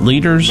government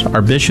leaders,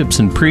 our bishops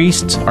and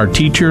priests, our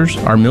teachers,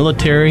 our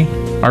military,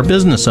 our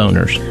business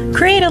owners.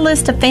 Create a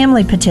list of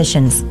family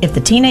petitions. If the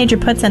teenager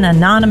puts an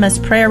anonymous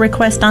prayer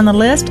request on the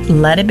list,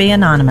 let it be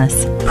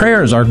anonymous.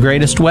 Prayer is our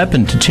greatest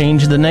weapon to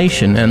change the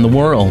nation and the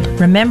world.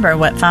 Remember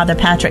what Father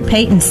Patrick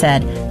Peyton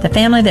said, the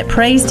family that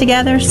prays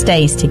together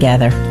stays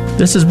together.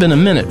 This has been a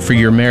minute for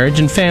your marriage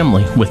and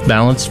family with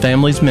Balanced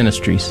Families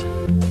Ministries.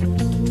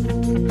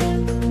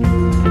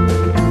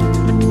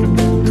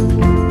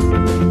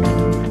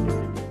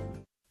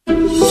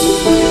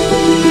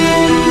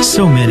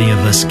 So many of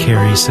us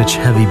carry such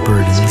heavy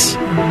burdens.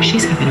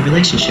 She's having a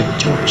relationship with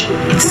George.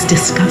 It's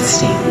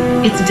disgusting.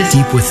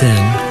 Deep within,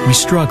 we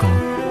struggle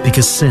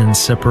because sin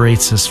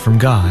separates us from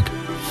God.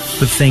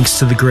 But thanks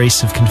to the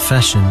grace of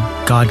confession,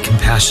 God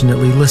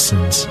compassionately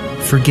listens,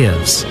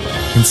 forgives,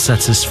 and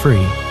sets us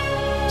free.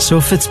 So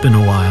if it's been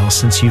a while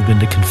since you've been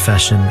to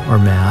confession or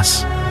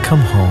Mass,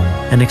 come home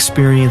and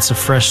experience a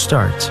fresh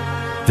start.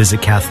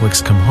 Visit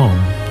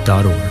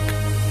CatholicsComeHome.org.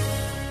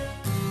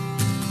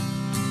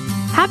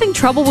 Having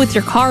trouble with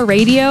your car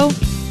radio?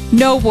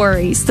 No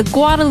worries. The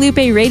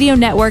Guadalupe Radio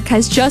Network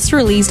has just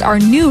released our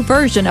new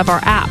version of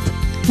our app.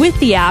 With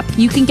the app,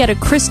 you can get a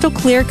crystal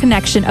clear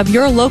connection of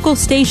your local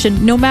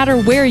station no matter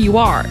where you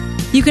are.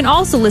 You can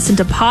also listen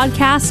to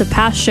podcasts of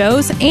past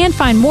shows and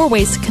find more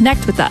ways to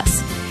connect with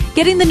us.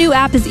 Getting the new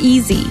app is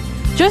easy.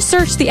 Just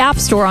search the App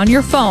Store on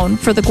your phone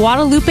for the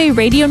Guadalupe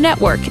Radio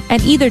Network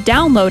and either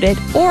download it,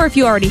 or if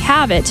you already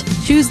have it,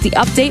 choose the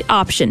update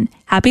option.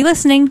 Happy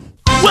listening.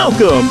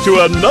 Welcome to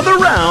another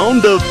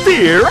round of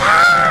Fear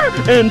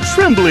and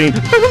Trembling,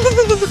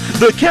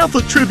 the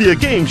Catholic trivia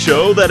game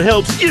show that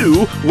helps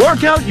you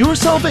work out your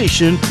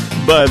salvation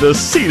by the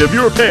seat of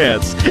your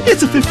pants.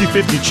 It's a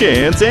 50-50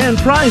 chance and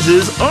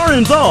prizes are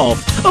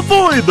involved.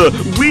 Avoid the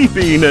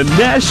weeping and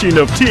gnashing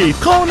of teeth.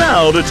 Call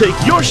now to take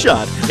your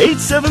shot.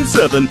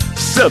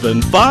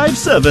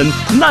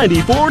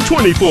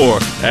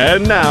 877-757-9424.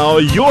 And now,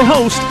 your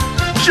host,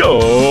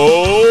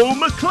 Joe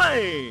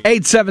McClain.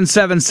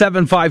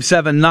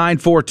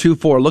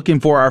 877-757-9424. Looking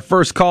for our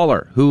first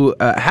caller who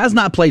has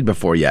not played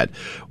before yet.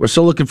 We're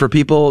still looking for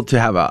people to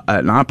have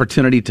an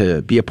opportunity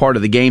to be a part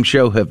of the game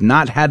show who have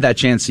not had that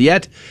chance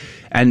yet.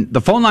 And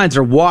the phone lines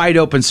are wide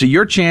open, so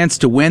your chance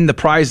to win the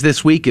prize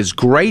this week is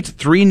great.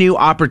 3 new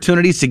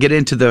opportunities to get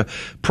into the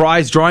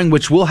prize drawing,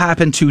 which will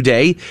happen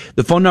today.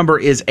 The phone number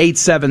is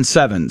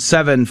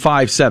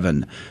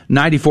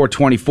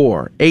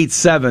 877-757-9424.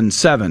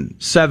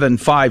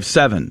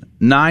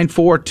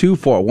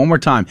 877-757-9424. One more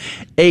time,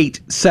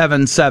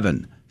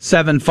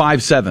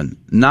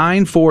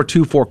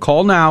 877-757-9424.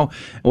 Call now,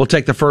 and we'll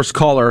take the first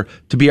caller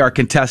to be our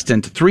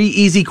contestant. 3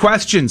 easy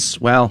questions.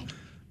 Well,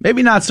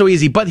 maybe not so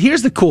easy, but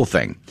here's the cool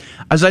thing.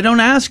 As I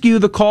don't ask you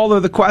the call or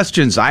the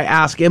questions, I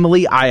ask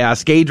Emily, I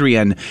ask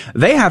Adrian.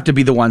 They have to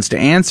be the ones to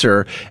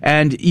answer.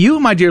 And you,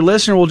 my dear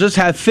listener, will just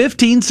have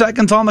 15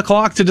 seconds on the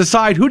clock to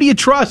decide, who do you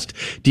trust?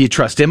 Do you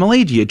trust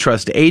Emily? Do you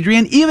trust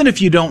Adrian? Even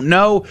if you don't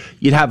know,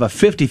 you'd have a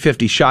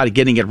 50-50 shot at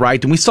getting it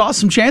right. And we saw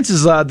some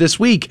chances this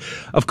week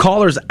of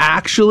callers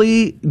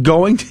actually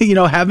going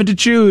to, having to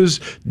choose.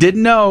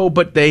 Didn't know,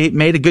 but they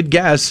made a good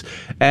guess,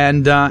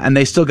 and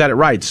they still got it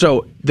right.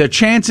 So the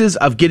chances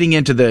of getting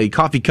into the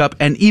coffee cup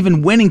and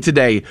even winning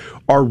today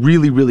are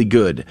really, really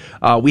good.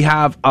 We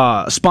have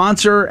a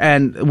sponsor,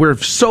 and we're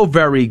so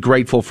very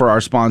grateful for our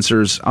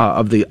sponsors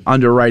of the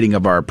underwriting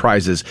of our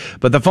prizes.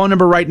 But the phone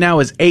number right now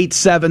is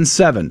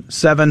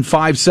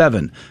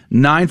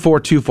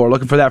 877-757-9424.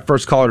 Looking for that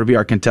first caller to be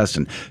our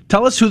contestant.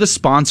 Tell us who the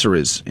sponsor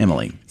is,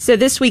 Emily. So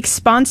this week's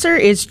sponsor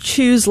is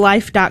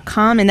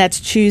ChooseLife.com, and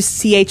that's choose,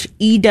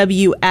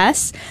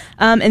 CHEWS.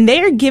 And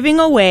they are giving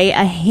away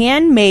a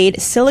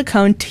handmade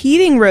silicone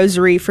teething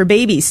rosary for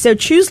babies. So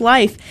Choose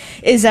Life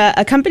is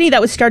a company that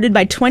was started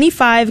by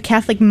 25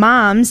 Catholic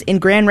moms in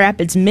Grand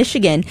Rapids,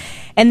 Michigan.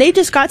 And they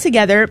just got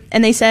together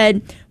and they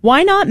said,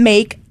 why not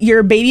make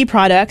your baby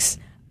products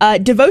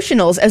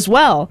devotionals as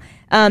well?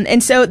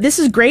 And so this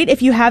is great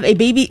if you have a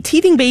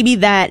teething baby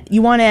that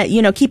you want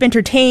to, keep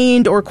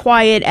entertained or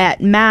quiet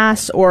at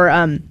mass or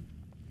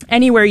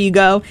anywhere you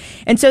go.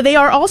 And so they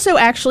are also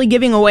actually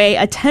giving away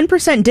a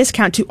 10%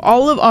 discount to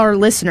all of our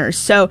listeners.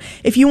 So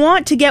if you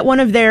want to get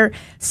one of their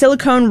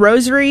silicone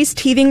rosaries,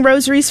 teething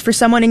rosaries for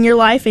someone in your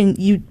life and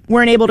you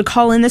weren't able to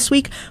call in this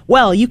week,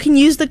 well, you can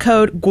use the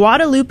code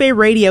Guadalupe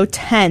Radio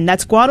 10.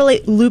 That's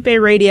Guadalupe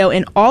Radio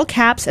in all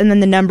caps and then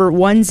the number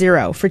 10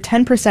 for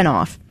 10%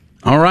 off.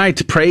 All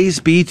right. Praise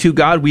be to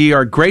God. We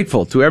are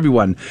grateful to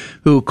everyone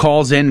who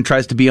calls in and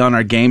tries to be on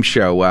our game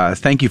show.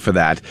 Thank you for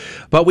that.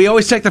 But we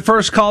always take the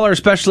first caller,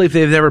 especially if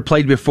they've never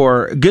played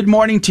before. Good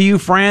morning to you,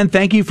 Fran.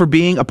 Thank you for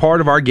being a part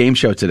of our game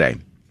show today.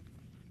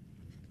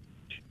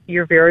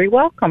 You're very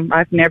welcome.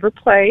 I've never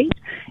played,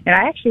 and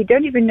I actually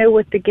don't even know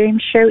what the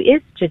game show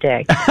is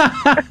today.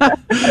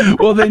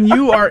 Well, then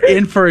you are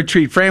in for a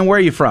treat. Fran, where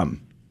are you from?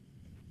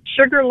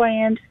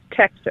 Sugarland,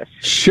 Texas.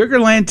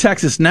 Sugarland,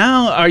 Texas.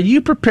 Now, are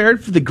you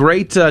prepared for the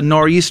great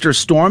nor'easter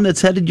storm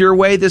that's headed your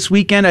way this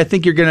weekend? I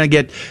think you're going to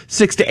get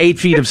 6 to 8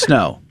 feet of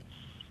snow.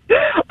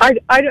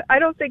 I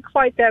don't think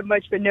quite that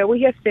much, but no,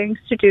 we have things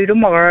to do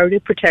tomorrow to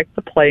protect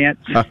the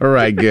plants. All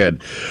right,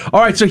 good. All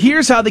right, so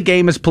here's how the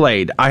game is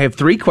played. I have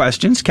 3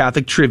 questions,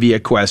 Catholic trivia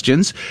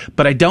questions,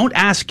 but I don't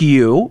ask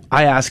you.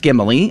 I ask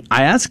Emily.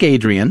 I ask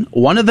Adrian.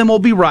 One of them will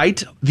be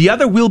right. The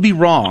other will be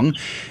wrong.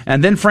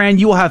 And then, Fran,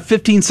 you will have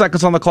 15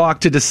 seconds on the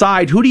clock to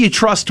decide who do you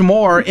trust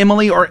more,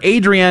 Emily or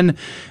Adrian?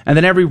 And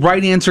then every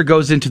right answer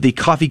goes into the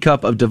coffee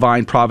cup of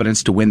divine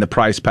providence to win the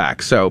prize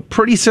pack. So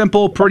pretty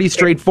simple, pretty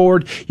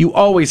straightforward. You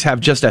always have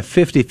just a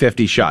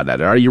 50-50 shot at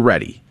it. Are you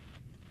ready?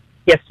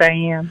 Yes, I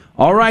am.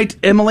 All right,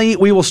 Emily,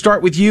 we will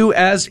start with you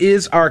as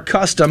is our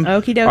custom.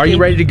 Okie dokie. Are you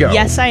ready to go?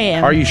 Yes, I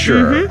am. Are you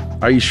sure?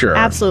 Mm-hmm. Are you sure?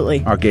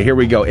 Absolutely. Okay, here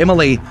we go.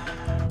 Emily,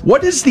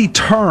 what is the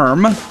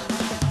term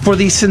for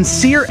the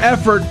sincere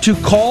effort to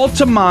call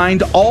to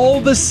mind all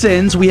the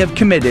sins we have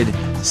committed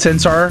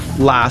since our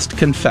last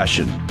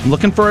confession? I'm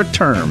looking for a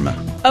term.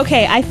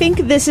 Okay, I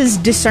think this is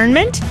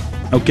discernment.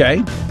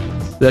 Okay.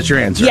 That's your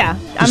answer. Yeah,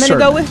 I'm going to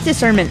go with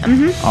discernment.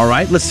 Mm-hmm. All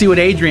right, let's see what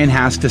Adrian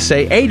has to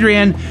say.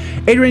 Adrian,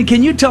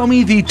 can you tell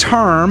me the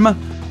term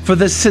for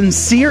the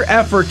sincere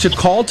effort to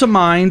call to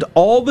mind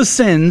all the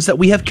sins that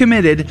we have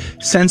committed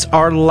since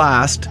our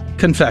last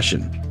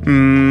confession?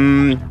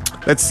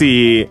 Let's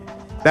see.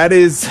 That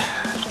is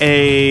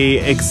a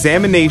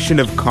examination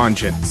of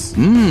conscience.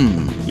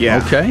 Yeah.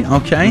 Okay.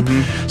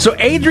 Mm-hmm. So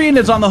Adrian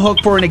is on the hook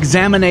for an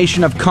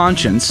examination of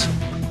conscience,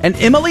 and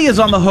Emily is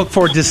on the hook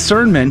for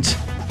discernment.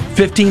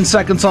 15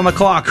 seconds on the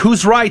clock.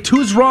 Who's right?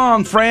 Who's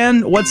wrong,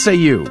 Fran? What say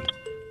you?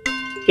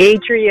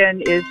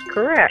 Adrian is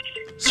correct.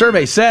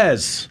 Survey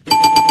says.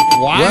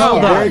 Wow.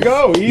 Well done. There you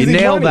go. Easy You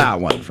nailed money. that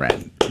one,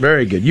 Fran.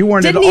 Very good. You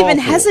weren't Didn't at all even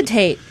fooled.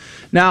 hesitate.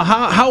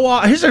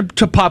 Now, here's a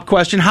pop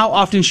question. How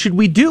often should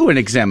we do an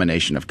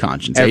examination of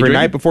conscience? Every Adrian?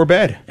 night before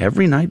bed.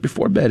 Every night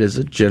before bed is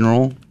a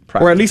general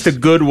practice. Or at least a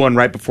good one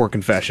right before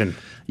confession.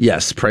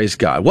 Yes, praise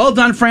God. Well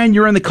done, Fran.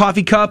 You're in the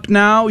coffee cup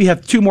now. You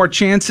have 2 more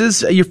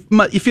chances. You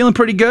feeling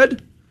pretty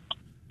good?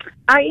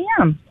 I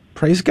am.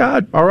 Praise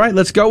God. All right,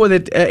 let's go with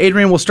it.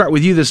 Adrian, we'll start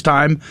with you this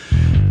time.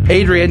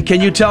 Adrian,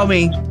 can you tell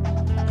me,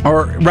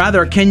 or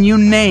rather, can you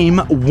name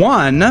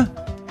one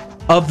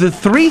of the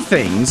 3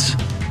 things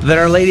that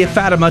Our Lady of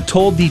Fatima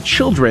told the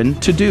children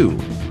to do?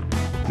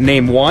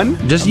 Name one?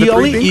 You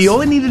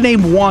only need to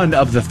name one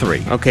of the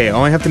 3. Okay, I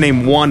only have to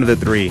name one of the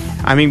 3.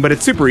 I mean, but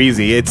it's super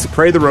easy. It's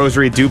pray the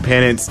rosary, do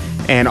penance,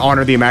 and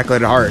honor the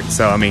Immaculate Heart.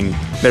 So, I mean,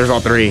 there's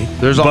all 3.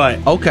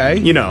 Okay.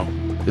 You know,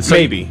 So,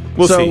 maybe.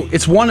 We'll see. So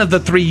it's one of the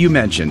 3 you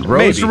mentioned.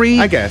 Rosary,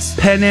 maybe, I guess.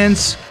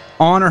 Penance,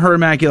 honor her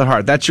Immaculate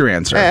Heart. That's your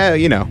answer.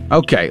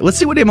 Okay, let's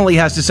see what Emily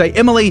has to say.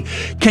 Emily,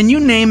 can you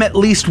name at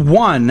least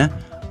one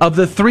of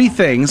the 3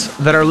 things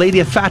that Our Lady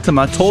of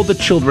Fatima told the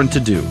children to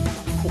do?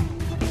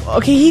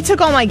 Okay, he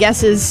took all my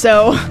guesses,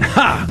 so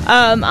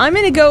I'm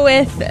going to go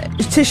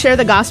with to share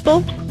the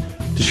gospel.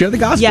 To share the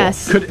gospel?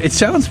 Yes. It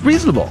sounds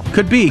reasonable.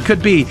 Could be.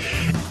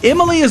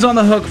 Emily is on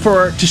the hook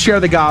for to share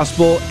the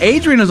gospel.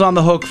 Adrian is on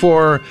the hook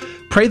for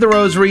pray the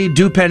rosary,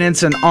 do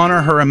penance, and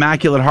honor her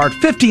Immaculate Heart.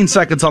 15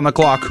 seconds on the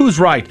clock. Who's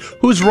right?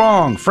 Who's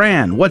wrong?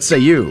 Fran, what say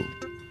you?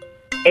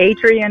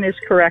 Adrian is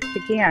correct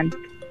again.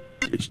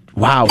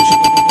 Wow.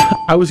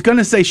 I was going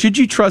to say, should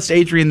you trust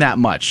Adrian that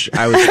much?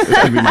 That was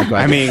going to be my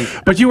question.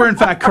 But you were in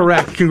fact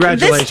correct.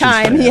 Congratulations. This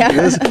time, yeah.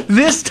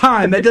 This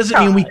time. That doesn't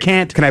mean we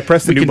can't. Can I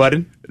press the new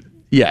button?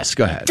 Yes,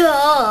 go ahead.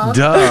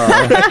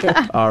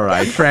 Duh. All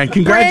right, Fran,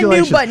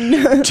 congratulations. Brand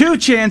new button. 2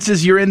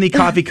 chances. You're in the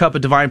coffee cup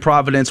of divine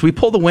providence. We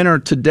pull the winner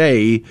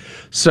today,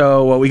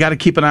 so we got to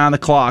keep an eye on the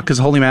clock because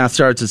Holy Mass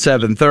starts at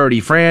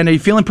 7:30. Fran, are you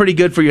feeling pretty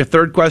good for your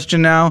 3rd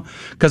question now?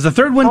 Because the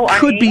 3rd one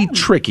could be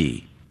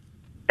tricky.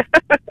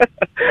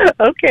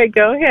 Okay,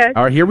 go ahead.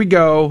 All right, here we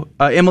go.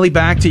 Emily,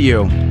 back to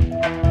you.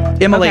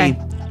 Emily, Okay.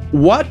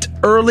 what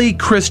early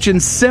Christian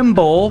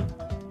symbol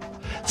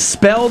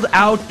spelled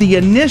out the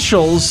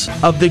initials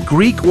of the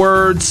Greek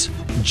words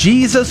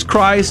Jesus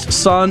Christ,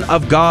 Son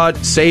of God,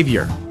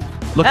 Savior?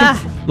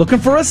 Looking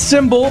for a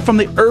symbol from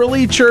the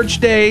early church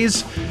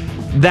days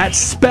that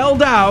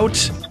spelled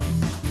out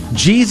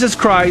Jesus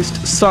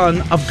Christ,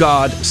 Son of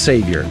God,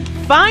 Savior.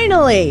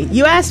 Finally,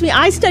 you asked me.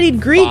 I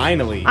studied Greek.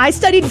 Finally. I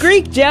studied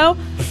Greek, Joe.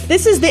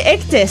 This is the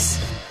ictus.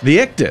 The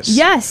ictus?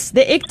 Yes,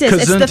 the ictus.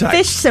 It's the Gesundheit.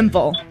 fish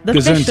symbol. The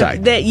fish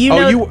Gesundheit. that you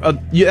know.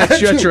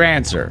 That's your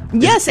answer.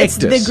 Yes, it's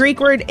the ictus. Greek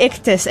word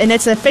ictus, and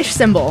it's a fish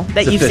symbol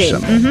that It's a you fish see.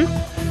 symbol.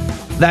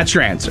 That's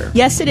your answer.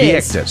 Yes, it the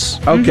is. ictus.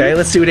 Okay,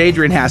 let's see what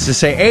Adrian has to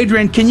say.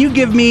 Adrian, can you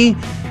give me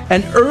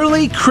an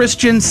early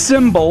Christian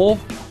symbol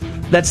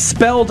that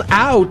spelled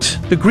out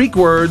the Greek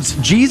words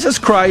Jesus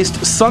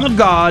Christ, Son of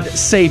God,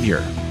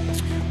 Savior?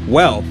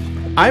 Well,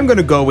 I'm going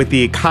to go with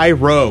the Chi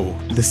Rho,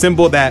 the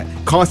symbol that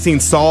Constantine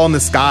saw in the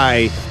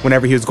sky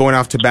whenever he was going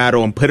off to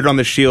battle and put it on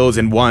the shields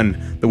and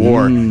won the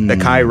war. The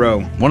Chi Rho.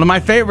 One of my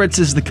favorites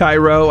is the Chi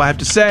Rho, I have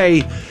to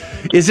say.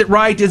 Is it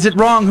right? Is it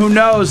wrong? Who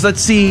knows?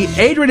 Let's see.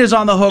 Adrian is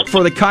on the hook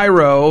for the Chi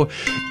Rho.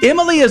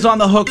 Emily is on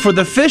the hook for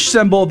the fish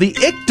symbol, the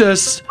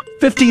ictus.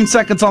 15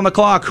 seconds on the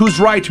clock. Who's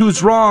right?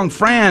 Who's wrong?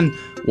 Fran,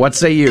 what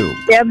say you?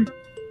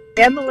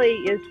 Emily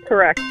is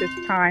correct this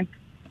time.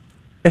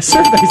 It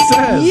certainly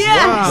says.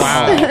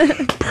 Yes.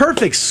 Wow.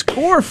 Perfect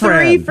score,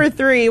 Fran. 3 for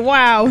 3.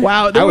 Wow.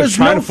 Wow, there I was was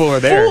trying no to fool her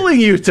there. fooling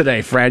you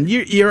today, Fran.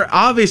 You're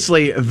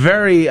obviously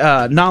very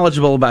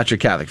knowledgeable about your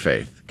Catholic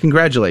faith.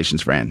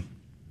 Congratulations, Fran.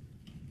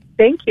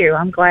 Thank you.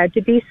 I'm glad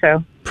to be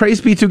so.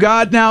 Praise be to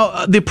God.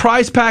 Now, the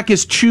prize pack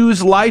is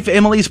Choose Life.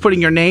 Emily's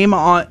putting your name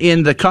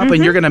in the cup,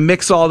 and you're going to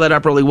mix all that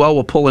up really well.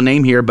 We'll pull a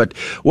name here. But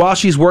while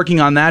she's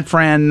working on that,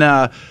 Fran,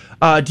 do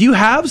you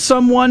have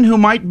someone who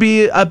might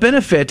be a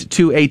benefit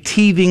to a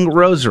teething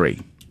rosary?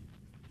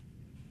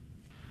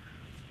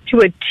 To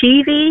a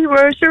TV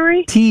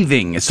rosary?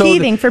 Teething. So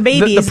Teething for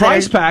babies The that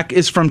prize are- pack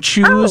is from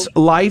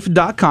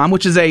ChooseLife.com,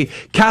 which is a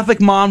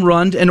Catholic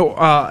mom-run and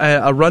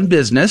a run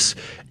business,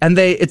 and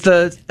it's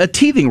a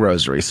teething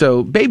rosary.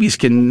 So babies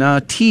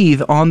can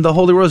teethe on the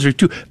Holy Rosary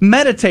to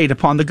meditate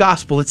upon the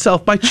gospel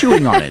itself by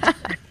chewing on it.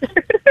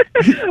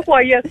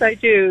 Well, yes, I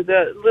do.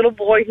 The little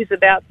boy who's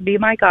about to be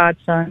my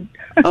godson.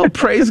 Oh,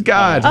 praise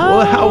God!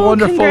 Well, how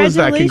wonderful is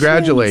that?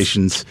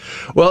 Congratulations.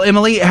 Well,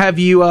 Emily, have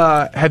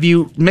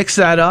you mixed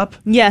that up?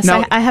 Yes,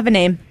 Now, I have a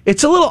name.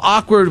 It's a little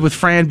awkward with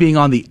Fran being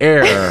on the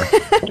air.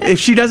 If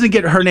she doesn't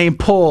get her name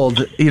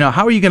pulled,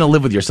 how are you going to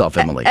live with yourself,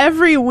 Emily?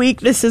 Every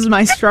week, this is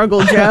my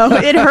struggle, Joe.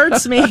 It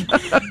hurts me.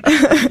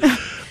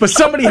 But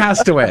somebody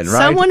has to win, right?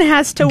 Someone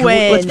has to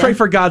win. Let's pray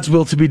for God's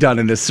will to be done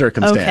in this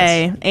circumstance.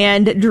 Okay,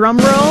 and drum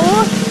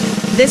roll.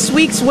 This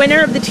week's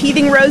winner of the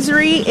Teething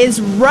Rosary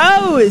is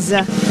Rose.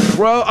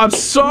 I'm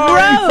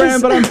sorry, Rose.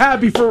 Fran, but I'm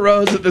happy for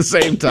Rose at the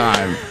same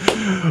time.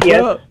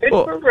 Yes, good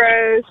for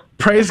Rose.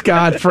 Praise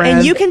God, Fran.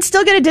 And you can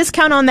still get a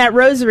discount on that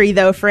rosary,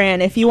 though,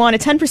 Fran. If you want a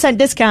 10%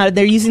 discount,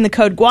 they're using the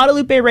code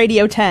Guadalupe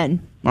Radio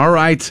 10. All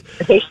right.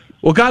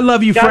 Well, God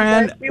love you, God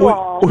Fran. bless you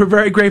all. We're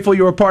very grateful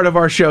you were part of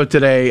our show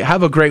today.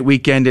 Have a great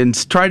weekend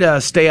and try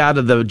to stay out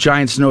of the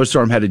giant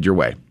snowstorm headed your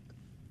way.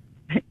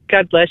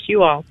 God bless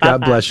you all. Bye-bye.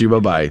 God bless you.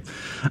 Bye-bye.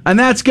 And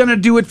that's going to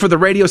do it for the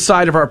radio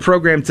side of our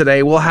program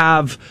today. We'll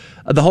have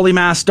the Holy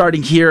Mass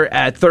starting here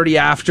at 30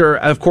 after.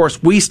 Of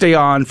course, we stay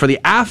on for the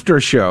after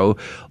show,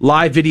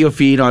 live video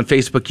feed on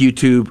Facebook,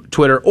 YouTube,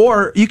 Twitter,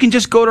 or you can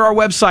just go to our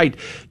website,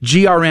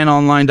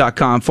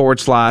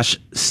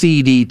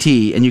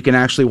 grnonline.com/CDT, and you can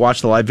actually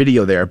watch the live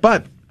video there.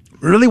 But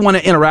we really want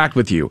to interact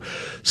with you.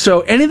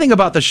 So anything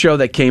about the show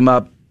that came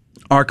up,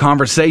 our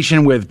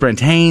conversation with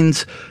Brent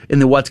Haynes in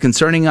the What's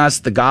Concerning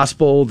Us, the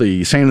Gospel,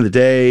 the Saint of the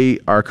Day,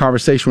 our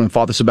conversation with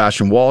Father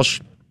Sebastian Walsh,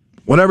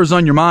 whatever's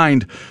on your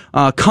mind,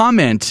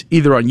 comment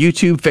either on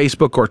YouTube,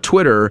 Facebook, or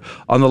Twitter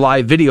on the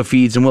live video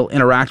feeds, and we'll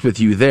interact with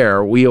you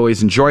there. We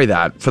always enjoy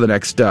that for the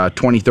next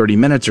 20, 30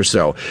 minutes or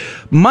so.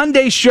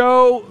 Monday's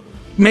show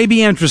may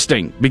be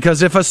interesting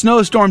because if a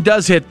snowstorm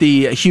does hit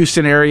the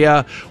Houston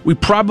area, we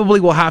probably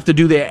will have to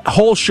do the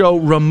whole show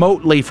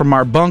remotely from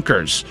our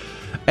bunkers.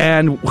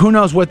 And who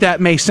knows what that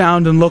may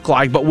sound and look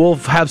like, but we'll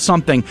have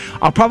something.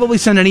 I'll probably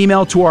send an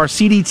email to our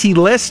CDT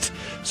list.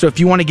 So if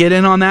you want to get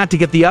in on that to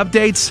get the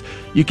updates,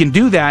 you can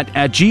do that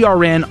at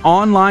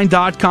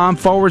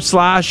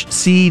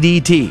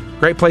grnonline.com/CDT.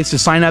 Great place to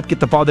sign up, get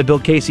the Father Bill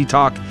Casey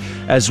talk,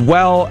 as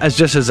well as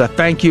just as a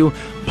thank you,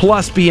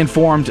 plus be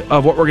informed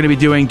of what we're going to be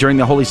doing during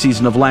the holy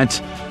season of Lent.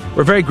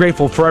 We're very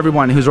grateful for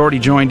everyone who's already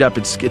joined up.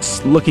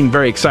 It's looking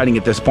very exciting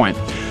at this point.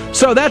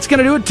 So that's going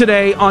to do it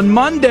today. On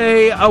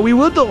Monday,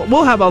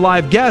 we'll have a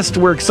live guest.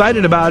 We're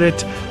excited about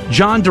it.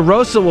 John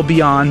DeRosa will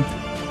be on,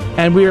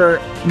 and we're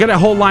got a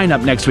whole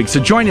lineup next week. So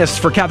join us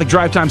for Catholic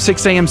Drive Time,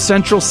 6 a.m.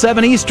 Central,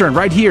 7 Eastern,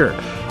 right here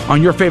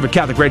on your favorite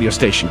Catholic radio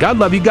station. God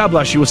love you. God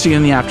bless you. We'll see you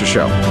in the after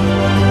show.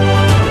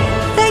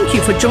 Thank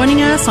you for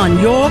joining us on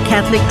Your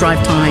Catholic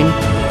Drive Time,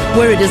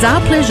 where it is our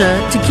pleasure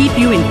to keep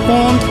you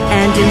informed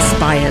and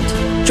inspired.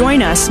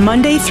 Join us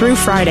Monday through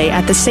Friday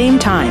at the same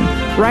time,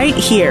 right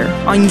here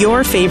on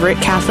your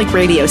favorite Catholic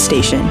radio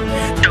station.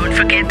 Don't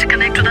forget to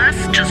connect with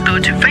us. Just go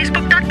to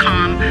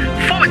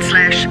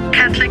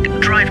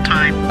facebook.com/Catholic Drive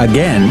Time.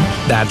 Again,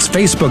 that's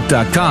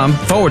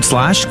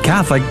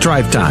facebook.com/Catholic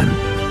Drive Time.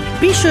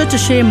 Be sure to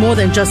share more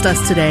than just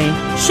us today.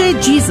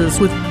 Share Jesus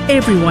with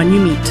everyone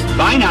you meet.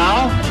 Bye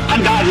now,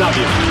 and God love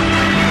you.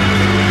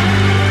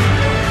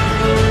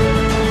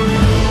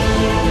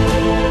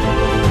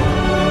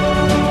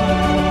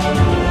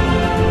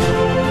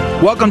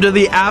 Welcome to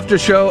the after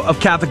show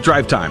of Catholic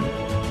Drive Time,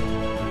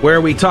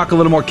 where we talk a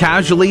little more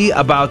casually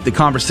about the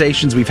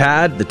conversations we've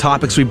had, the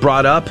topics we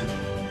brought up,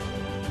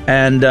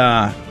 and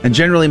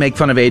generally make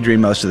fun of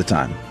Adrian most of the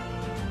time.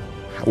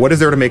 What is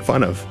there to make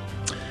fun of?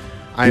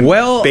 I'm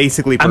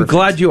basically perfect. I'm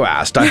glad you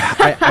asked.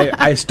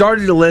 I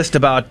started a list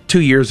about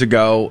 2 years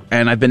ago,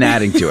 and I've been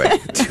adding to it.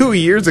 2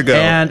 years ago?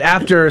 And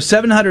after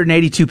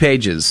 782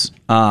 pages,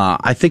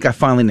 I think I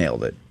finally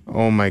nailed it.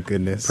 Oh, my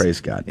goodness.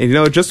 Praise God.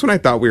 And, just when I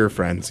thought we were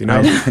friends,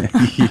 Well,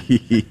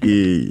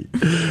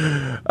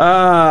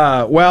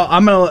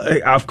 I'm going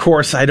to, of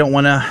course, I don't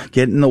want to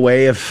get in the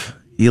way of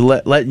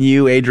letting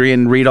you,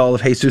 Adrian, read all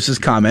of Jesus's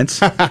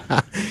comments.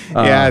 Yeah,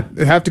 I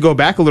have to go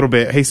back a little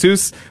bit.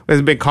 Jesus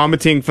has been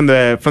commenting from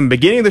the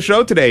beginning of the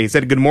show today. He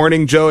said, "Good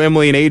morning, Joe,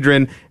 Emily, and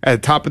Adrian,"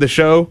 at the top of the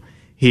show.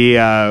 He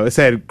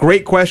said,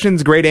 "Great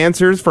questions, great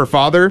answers for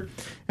Father."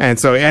 And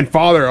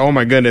Father, oh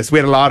my goodness, we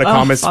had a lot of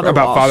comments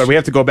about Father. We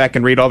have to go back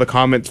and read all the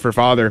comments for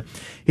Father.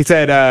 He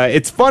said,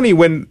 "It's funny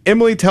when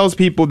Emily tells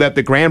people that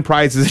the grand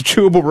prize is a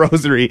chewable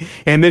rosary,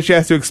 and then she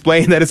has to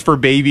explain that it's for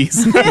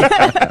babies."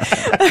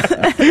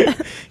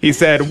 He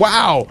said,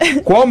 "Wow,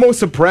 Cuomo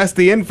suppressed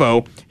the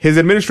info. His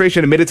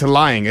administration admitted to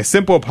lying. A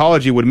simple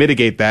apology would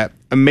mitigate that.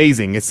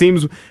 Amazing. It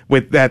seems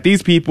that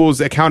these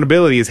people's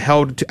accountability is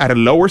held at a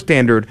lower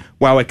standard,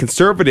 while a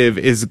conservative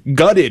is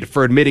gutted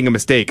for admitting a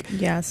mistake.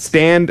 Yes.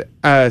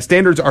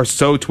 Standards are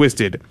so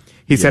twisted."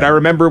 He said, "I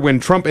remember when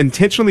Trump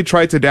intentionally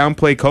tried to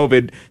downplay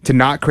COVID to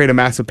not create a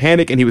massive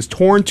panic, and he was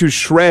torn to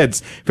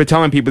shreds for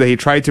telling people that he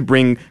tried to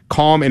bring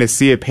calm in a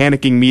sea of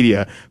panicking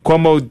media.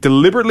 Cuomo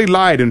deliberately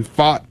lied and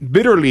fought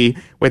bitterly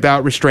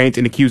without restraint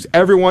and accused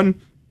everyone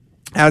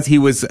as he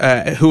was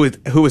who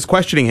was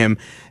questioning him.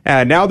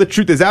 Now the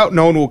truth is out.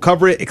 No one will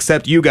cover it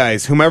except you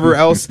guys. Whomever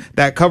else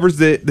that covers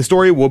the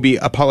story will be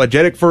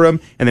apologetic for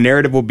him, and the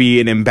narrative will be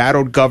an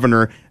embattled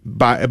governor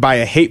by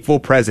a hateful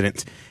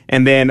president."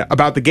 And then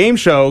about the game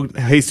show,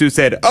 Jesus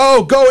said,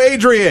 "Oh, go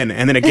Adrian!"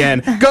 And then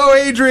again, "Go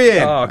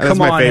Adrian!" Oh, that's come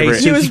my on,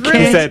 favorite. Jesus.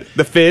 He said,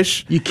 "The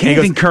fish." You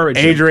can't encourage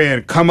him.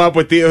 Adrian, come up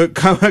with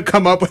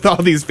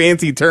all these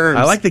fancy terms.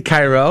 I like the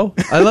Cairo.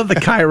 I love the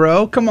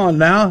Cairo. Come on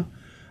now.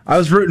 I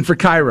was rooting for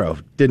Cairo.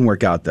 Didn't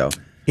work out, though.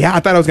 Yeah, I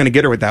thought I was going to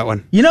get her with that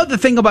one. You know, the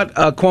thing about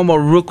Cuomo,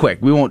 real quick,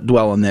 we won't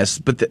dwell on this,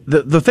 but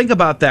the thing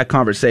about that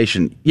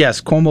conversation,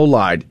 yes, Cuomo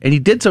lied, and he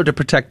did so to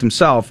protect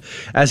himself.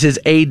 As his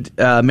aide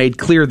made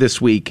clear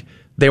this week,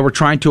 they were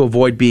trying to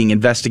avoid being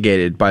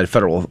investigated by the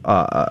federal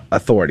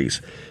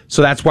authorities.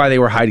 So that's why they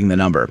were hiding the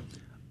number.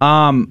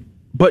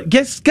 But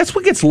guess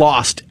what gets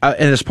lost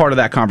as part of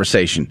that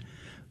conversation?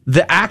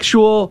 The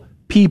actual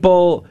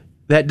people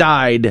that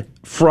died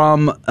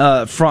from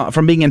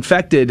being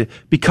infected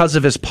because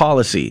of his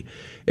policy.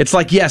 It's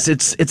like, yes,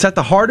 it's at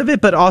the heart of it,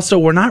 but also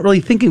we're not really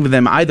thinking of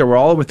them either.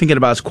 We're thinking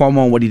about is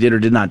Cuomo and what he did or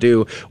did not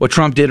do, what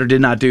Trump did or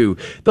did not do.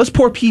 Those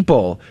poor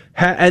people.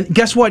 And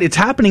guess what? It's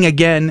happening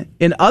again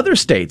in other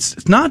states.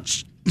 It's not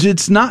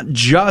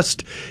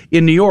just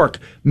in New York.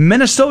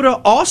 Minnesota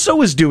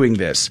also is doing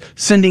this,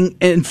 sending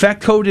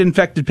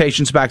COVID-infected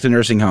patients back to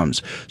nursing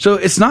homes. So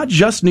it's not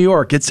just New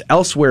York, it's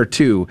elsewhere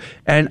too.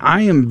 And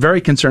I am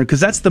very concerned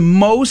because that's the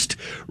most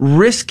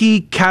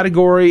risky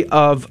category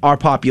of our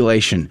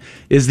population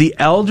is the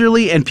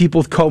elderly and people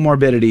with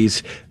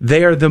comorbidities.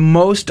 They are the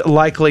most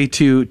likely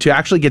to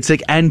actually get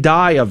sick and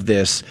die of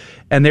this.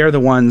 And they're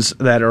the ones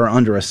that are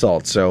under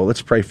assault. So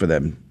let's pray for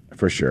them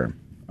for sure.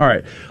 All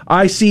right.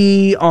 I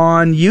see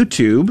on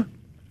YouTube,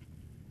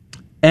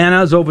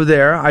 Anna's over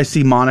there. I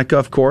see Monica,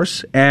 of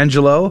course.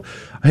 Angelo,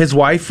 his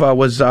wife,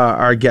 was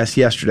our guest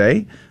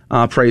yesterday.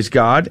 Praise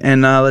God.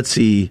 And let's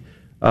see.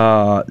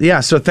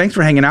 So thanks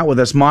for hanging out with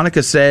us.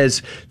 Monica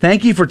says,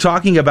 "Thank you for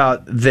talking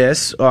about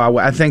this."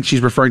 I think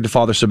she's referring to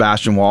Father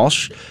Sebastian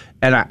Walsh.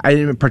 And I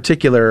in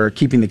particular,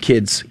 keeping the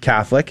kids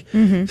Catholic.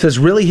 Mm-hmm. Says,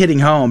 "Really hitting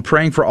home,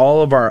 praying for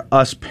all of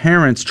us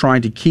parents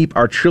trying to keep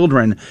our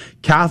children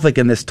Catholic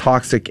in this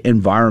toxic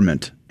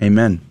environment."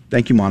 Amen.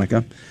 Thank you,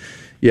 Monica.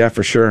 Yeah,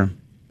 for sure.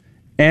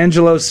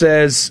 Angelo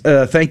says,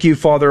 "Thank you,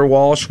 Father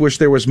Walsh. Wish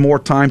there was more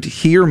time to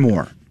hear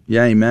more."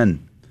 Yeah,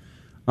 amen.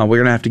 We're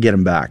going to have to get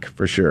him back,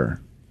 for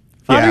sure.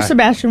 Father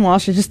Sebastian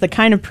Walsh is just the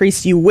kind of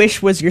priest you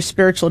wish was your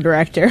spiritual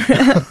director.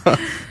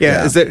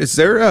 Is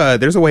there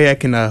there's a way I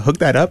can hook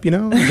that up, get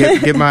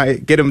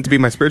him to be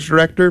my spiritual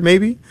director,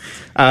 maybe?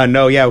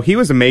 He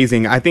was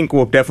amazing. I think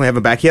we'll definitely have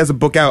him back. He has a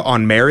book out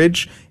on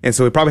marriage, and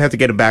so we probably have to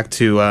get him back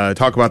to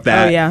talk about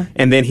that. Oh, yeah.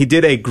 And then he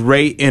did a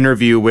great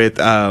interview with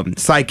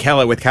Cy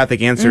Kellett with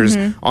Catholic Answers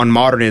on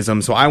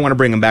modernism, so I want to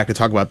bring him back to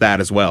talk about that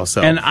as well.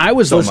 So, and I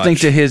was listening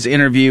to his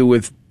interview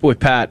with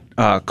Pat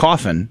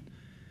Coffin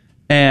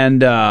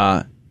and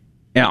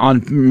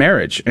on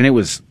marriage, and it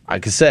was,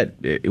 like I said,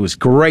 it was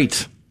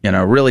great.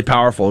 Really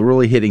powerful,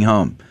 really hitting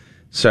home.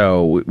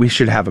 So we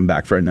should have him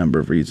back for a number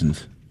of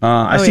reasons.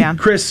 I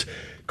see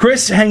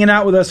Chris hanging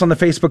out with us on the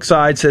Facebook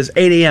side says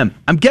 8 a.m.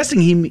 I'm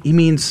guessing he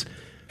means...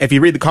 If you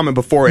read the comment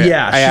before it,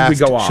 we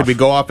go off? Should we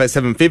go off at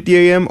 7:50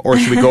 a.m. or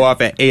should we go off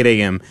at 8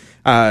 a.m.?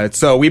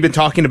 So we've been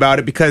talking about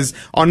it because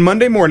on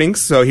Monday mornings,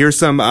 so here's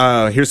some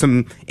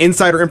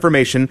insider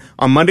information.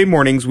 On Monday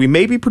mornings, we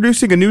may be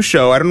producing a new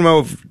show. I don't know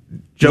if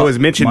Joe has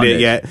mentioned it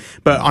yet,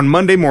 but on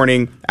Monday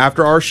morning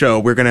after our show,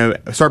 we're going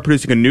to start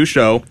producing a new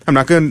show. I'm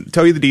not going to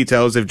tell you the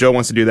details. If Joe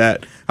wants to do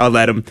that, I'll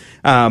let him.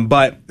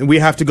 But we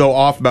have to go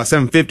off about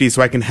 7:50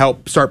 so I can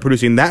help start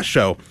producing that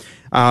show.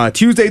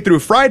 Tuesday through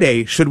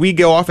Friday, should we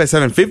go off at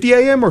 7:50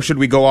 a.m. or should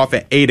we go off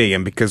at 8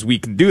 a.m.? Because we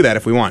can do that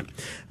if we want.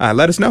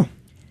 Let us know.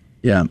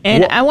 Yeah.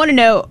 And I want to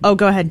know... Oh,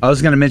 go ahead. I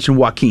was going to mention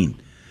Joaquin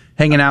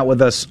hanging out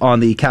with us on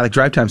the Catholic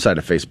Drive Time side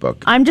of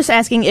Facebook. I'm just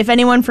asking if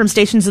anyone from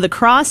Stations of the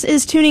Cross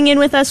is tuning in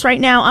with us right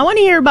now. I want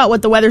to hear about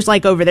what the weather's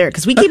like over there,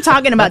 because we keep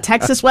talking about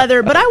Texas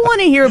weather, but I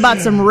want to hear about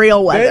some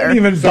real weather. They didn't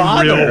even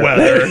bother. Real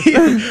weather.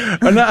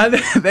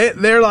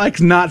 They're like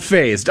not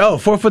phased. Oh,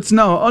 4 foot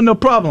snow. Oh, no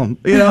problem.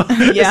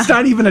 It's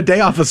not even a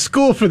day off of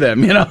school for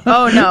them,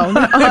 Oh, no,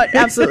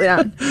 absolutely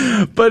not.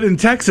 But in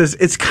Texas,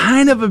 it's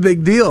kind of a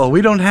big deal.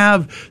 We don't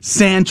have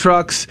sand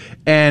trucks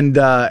and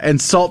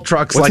salt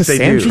trucks like they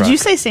do. Did you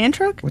say sand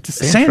truck? What's a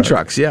sand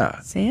trucks?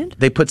 Yeah. Sand?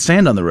 They put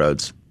sand on the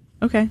roads.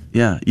 Okay.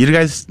 Yeah. You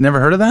guys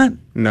never heard of that?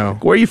 No.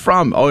 Where are you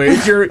from? Oh,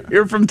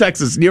 you're from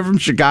Texas. You're from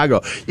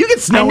Chicago. You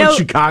get snow in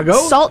Chicago.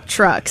 Salt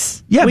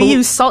trucks. Yeah, we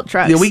use salt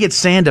trucks. Yeah, we get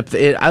sand up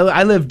there.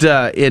 I lived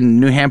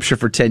in New Hampshire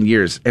for 10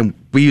 years, and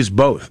we use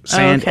both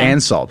sand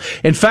and salt.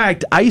 In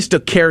fact, I used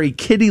to carry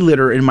kitty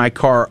litter in my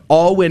car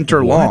all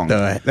winter long.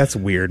 That's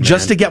weird, man.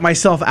 Just to get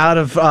myself out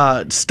of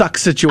stuck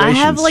situations. I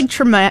have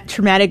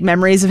traumatic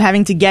memories of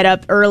having to get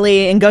up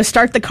early and go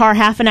start the car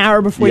half an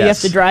hour before you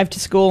have to drive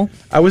to school.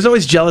 I was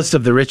always jealous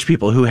of the rich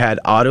people who had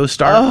auto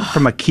start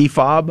from a key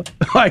fob.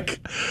 like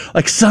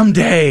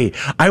someday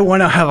I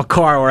want to have a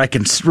car where I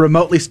can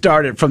remotely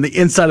start it from the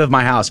inside of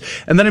my house.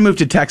 And then I moved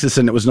to Texas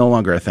and it was no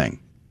longer a thing.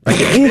 Like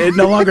it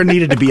no longer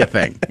needed to be a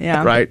thing.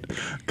 Yeah. Right?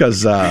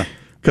 Because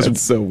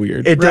it's so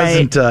weird. It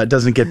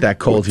doesn't get that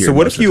cold here. So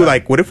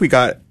what if we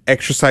got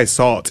exercise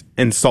salt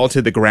and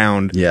salted the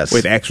ground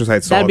with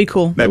exercise salt? That'd be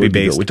cool. That'd be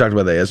based. We talked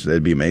about that yesterday.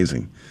 It'd be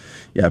amazing.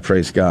 Yeah,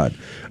 praise God.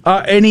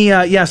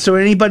 So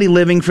anybody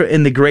living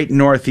in the great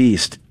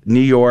Northeast, New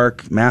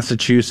York,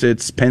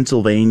 Massachusetts,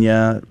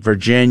 Pennsylvania,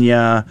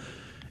 Virginia,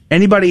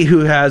 anybody who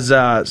has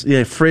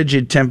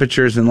frigid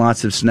temperatures and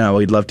lots of snow,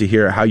 we'd love to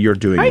hear how you're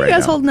doing right now. How are you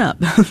guys holding up?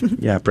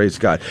 Yeah, praise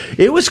God.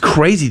 It was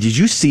crazy. Did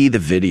you see the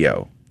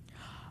video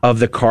of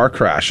the car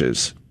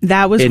crashes?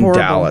 That was in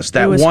horrible. Dallas.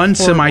 That one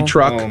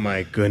semi-truck. Oh,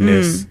 my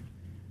goodness.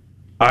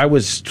 That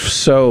was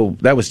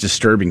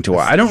disturbing to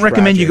watch. I don't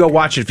recommend you go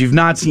watch it. If you've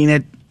not seen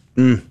it,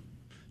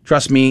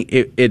 trust me,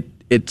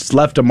 it's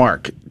left a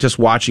mark just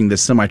watching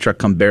this semi-truck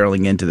come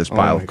barreling into this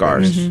pile of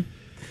cars. Mm-hmm.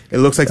 It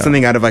looks like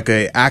something out of like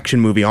an action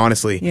movie,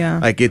 honestly. Yeah.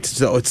 Like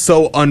it's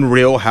so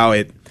unreal how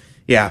it,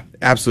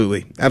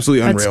 absolutely unreal.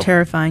 That's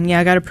terrifying. Yeah,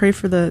 I got to pray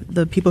for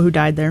the people who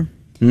died there.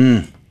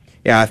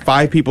 Yeah,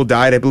 5 people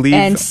died, I believe.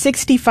 And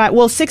 6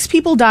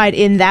 people died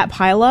in that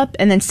pileup,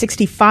 and then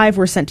 65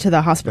 were sent to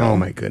the hospital. Oh,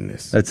 my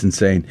goodness. That's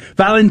insane.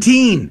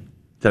 Valentine!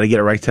 Did I get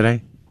it right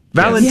today?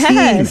 Valentine!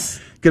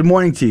 Yes. Good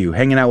morning to you,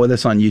 hanging out with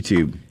us on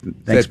YouTube.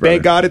 Thanks, brother.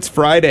 Thank God it's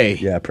Friday.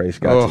 Yeah, praise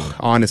God.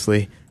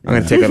 Honestly. I'm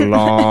going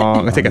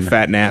to take a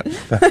fat nap.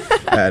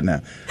 Fat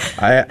nap.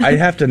 I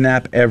have to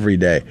nap every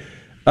day.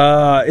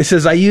 It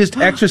says, I used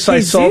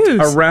exercise salt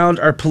around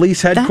our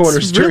police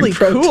headquarters during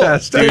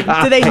protest. Cool.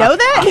 Do they know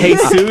that?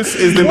 Jesus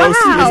is the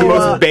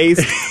most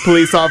based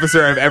police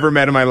officer I've ever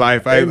met in my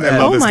life. I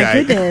love this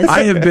guy. Goodness.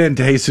 I have been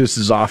to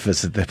Jesus's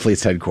office at the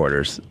police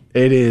headquarters.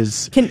 It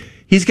is...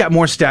 He's got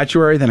more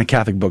statuary than a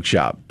Catholic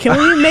bookshop. Can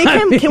we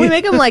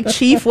make him like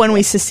chief when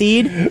we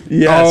secede?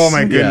 Yes. Oh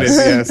my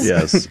goodness.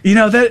 Yes. You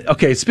know that.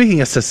 Okay.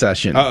 Speaking of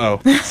secession.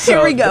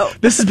 Here we go.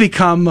 This has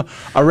become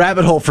a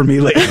rabbit hole for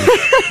me lately.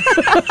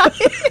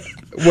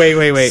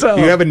 Wait. So,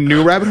 you have a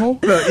new rabbit hole?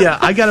 Yeah,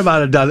 I got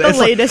about a dozen. The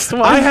latest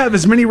one. I have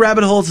as many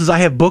rabbit holes as I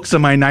have books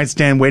on my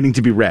nightstand waiting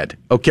to be read.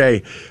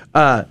 Okay.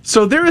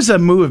 So there is a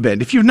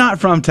movement. If you're not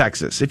from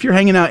Texas, if you're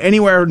hanging out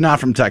anywhere not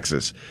from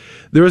Texas,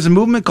 there is a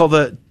movement called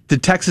the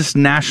Texas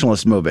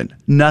Nationalist Movement.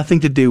 Nothing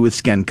to do with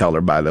skin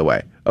color, by the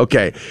way.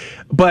 Okay.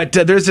 But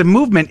there's a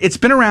movement. It's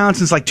been around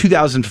since like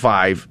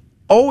 2005.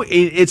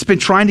 it's been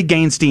trying to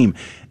gain steam,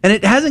 and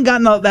it hasn't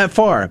gotten that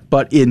far.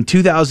 But in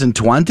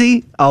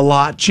 2020, a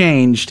lot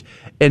changed.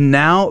 And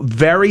now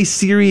very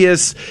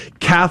serious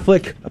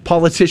Catholic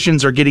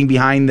politicians are getting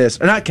behind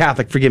this. Or not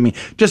Catholic, forgive me.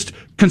 Just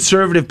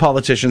conservative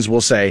politicians,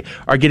 we'll say,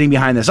 are getting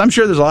behind this. I'm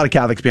sure there's a lot of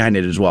Catholics behind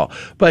it as well.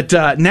 But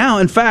now,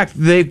 in fact,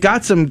 they've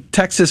got some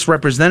Texas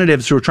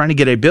representatives who are trying to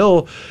get a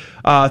bill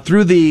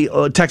through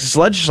the Texas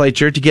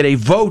legislature to get a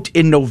vote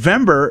in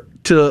November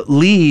to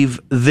leave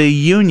the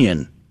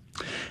union.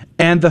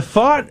 And the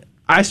thought...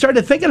 I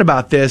started thinking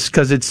about this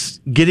because it's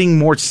getting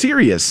more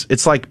serious.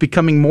 It's like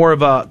becoming more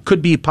of a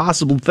could be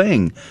possible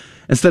thing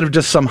instead of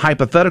just some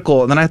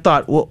hypothetical. And then I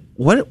thought, well,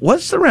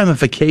 what's the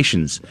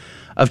ramifications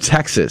of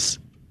Texas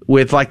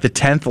with like the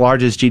 10th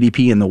largest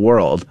GDP in the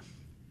world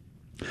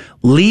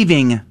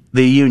leaving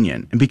the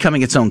union and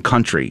becoming its own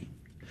country?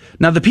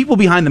 Now, the people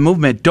behind the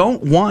movement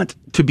don't want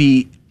to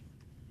be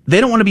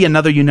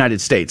another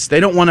United States. They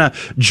don't want to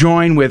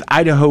join with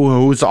Idaho,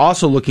 who's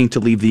also looking to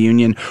leave the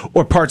union,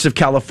 or parts of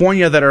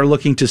California that are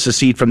looking to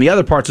secede from the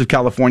other parts of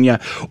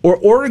California, or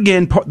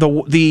Oregon.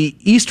 The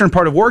eastern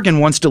part of Oregon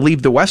wants to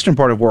leave the western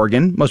part of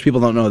Oregon. Most people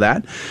don't know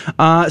that.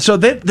 So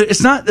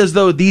it's not as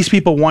though these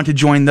people want to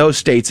join those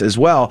states as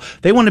well.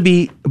 They want to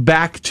be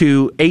back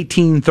to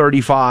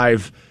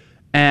 1835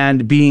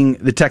 and being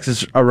the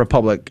Texas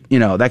Republic,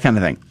 that kind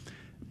of thing.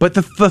 But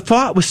the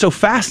thought was so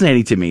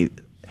fascinating to me.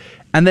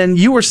 And then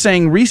you were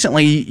saying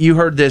recently you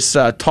heard this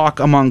talk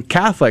among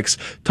Catholics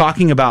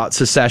talking about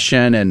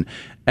secession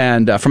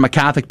and from a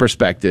Catholic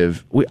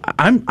perspective.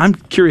 I'm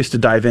curious to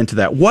dive into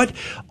that. What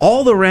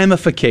all the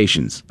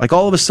ramifications? Like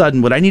all of a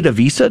sudden, would I need a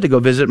visa to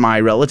go visit my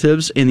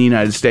relatives in the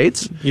United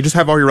States? You just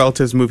have all your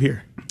relatives move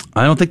here.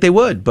 I don't think they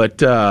would,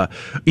 but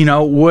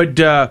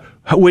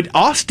would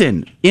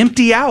Austin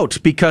empty out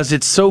because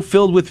it's so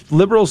filled with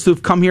liberals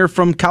who've come here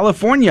from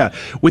California?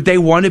 Would they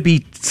want to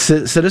be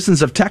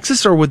citizens of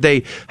Texas, or would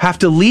they have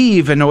to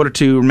leave in order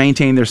to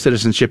maintain their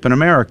citizenship in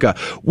America?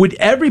 Would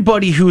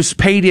everybody who's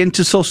paid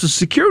into Social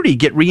Security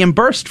get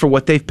reimbursed for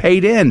what they've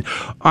paid in?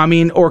 I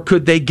mean, or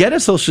could they get a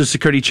Social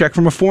Security check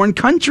from a foreign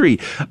country?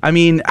 I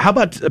mean, how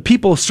about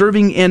people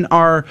serving in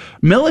our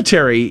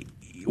military?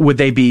 Would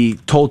they be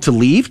told to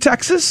leave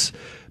Texas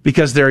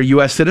because they're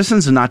U.S.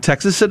 citizens and not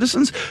Texas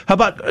citizens? How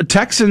about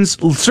Texans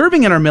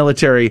serving in our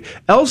military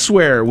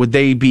elsewhere? Would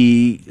they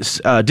be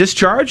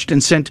discharged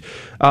and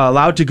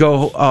allowed to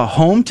go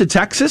home to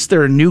Texas,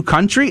 their new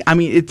country? I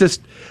mean, it's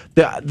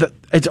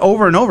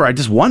over and over. I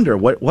just wonder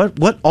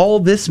what all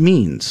this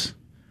means.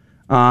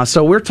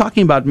 So we're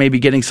talking about maybe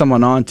getting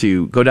someone on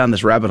to go down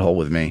this rabbit hole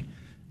with me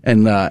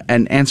and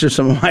answer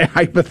some of my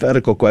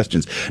hypothetical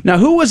questions. Now,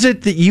 who was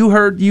it that you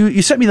heard?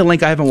 You sent me the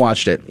link. I haven't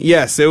watched it.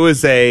 Yes, it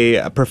was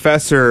a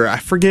professor. I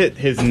forget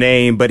his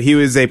name, but he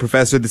was a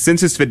professor, the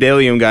Sensus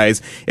Fidelium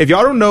guys. If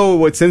y'all don't know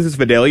what Sensus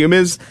Fidelium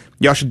is,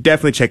 y'all should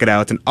definitely check it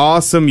out. It's an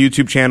awesome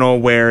YouTube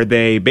channel where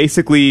they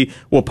basically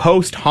will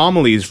post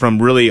homilies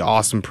from really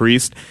awesome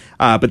priests.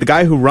 But the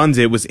guy who runs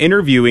it was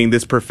interviewing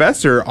this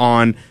professor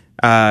on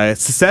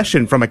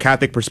secession from a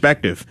Catholic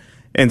perspective.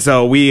 And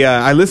so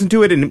I listened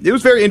to it, and it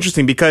was very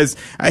interesting because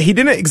he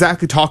didn't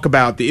exactly talk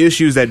about the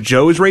issues that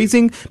Joe is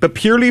raising, but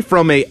purely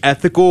from a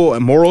ethical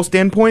and moral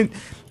standpoint.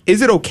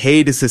 Is it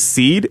okay to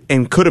secede,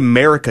 and could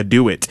America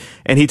do it?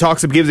 And he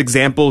gives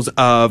examples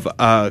of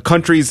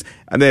countries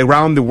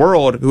around the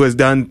world who has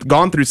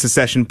gone through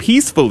secession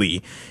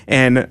peacefully,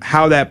 and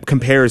how that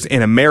compares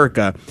in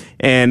America.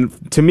 And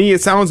to me, it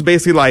sounds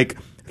basically like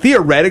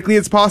theoretically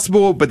it's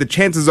possible, but the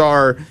chances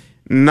are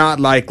not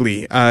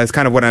likely. Is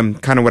kind of what I'm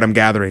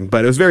gathering.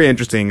 But it was very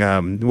interesting.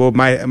 We'll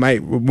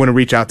might want to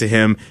reach out to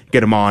him,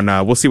 get him on.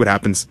 We'll see what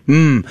happens.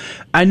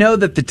 I know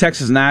that the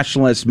Texas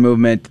nationalist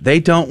movement, they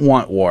don't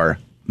want war.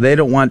 They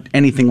don't want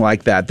anything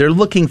like that. They're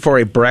looking for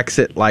a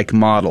Brexit-like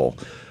model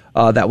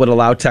that would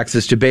allow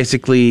Texas to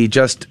basically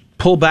just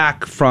pull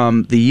back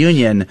from the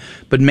union,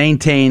 but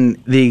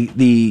maintain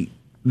the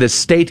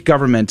state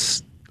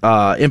government's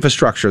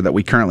infrastructure that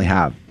we currently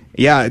have.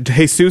 Yeah,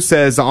 Jesus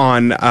says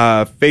on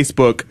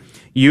Facebook,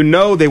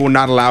 they will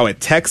not allow it.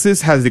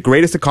 Texas has the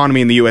greatest economy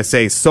in the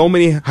USA. So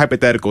many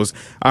hypotheticals.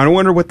 I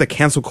wonder what the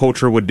cancel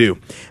culture would do.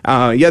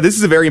 This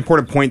is a very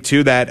important point,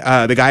 too,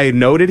 that the guy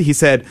noted. He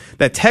said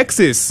that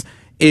Texas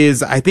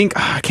is, I think,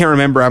 I can't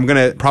remember. I'm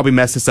going to probably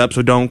mess this up,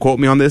 so don't quote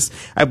me on this.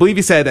 I believe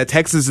he said that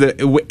Texas,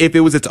 if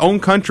it was its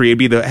own country,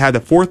 it'd had the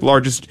fourth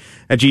largest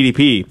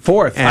GDP.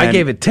 Fourth. I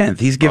gave it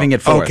 10th. He's giving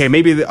it fourth. Okay,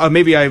 maybe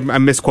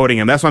I'm misquoting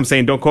him. That's why I'm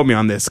saying don't quote me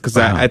on this, because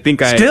I think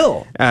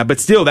but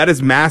still, that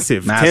is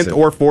massive. 10th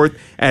or fourth.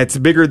 It's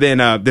bigger than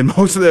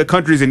most of the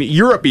countries in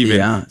Europe even.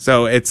 Yeah.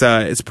 So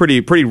it's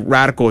pretty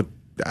radical.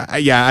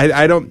 I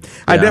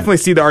definitely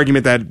see the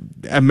argument that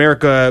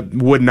America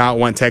would not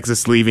want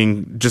Texas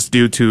leaving just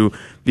due to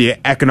the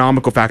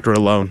economical factor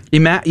alone.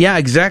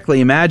 Exactly.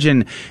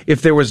 Imagine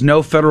if there was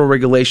no federal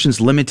regulations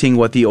limiting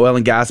what the oil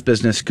and gas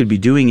business could be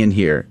doing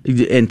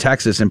in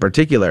Texas in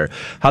particular,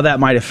 how that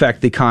might affect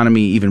the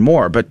economy even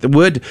more. But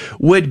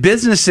would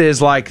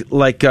businesses like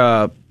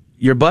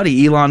your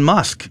buddy Elon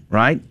Musk,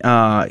 right?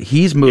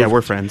 He's moved. Yeah,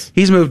 we're friends.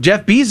 He's moved.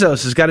 Jeff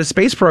Bezos has got a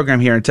space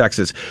program here in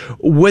Texas.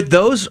 Would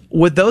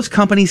those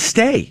companies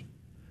stay?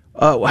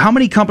 How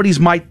many companies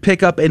might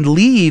pick up and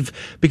leave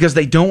because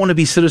they don't want to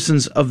be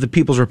citizens of the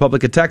People's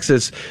Republic of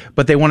Texas,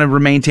 but they want to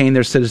maintain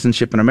their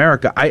citizenship in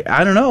America?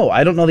 I don't know.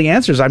 I don't know the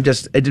answers.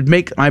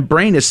 My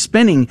brain is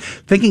spinning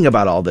thinking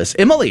about all this.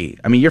 Emily,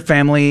 I mean, your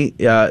family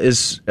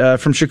is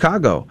from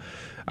Chicago.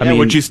 I mean,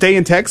 would you stay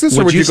in Texas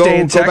or would you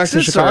go back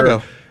to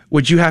Chicago?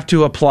 Would you have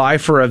to apply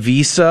for a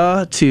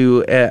visa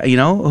to,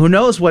 who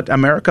knows what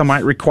America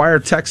might require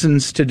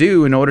Texans to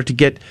do in order to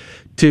get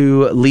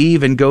to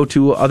leave and go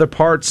to other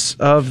parts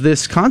of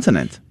this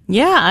continent?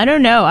 Yeah, I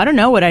don't know. I don't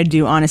know what I'd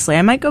do, honestly.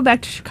 I might go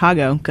back to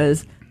Chicago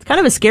because it's kind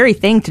of a scary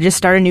thing to just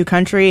start a new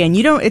country, and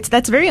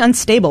that's very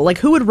unstable. Like,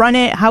 who would run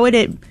it? How would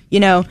it,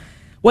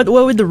 what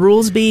would the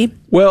rules be?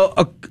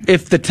 Well,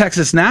 if the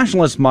Texas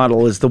nationalist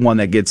model is the one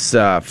that gets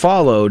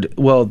followed,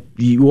 well,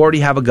 you already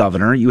have a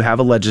governor, you have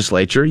a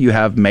legislature, you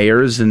have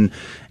mayors and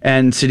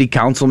city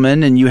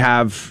councilmen, and you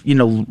have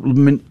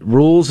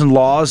rules and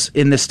laws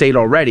in the state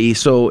already.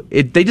 So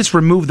they just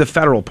remove the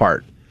federal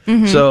part.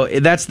 Mm-hmm. So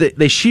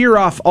they shear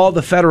off all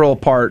the federal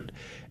part.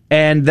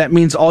 And that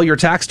means all your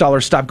tax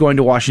dollars stop going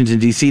to Washington,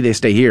 D.C. They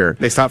stay here.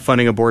 They stop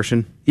funding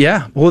abortion.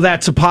 Yeah, well,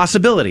 that's a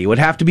possibility. It would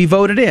have to be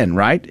voted in,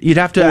 right? You'd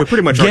have to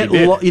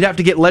you'd have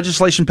to get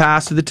legislation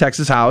passed through the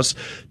Texas House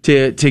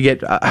to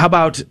get. How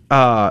about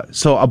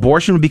so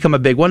abortion would become a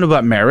big one? What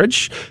about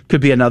marriage?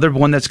 Could be another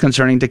one that's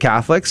concerning to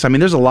Catholics. I mean,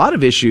 there's a lot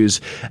of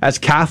issues as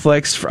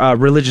Catholics,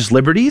 religious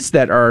liberties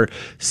that are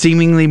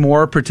seemingly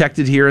more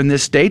protected here in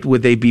this state.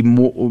 Would they be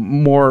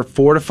more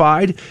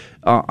fortified?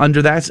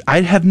 Under that,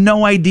 I have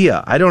no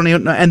idea. I don't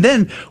even know. And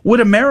then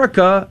would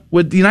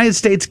the United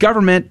States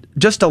government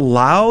just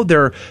allow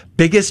their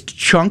biggest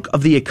chunk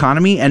of the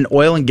economy and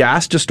oil and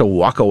gas just to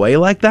walk away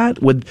like that?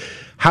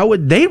 How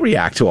would they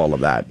react to all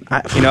of that?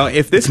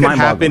 If this could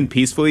happen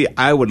peacefully,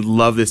 I would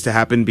love this to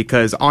happen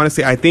because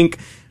honestly, I think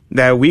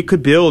that we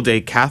could build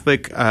a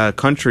Catholic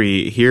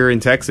country here in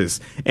Texas.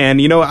 And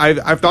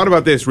I've thought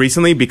about this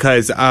recently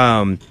because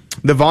the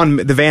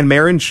Van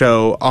Maren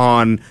show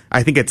on,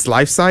 I think it's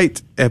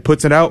LifeSite,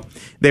 puts it out.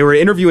 They were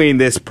interviewing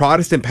this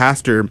Protestant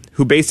pastor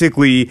who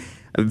basically,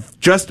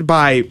 just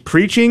by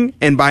preaching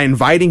and by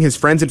inviting his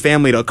friends and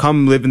family to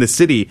come live in the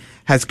city,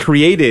 has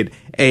created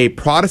a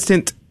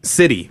Protestant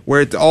city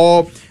where it's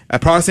all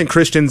Protestant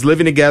Christians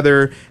living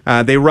together.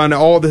 They run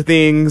all the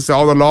things.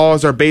 All the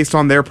laws are based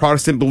on their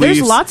Protestant beliefs.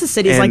 There's lots of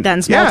cities like that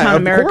in small town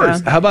America.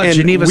 Course. How about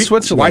Geneva,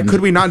 Switzerland? Why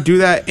could we not do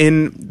that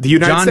in the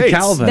United States?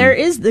 Calvin. There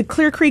is the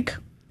Clear Creek,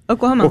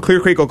 Oklahoma. Well, Clear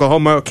Creek,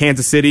 Oklahoma,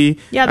 Kansas City.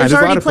 Yeah, there's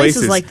already a lot of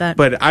places like that.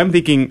 But I'm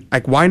thinking,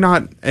 why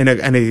not in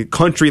a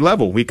country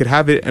level? We could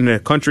have it in a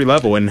country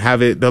level and have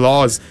the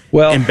laws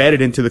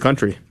embedded into the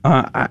country.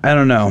 I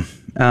don't know.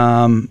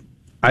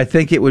 I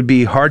think it would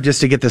be hard just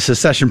to get the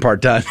secession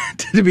part done,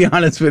 to be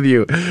honest with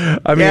you.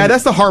 I mean,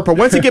 that's the hard part.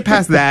 Once you get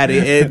past that,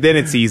 then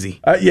it's easy.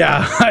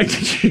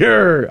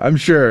 I'm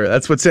sure.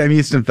 That's what Sam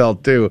Houston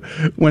felt, too,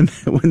 when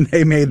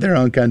they made their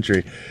own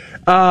country.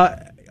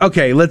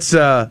 Okay, let's.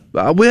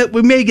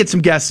 We may get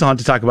some guests on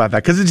to talk about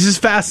that because it's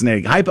just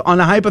fascinating. On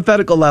a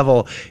hypothetical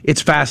level,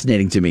 it's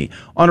fascinating to me.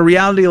 On a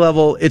reality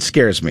level, it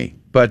scares me.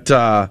 But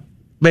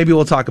maybe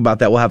we'll talk about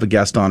that. We'll have a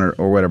guest on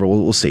or whatever.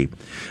 We'll see.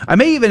 I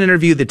may even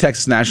interview the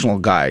Texas National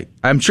guy.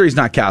 I'm sure he's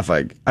not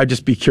Catholic. I'd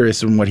just be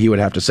curious on what he would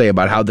have to say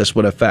about how this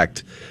would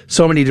affect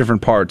so many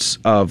different parts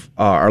of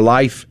our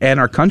life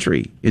and our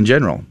country in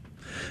general.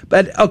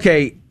 But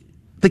okay.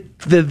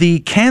 The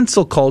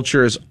cancel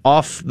culture is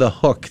off the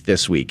hook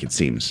this week, it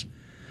seems.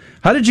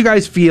 How did you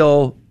guys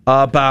feel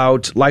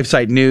about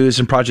LifeSite News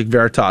and Project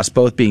Veritas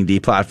both being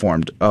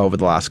deplatformed over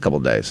the last couple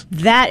of days?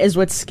 That is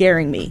what's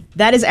scaring me.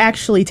 That is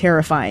actually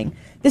terrifying.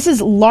 This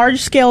is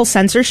large-scale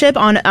censorship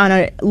on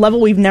a level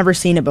we've never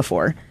seen it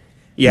before.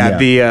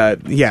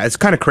 It's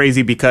kind of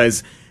crazy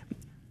because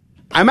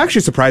I'm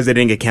actually surprised they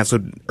didn't get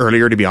canceled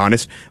earlier, to be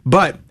honest.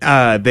 But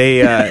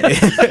these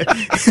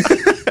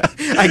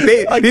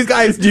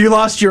guys. You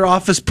lost your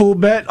office pool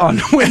bet on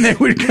when they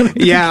were going to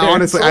be canceled?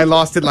 Honestly, I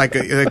lost it like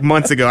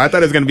months ago. I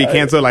thought it was going to be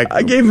canceled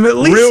I gave them at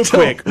least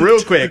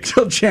real quick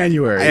till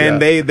January.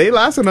 And they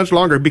lasted much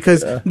longer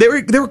because they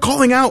were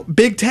calling out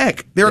big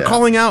tech. They were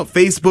calling out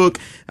Facebook,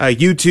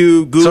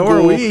 YouTube, Google. So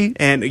are we.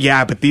 And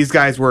but these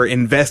guys were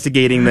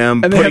investigating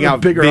them, and putting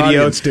out bigger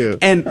videos too.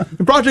 And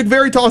Project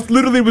Veritas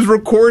literally was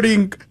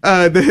recording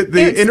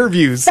the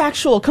interviews.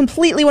 Factual,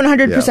 completely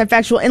 100%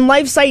 factual. In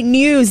LifeSite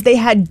News, they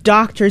had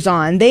doctors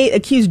on. They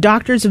accused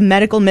doctors of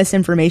medical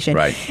misinformation.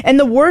 Right. And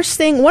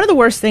one of the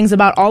worst things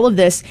about all of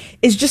this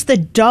is just the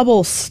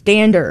double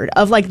standard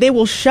of they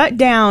will shut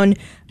down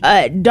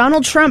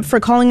Donald Trump for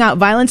calling out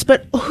violence,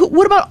 but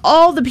what about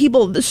all the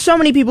people, so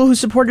many people who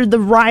supported the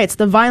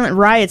violent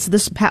riots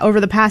over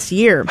the past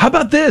year? How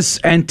about this?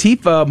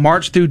 Antifa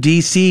marched through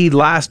D.C.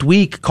 last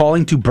week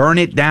calling to burn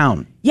it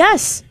down.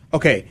 Yes.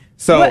 Okay,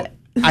 so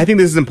I think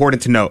this is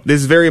important to note.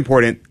 This is a very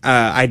important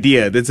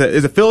idea. There's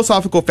a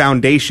philosophical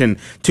foundation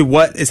to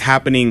what is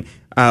happening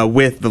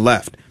with the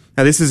left.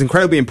 Now, this is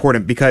incredibly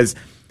important because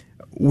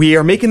we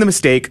are making the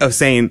mistake of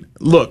saying,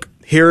 look,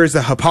 here is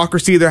the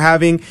hypocrisy they're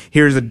having.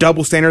 Here's a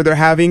double standard they're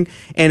having.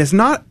 And it's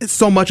not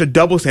so much a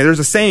double standard. There's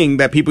a saying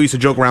that people used to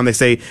joke around. They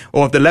say,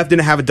 oh, if the left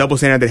didn't have a double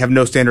standard, they'd have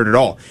no standard at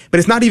all. But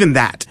it's not even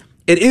that.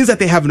 It is that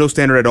they have no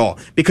standard at all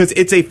because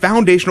it's a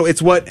foundational,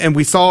 it's what, and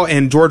we saw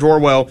in George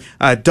Orwell,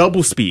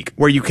 doublespeak,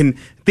 where you can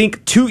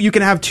you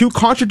can have two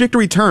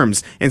contradictory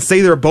terms and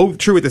say they're both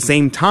true at the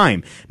same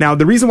time. Now,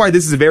 the reason why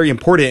this is very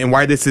important and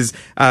why this is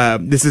a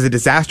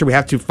disaster we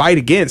have to fight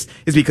against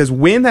is because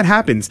when that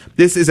happens,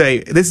 this is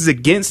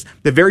against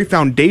the very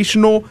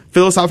foundational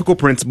philosophical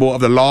principle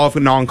of the law of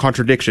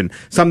non-contradiction.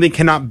 Something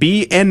cannot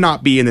be and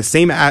not be in the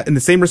same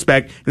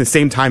respect, in the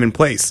same time and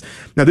place.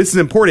 Now, this is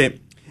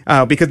important.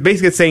 Because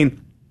basically it's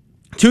saying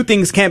two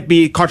things can't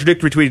be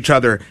contradictory to each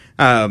other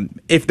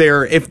if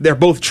they're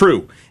both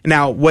true.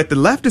 Now, what the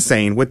left is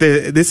saying,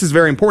 this is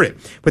very important.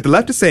 What the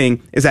left is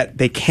saying is that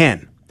they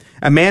can.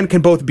 A man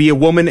can both be a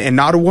woman and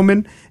not a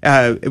woman.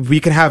 We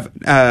can have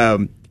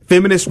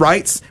feminist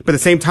rights, but at the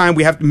same time,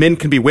 men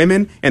can be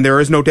women, and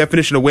there is no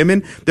definition of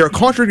women. There are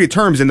contradictory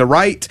terms, and the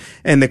right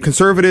and the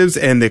conservatives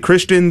and the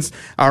Christians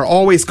are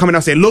always coming out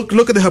and saying,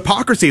 look at the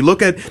hypocrisy,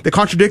 look at the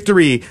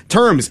contradictory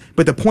terms.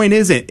 But the point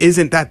isn't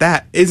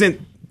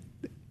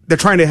they're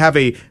trying to have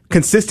a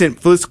consistent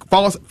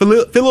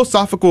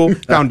philosophical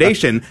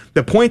foundation.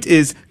 The point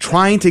is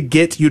trying to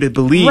get you to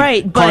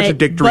believe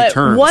contradictory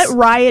terms. What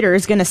rioter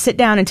is going to sit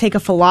down and take a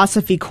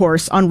philosophy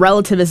course on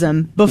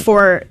relativism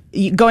before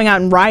going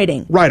out and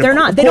rioting? Right, they're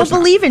not. They don't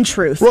believe in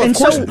truth. Well, of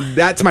course,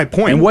 that's my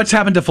point. And what's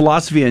happened to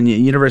philosophy on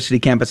university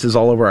campuses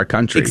all over our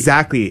country?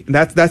 Exactly.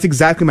 That's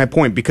exactly my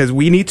point, because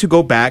we need to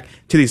go back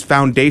to these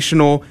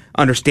foundational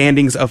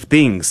understandings of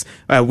things.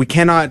 We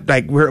cannot,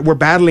 we're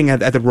battling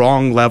at the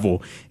wrong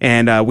level,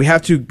 and we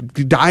have to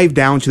dive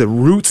down to the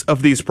roots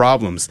of these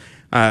problems.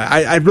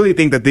 I really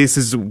think that this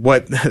is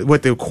what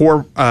the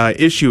core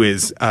issue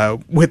is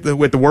with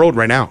the world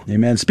right now.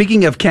 Amen.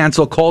 Speaking of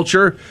cancel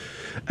culture,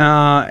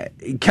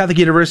 Catholic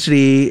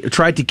University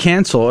tried to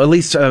cancel, at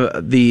least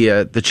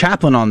the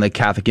chaplain on the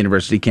Catholic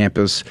University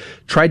campus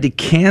tried to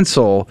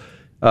cancel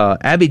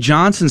Abby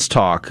Johnson's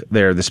talk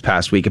there this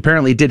past week.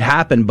 Apparently it did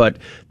happen, but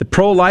the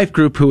pro-life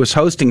group who was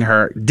hosting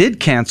her did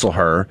cancel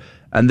her.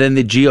 And then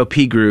the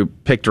GOP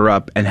group picked her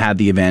up and had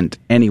the event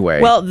anyway.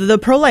 Well, the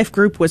pro-life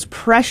group was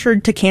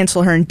pressured to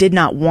cancel her and did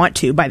not want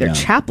to by their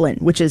chaplain,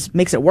 which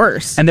makes it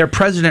worse. And their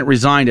president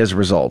resigned as a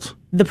result.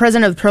 The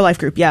president of the pro-life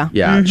group, yeah.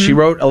 Yeah, mm-hmm. She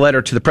wrote a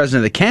letter to the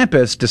president of the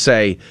campus to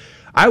say,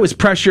 I was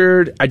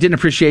pressured, I didn't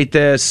appreciate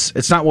this,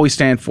 it's not what we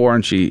stand for,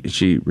 and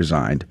she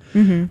resigned.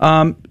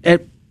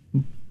 Mm-hmm.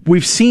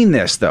 We've seen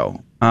this,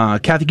 though.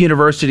 Catholic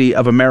University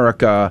of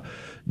America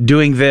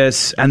doing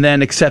this and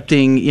then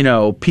accepting,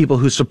 people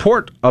who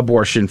support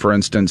abortion, for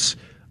instance,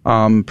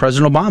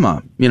 President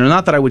Obama.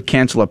 Not that I would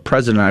cancel a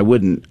president. I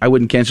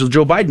wouldn't cancel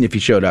Joe Biden if he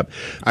showed up.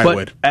 I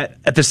would.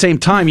 At the same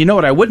time,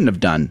 what I wouldn't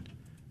have done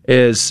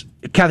is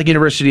Catholic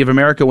University of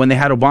America, when they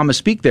had Obama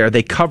speak there,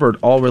 they covered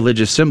all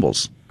religious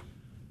symbols.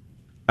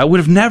 I would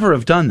have never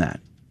have done that.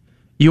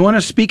 You want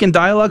to speak in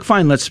dialogue?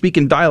 Fine, let's speak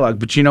in dialogue.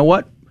 But you know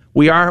what?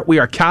 We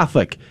are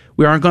Catholic.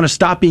 We aren't going to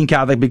stop being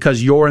Catholic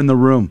because you're in the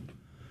room.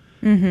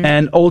 Mm-hmm.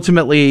 And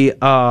ultimately,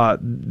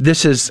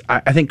 this is,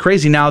 I think,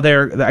 crazy. Now,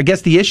 I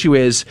guess the issue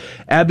is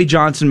Abby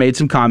Johnson made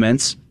some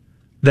comments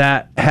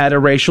that had a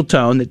racial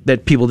tone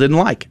that people didn't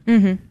like.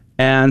 Mm-hmm.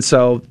 And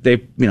so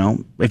they,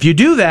 if you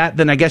do that,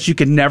 then I guess you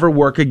can never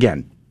work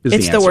again.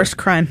 It's the worst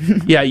crime.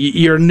 Yeah,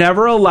 you're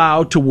never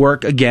allowed to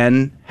work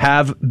again,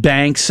 have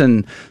banks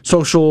and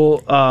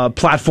social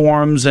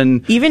platforms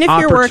and even if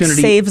your work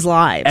saves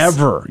lives.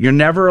 Ever. You're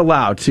never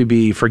allowed to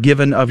be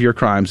forgiven of your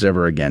crimes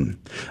ever again.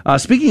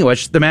 Speaking of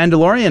which, the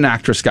Mandalorian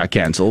actress got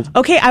canceled.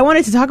 Okay, I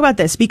wanted to talk about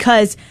this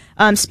because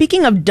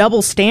speaking of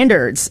double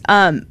standards,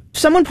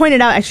 someone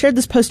pointed out, I shared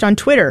this post on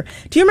Twitter.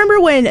 Do you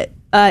remember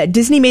when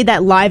Disney made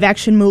that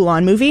live-action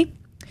Mulan movie?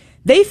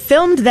 They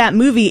filmed that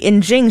movie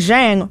in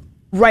Xinjiang,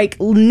 right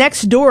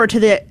next door to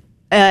the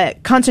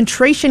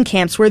concentration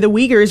camps where the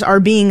Uyghurs are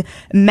being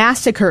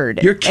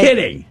massacred. You're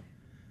kidding.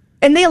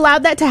 And they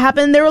allowed that to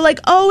happen. They were like,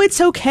 oh, it's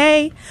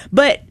okay.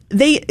 But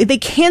they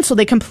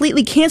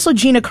completely canceled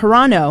Gina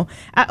Carano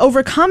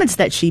over comments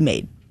that she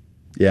made.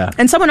 Yeah.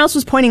 And someone else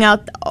was pointing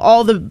out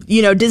all the,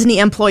 Disney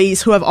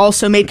employees who have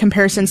also made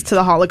comparisons to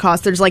the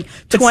Holocaust. There's like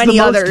 20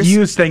 others. It's the most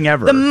used thing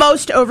ever. The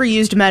most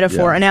overused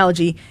metaphor,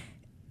 analogy.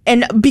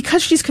 And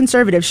because she's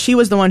conservative, she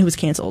was the one who was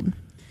canceled.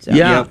 So.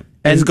 Yeah.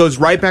 And it goes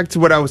right back to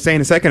what I was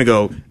saying a second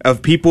ago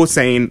of people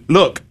saying,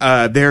 look,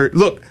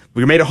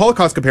 we made a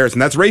Holocaust comparison.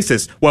 That's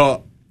racist.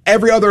 Well,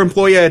 every other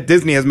employee at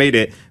Disney has made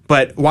it.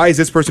 But why is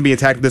this person being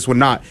attacked and this one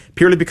not?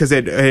 Purely because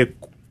it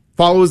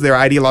follows their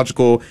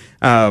ideological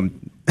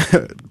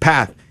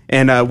path.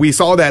 And we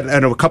saw that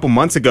a couple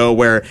months ago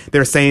where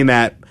they're saying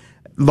that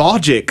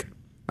logic,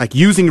 like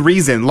using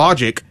reason,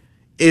 logic,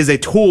 is a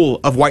tool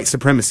of white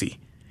supremacy.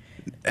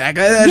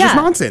 That's just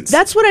nonsense.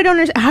 That's what I don't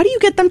understand. How do you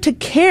get them to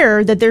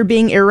care that they're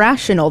being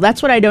irrational?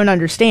 That's what I don't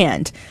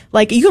understand.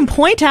 Like, you can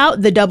point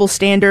out the double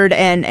standard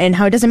and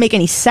how it doesn't make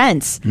any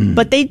sense,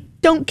 but they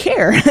don't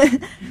care.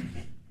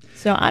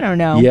 So I don't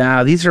know.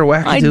 Yeah, these are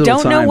wacky. I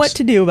don't know what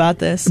to do about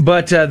this.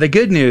 But the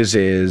good news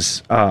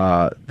is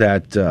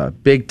that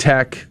big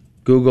tech,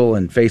 Google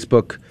and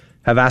Facebook,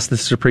 have asked the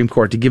Supreme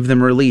Court to give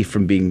them relief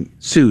from being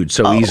sued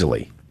so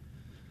easily.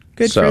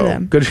 Good for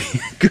them. Good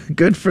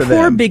for them.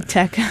 Poor big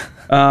tech.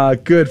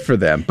 Good for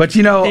them. But,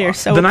 you know,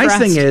 the nice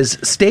thing is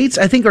states,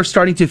 I think, are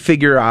starting to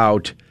figure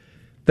out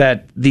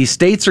that these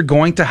states are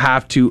going to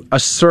have to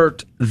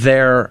assert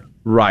their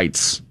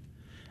rights.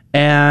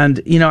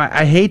 And, you know,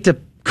 I hate to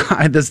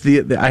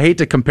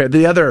compare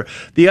the other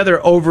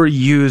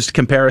overused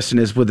comparison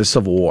is with the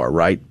Civil War,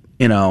 right?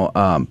 You know,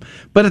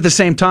 but at the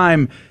same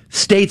time,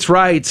 states'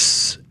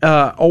 rights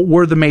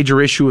were the major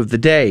issue of the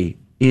day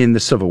in the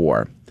Civil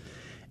War.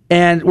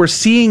 And we're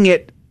seeing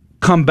it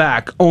come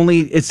back,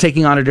 only it's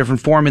taking on a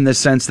different form in the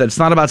sense that it's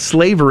not about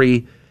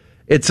slavery,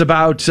 it's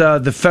about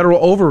the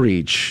federal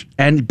overreach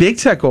and big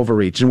tech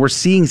overreach. And we're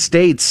seeing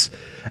states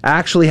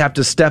actually have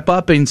to step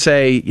up and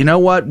say, you know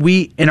what,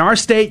 in our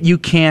state, you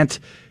can't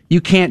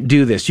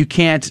do this. You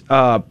can't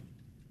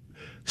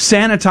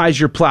sanitize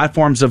your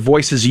platforms of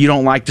voices you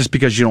don't like just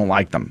because you don't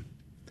like them.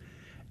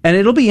 And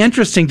it'll be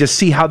interesting to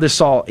see how this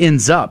all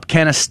ends up.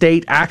 Can a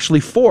state actually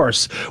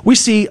force? We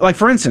see, like,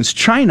 for instance,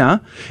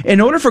 China.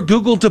 In order for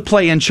Google to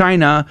play in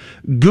China,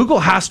 Google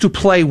has to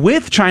play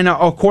with China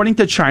according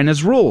to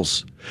China's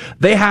rules.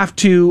 They have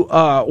to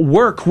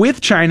work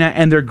with China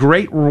and their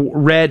Great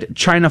Red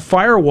China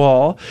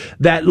Firewall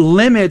that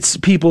limits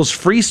people's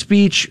free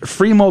speech,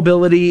 free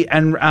mobility,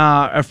 and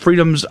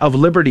freedoms of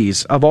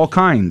liberties of all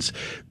kinds.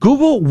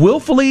 Google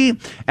willfully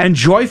and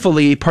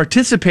joyfully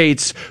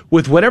participates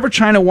with whatever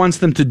China wants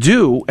them to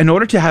do in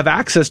order to have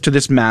access to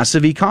this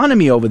massive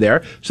economy over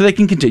there so they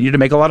can continue to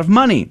make a lot of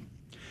money.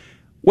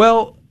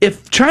 Well,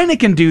 if China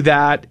can do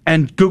that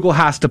and Google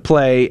has to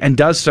play and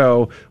does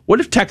so,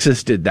 what if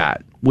Texas did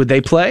that? Would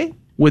they play?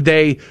 Would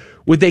they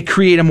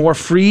create a more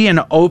free and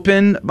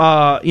open,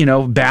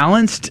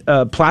 balanced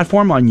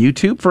platform on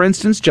YouTube, for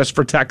instance, just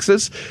for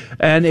Texas,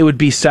 and it would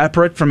be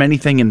separate from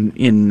anything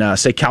in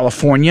say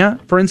California,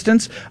 for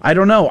instance? I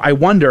don't know. I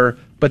wonder.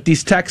 But these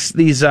states,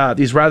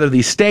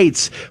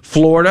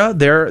 Florida,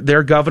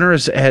 their governor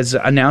has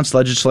announced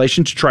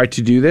legislation to try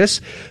to do this.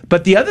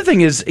 But the other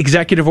thing is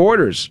executive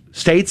orders.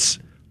 States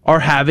are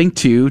having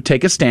to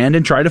take a stand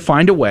and try to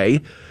find a way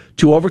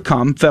to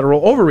overcome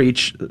federal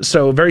overreach.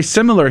 So very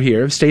similar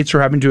here. States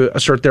are having to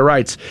assert their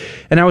rights.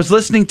 And I was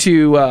listening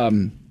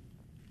to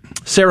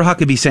Sarah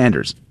Huckabee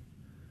Sanders,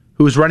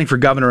 who was running for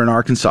governor in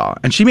Arkansas,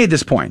 and she made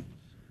this point.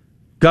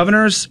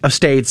 Governors of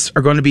states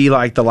are going to be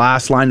like the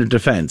last line of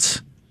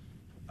defense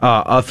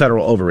of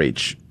federal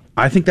overreach.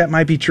 I think that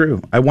might be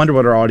true. I wonder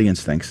what our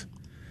audience thinks.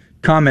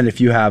 Comment if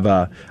you have.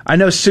 I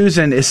know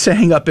Susan is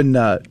saying up in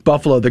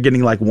Buffalo they're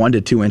getting like 1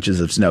 to 2 inches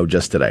of snow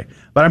just today,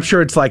 but I'm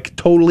sure it's like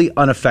totally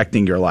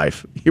unaffecting your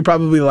life. You're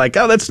probably like,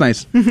 oh, that's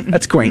nice,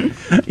 that's quaint.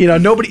 You know,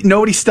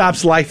 nobody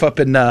stops life up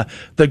in the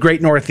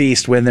Great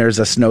Northeast when there's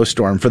a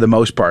snowstorm for the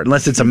most part,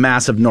 unless it's a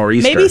massive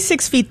nor'easter. Maybe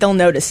 6 feet they'll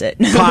notice it.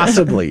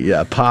 Possibly,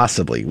 yeah,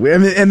 possibly. I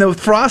mean, and the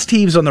frost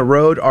heaves on the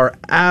road are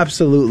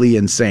absolutely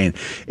insane.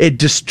 It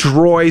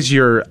destroys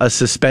your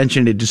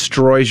suspension. It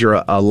destroys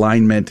your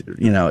alignment.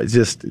 You know, it's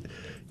just.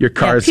 Your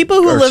cars. Yeah,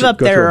 people who live up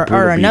there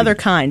are another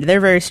kind.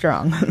 They're very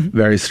strong.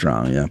 Very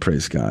strong. Yeah,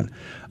 praise God.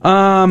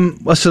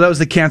 So that was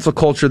the cancel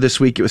culture this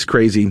week. It was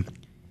crazy.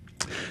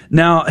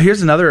 Now,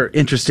 here's another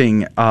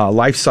interesting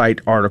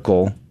LifeSite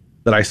article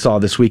that I saw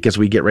this week as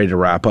we get ready to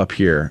wrap up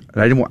here.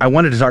 And I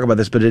wanted to talk about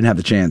this, but I didn't have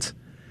the chance.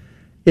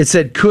 It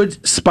said,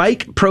 could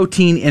spike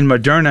protein in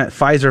Moderna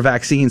Pfizer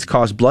vaccines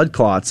cause blood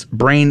clots,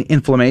 brain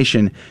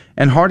inflammation,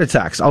 and heart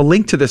attacks? I'll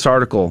link to this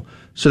article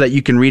so that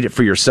you can read it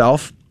for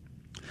yourself.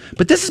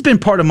 But this has been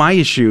part of my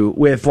issue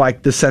with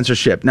like the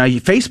censorship. Now,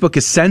 Facebook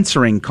is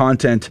censoring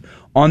content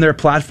on their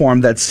platform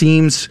that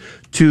seems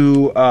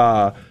to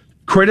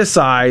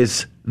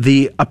criticize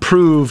the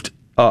approved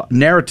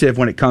narrative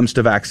when it comes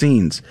to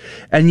vaccines.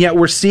 And yet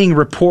we're seeing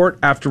report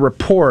after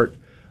report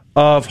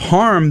of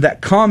harm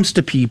that comes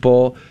to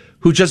people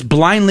who just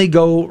blindly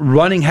go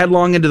running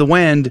headlong into the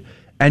wind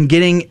and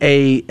getting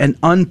an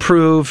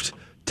unproved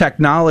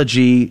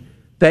technology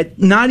that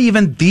not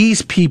even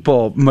these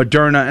people,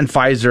 Moderna and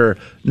Pfizer,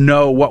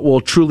 know what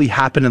will truly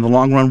happen in the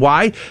long run.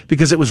 Why?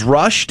 Because it was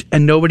rushed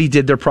and nobody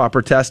did their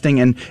proper testing,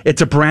 and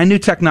it's a brand new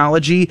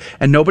technology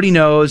and nobody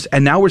knows.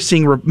 And now we're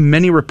seeing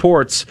many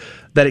reports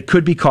that it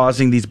could be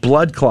causing these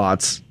blood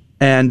clots.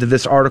 And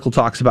this article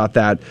talks about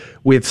that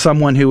with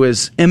someone who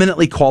is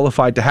eminently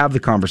qualified to have the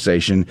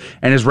conversation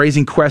and is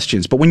raising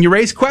questions. But when you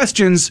raise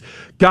questions,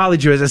 golly,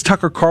 as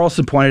Tucker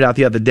Carlson pointed out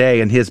the other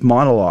day in his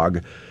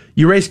monologue,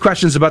 you raise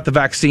questions about the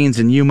vaccines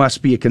and you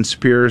must be a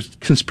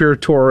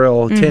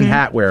conspiratorial tin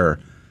hat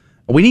wearer.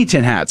 We need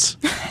tin hats.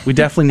 We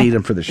definitely need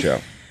them for the show.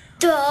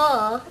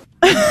 Duh.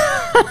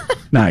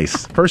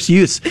 Nice. First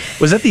use.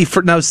 Was that the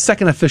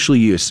second official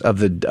use of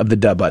the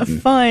dub button?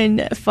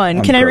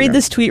 Fun. Can I read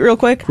this tweet real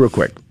quick? Real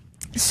quick.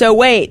 So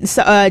wait,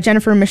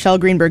 Jennifer Michelle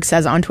Greenberg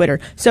says on Twitter,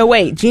 so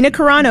wait, Gina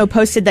Carano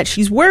posted that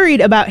she's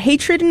worried about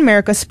hatred in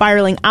America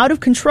spiraling out of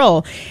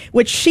control,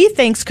 which she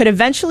thinks could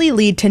eventually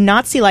lead to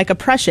Nazi-like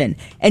oppression.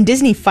 And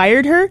Disney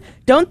fired her?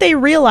 Don't they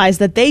realize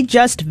that they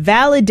just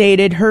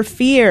validated her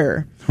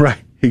fear? Right.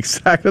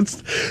 Exactly.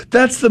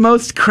 That's the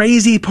most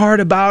crazy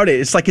part about it.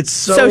 It's like it's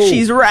so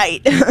she's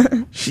right.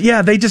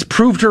 Yeah, they just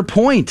proved her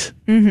point.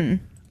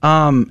 Mm-hmm.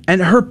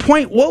 And her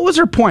point, what was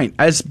her point?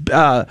 As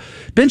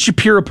Ben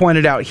Shapiro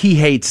pointed out, he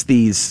hates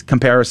these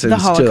comparisons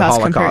to the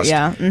Holocaust.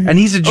 Mm-hmm. And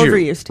he's a Jew,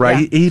 overused,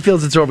 right? Yeah. He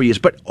feels it's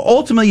overused. But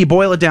ultimately, you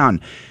boil it down.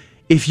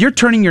 If you're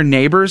turning your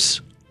neighbors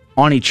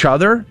on each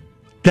other,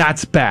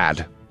 that's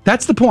bad.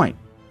 That's the point.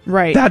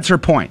 Right. That's her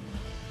point.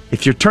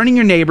 If you're turning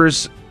your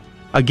neighbors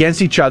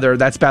against each other,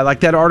 that's bad.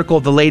 Like that article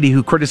of the lady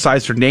who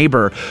criticized her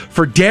neighbor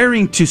for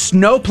daring to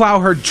snowplow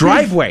her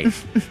driveway.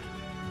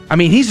 I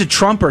mean, he's a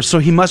Trumper, so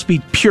he must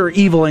be pure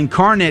evil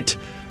incarnate,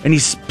 and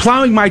he's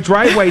plowing my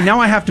driveway. Now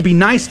I have to be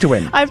nice to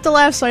him. I have to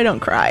laugh so I don't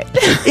cry.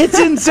 It's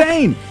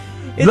insane.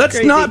 Let's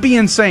crazy. not be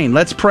insane.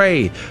 Let's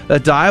pray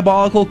that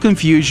diabolical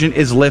confusion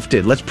is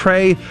lifted. Let's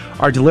pray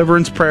our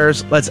deliverance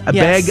prayers. Let's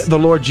beg the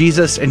Lord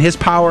Jesus and his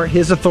power,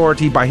 his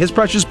authority, by his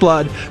precious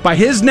blood, by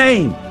his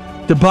name,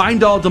 to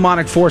bind all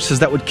demonic forces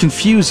that would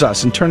confuse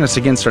us and turn us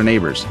against our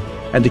neighbors,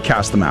 and to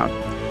cast them out.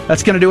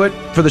 That's going to do it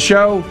for the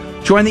show.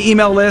 Join the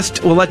email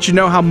list. We'll let you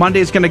know how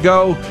Monday's going to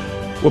go.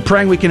 We're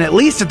praying we can at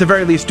the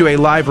very least, do a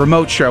live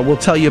remote show. We'll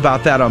tell you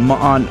about that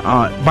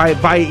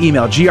via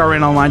email,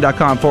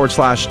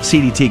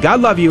 grnonline.com/CDT.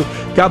 God love you.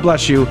 God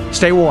bless you.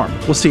 Stay warm.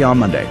 We'll see you on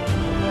Monday.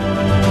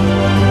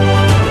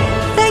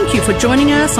 Thank you for joining us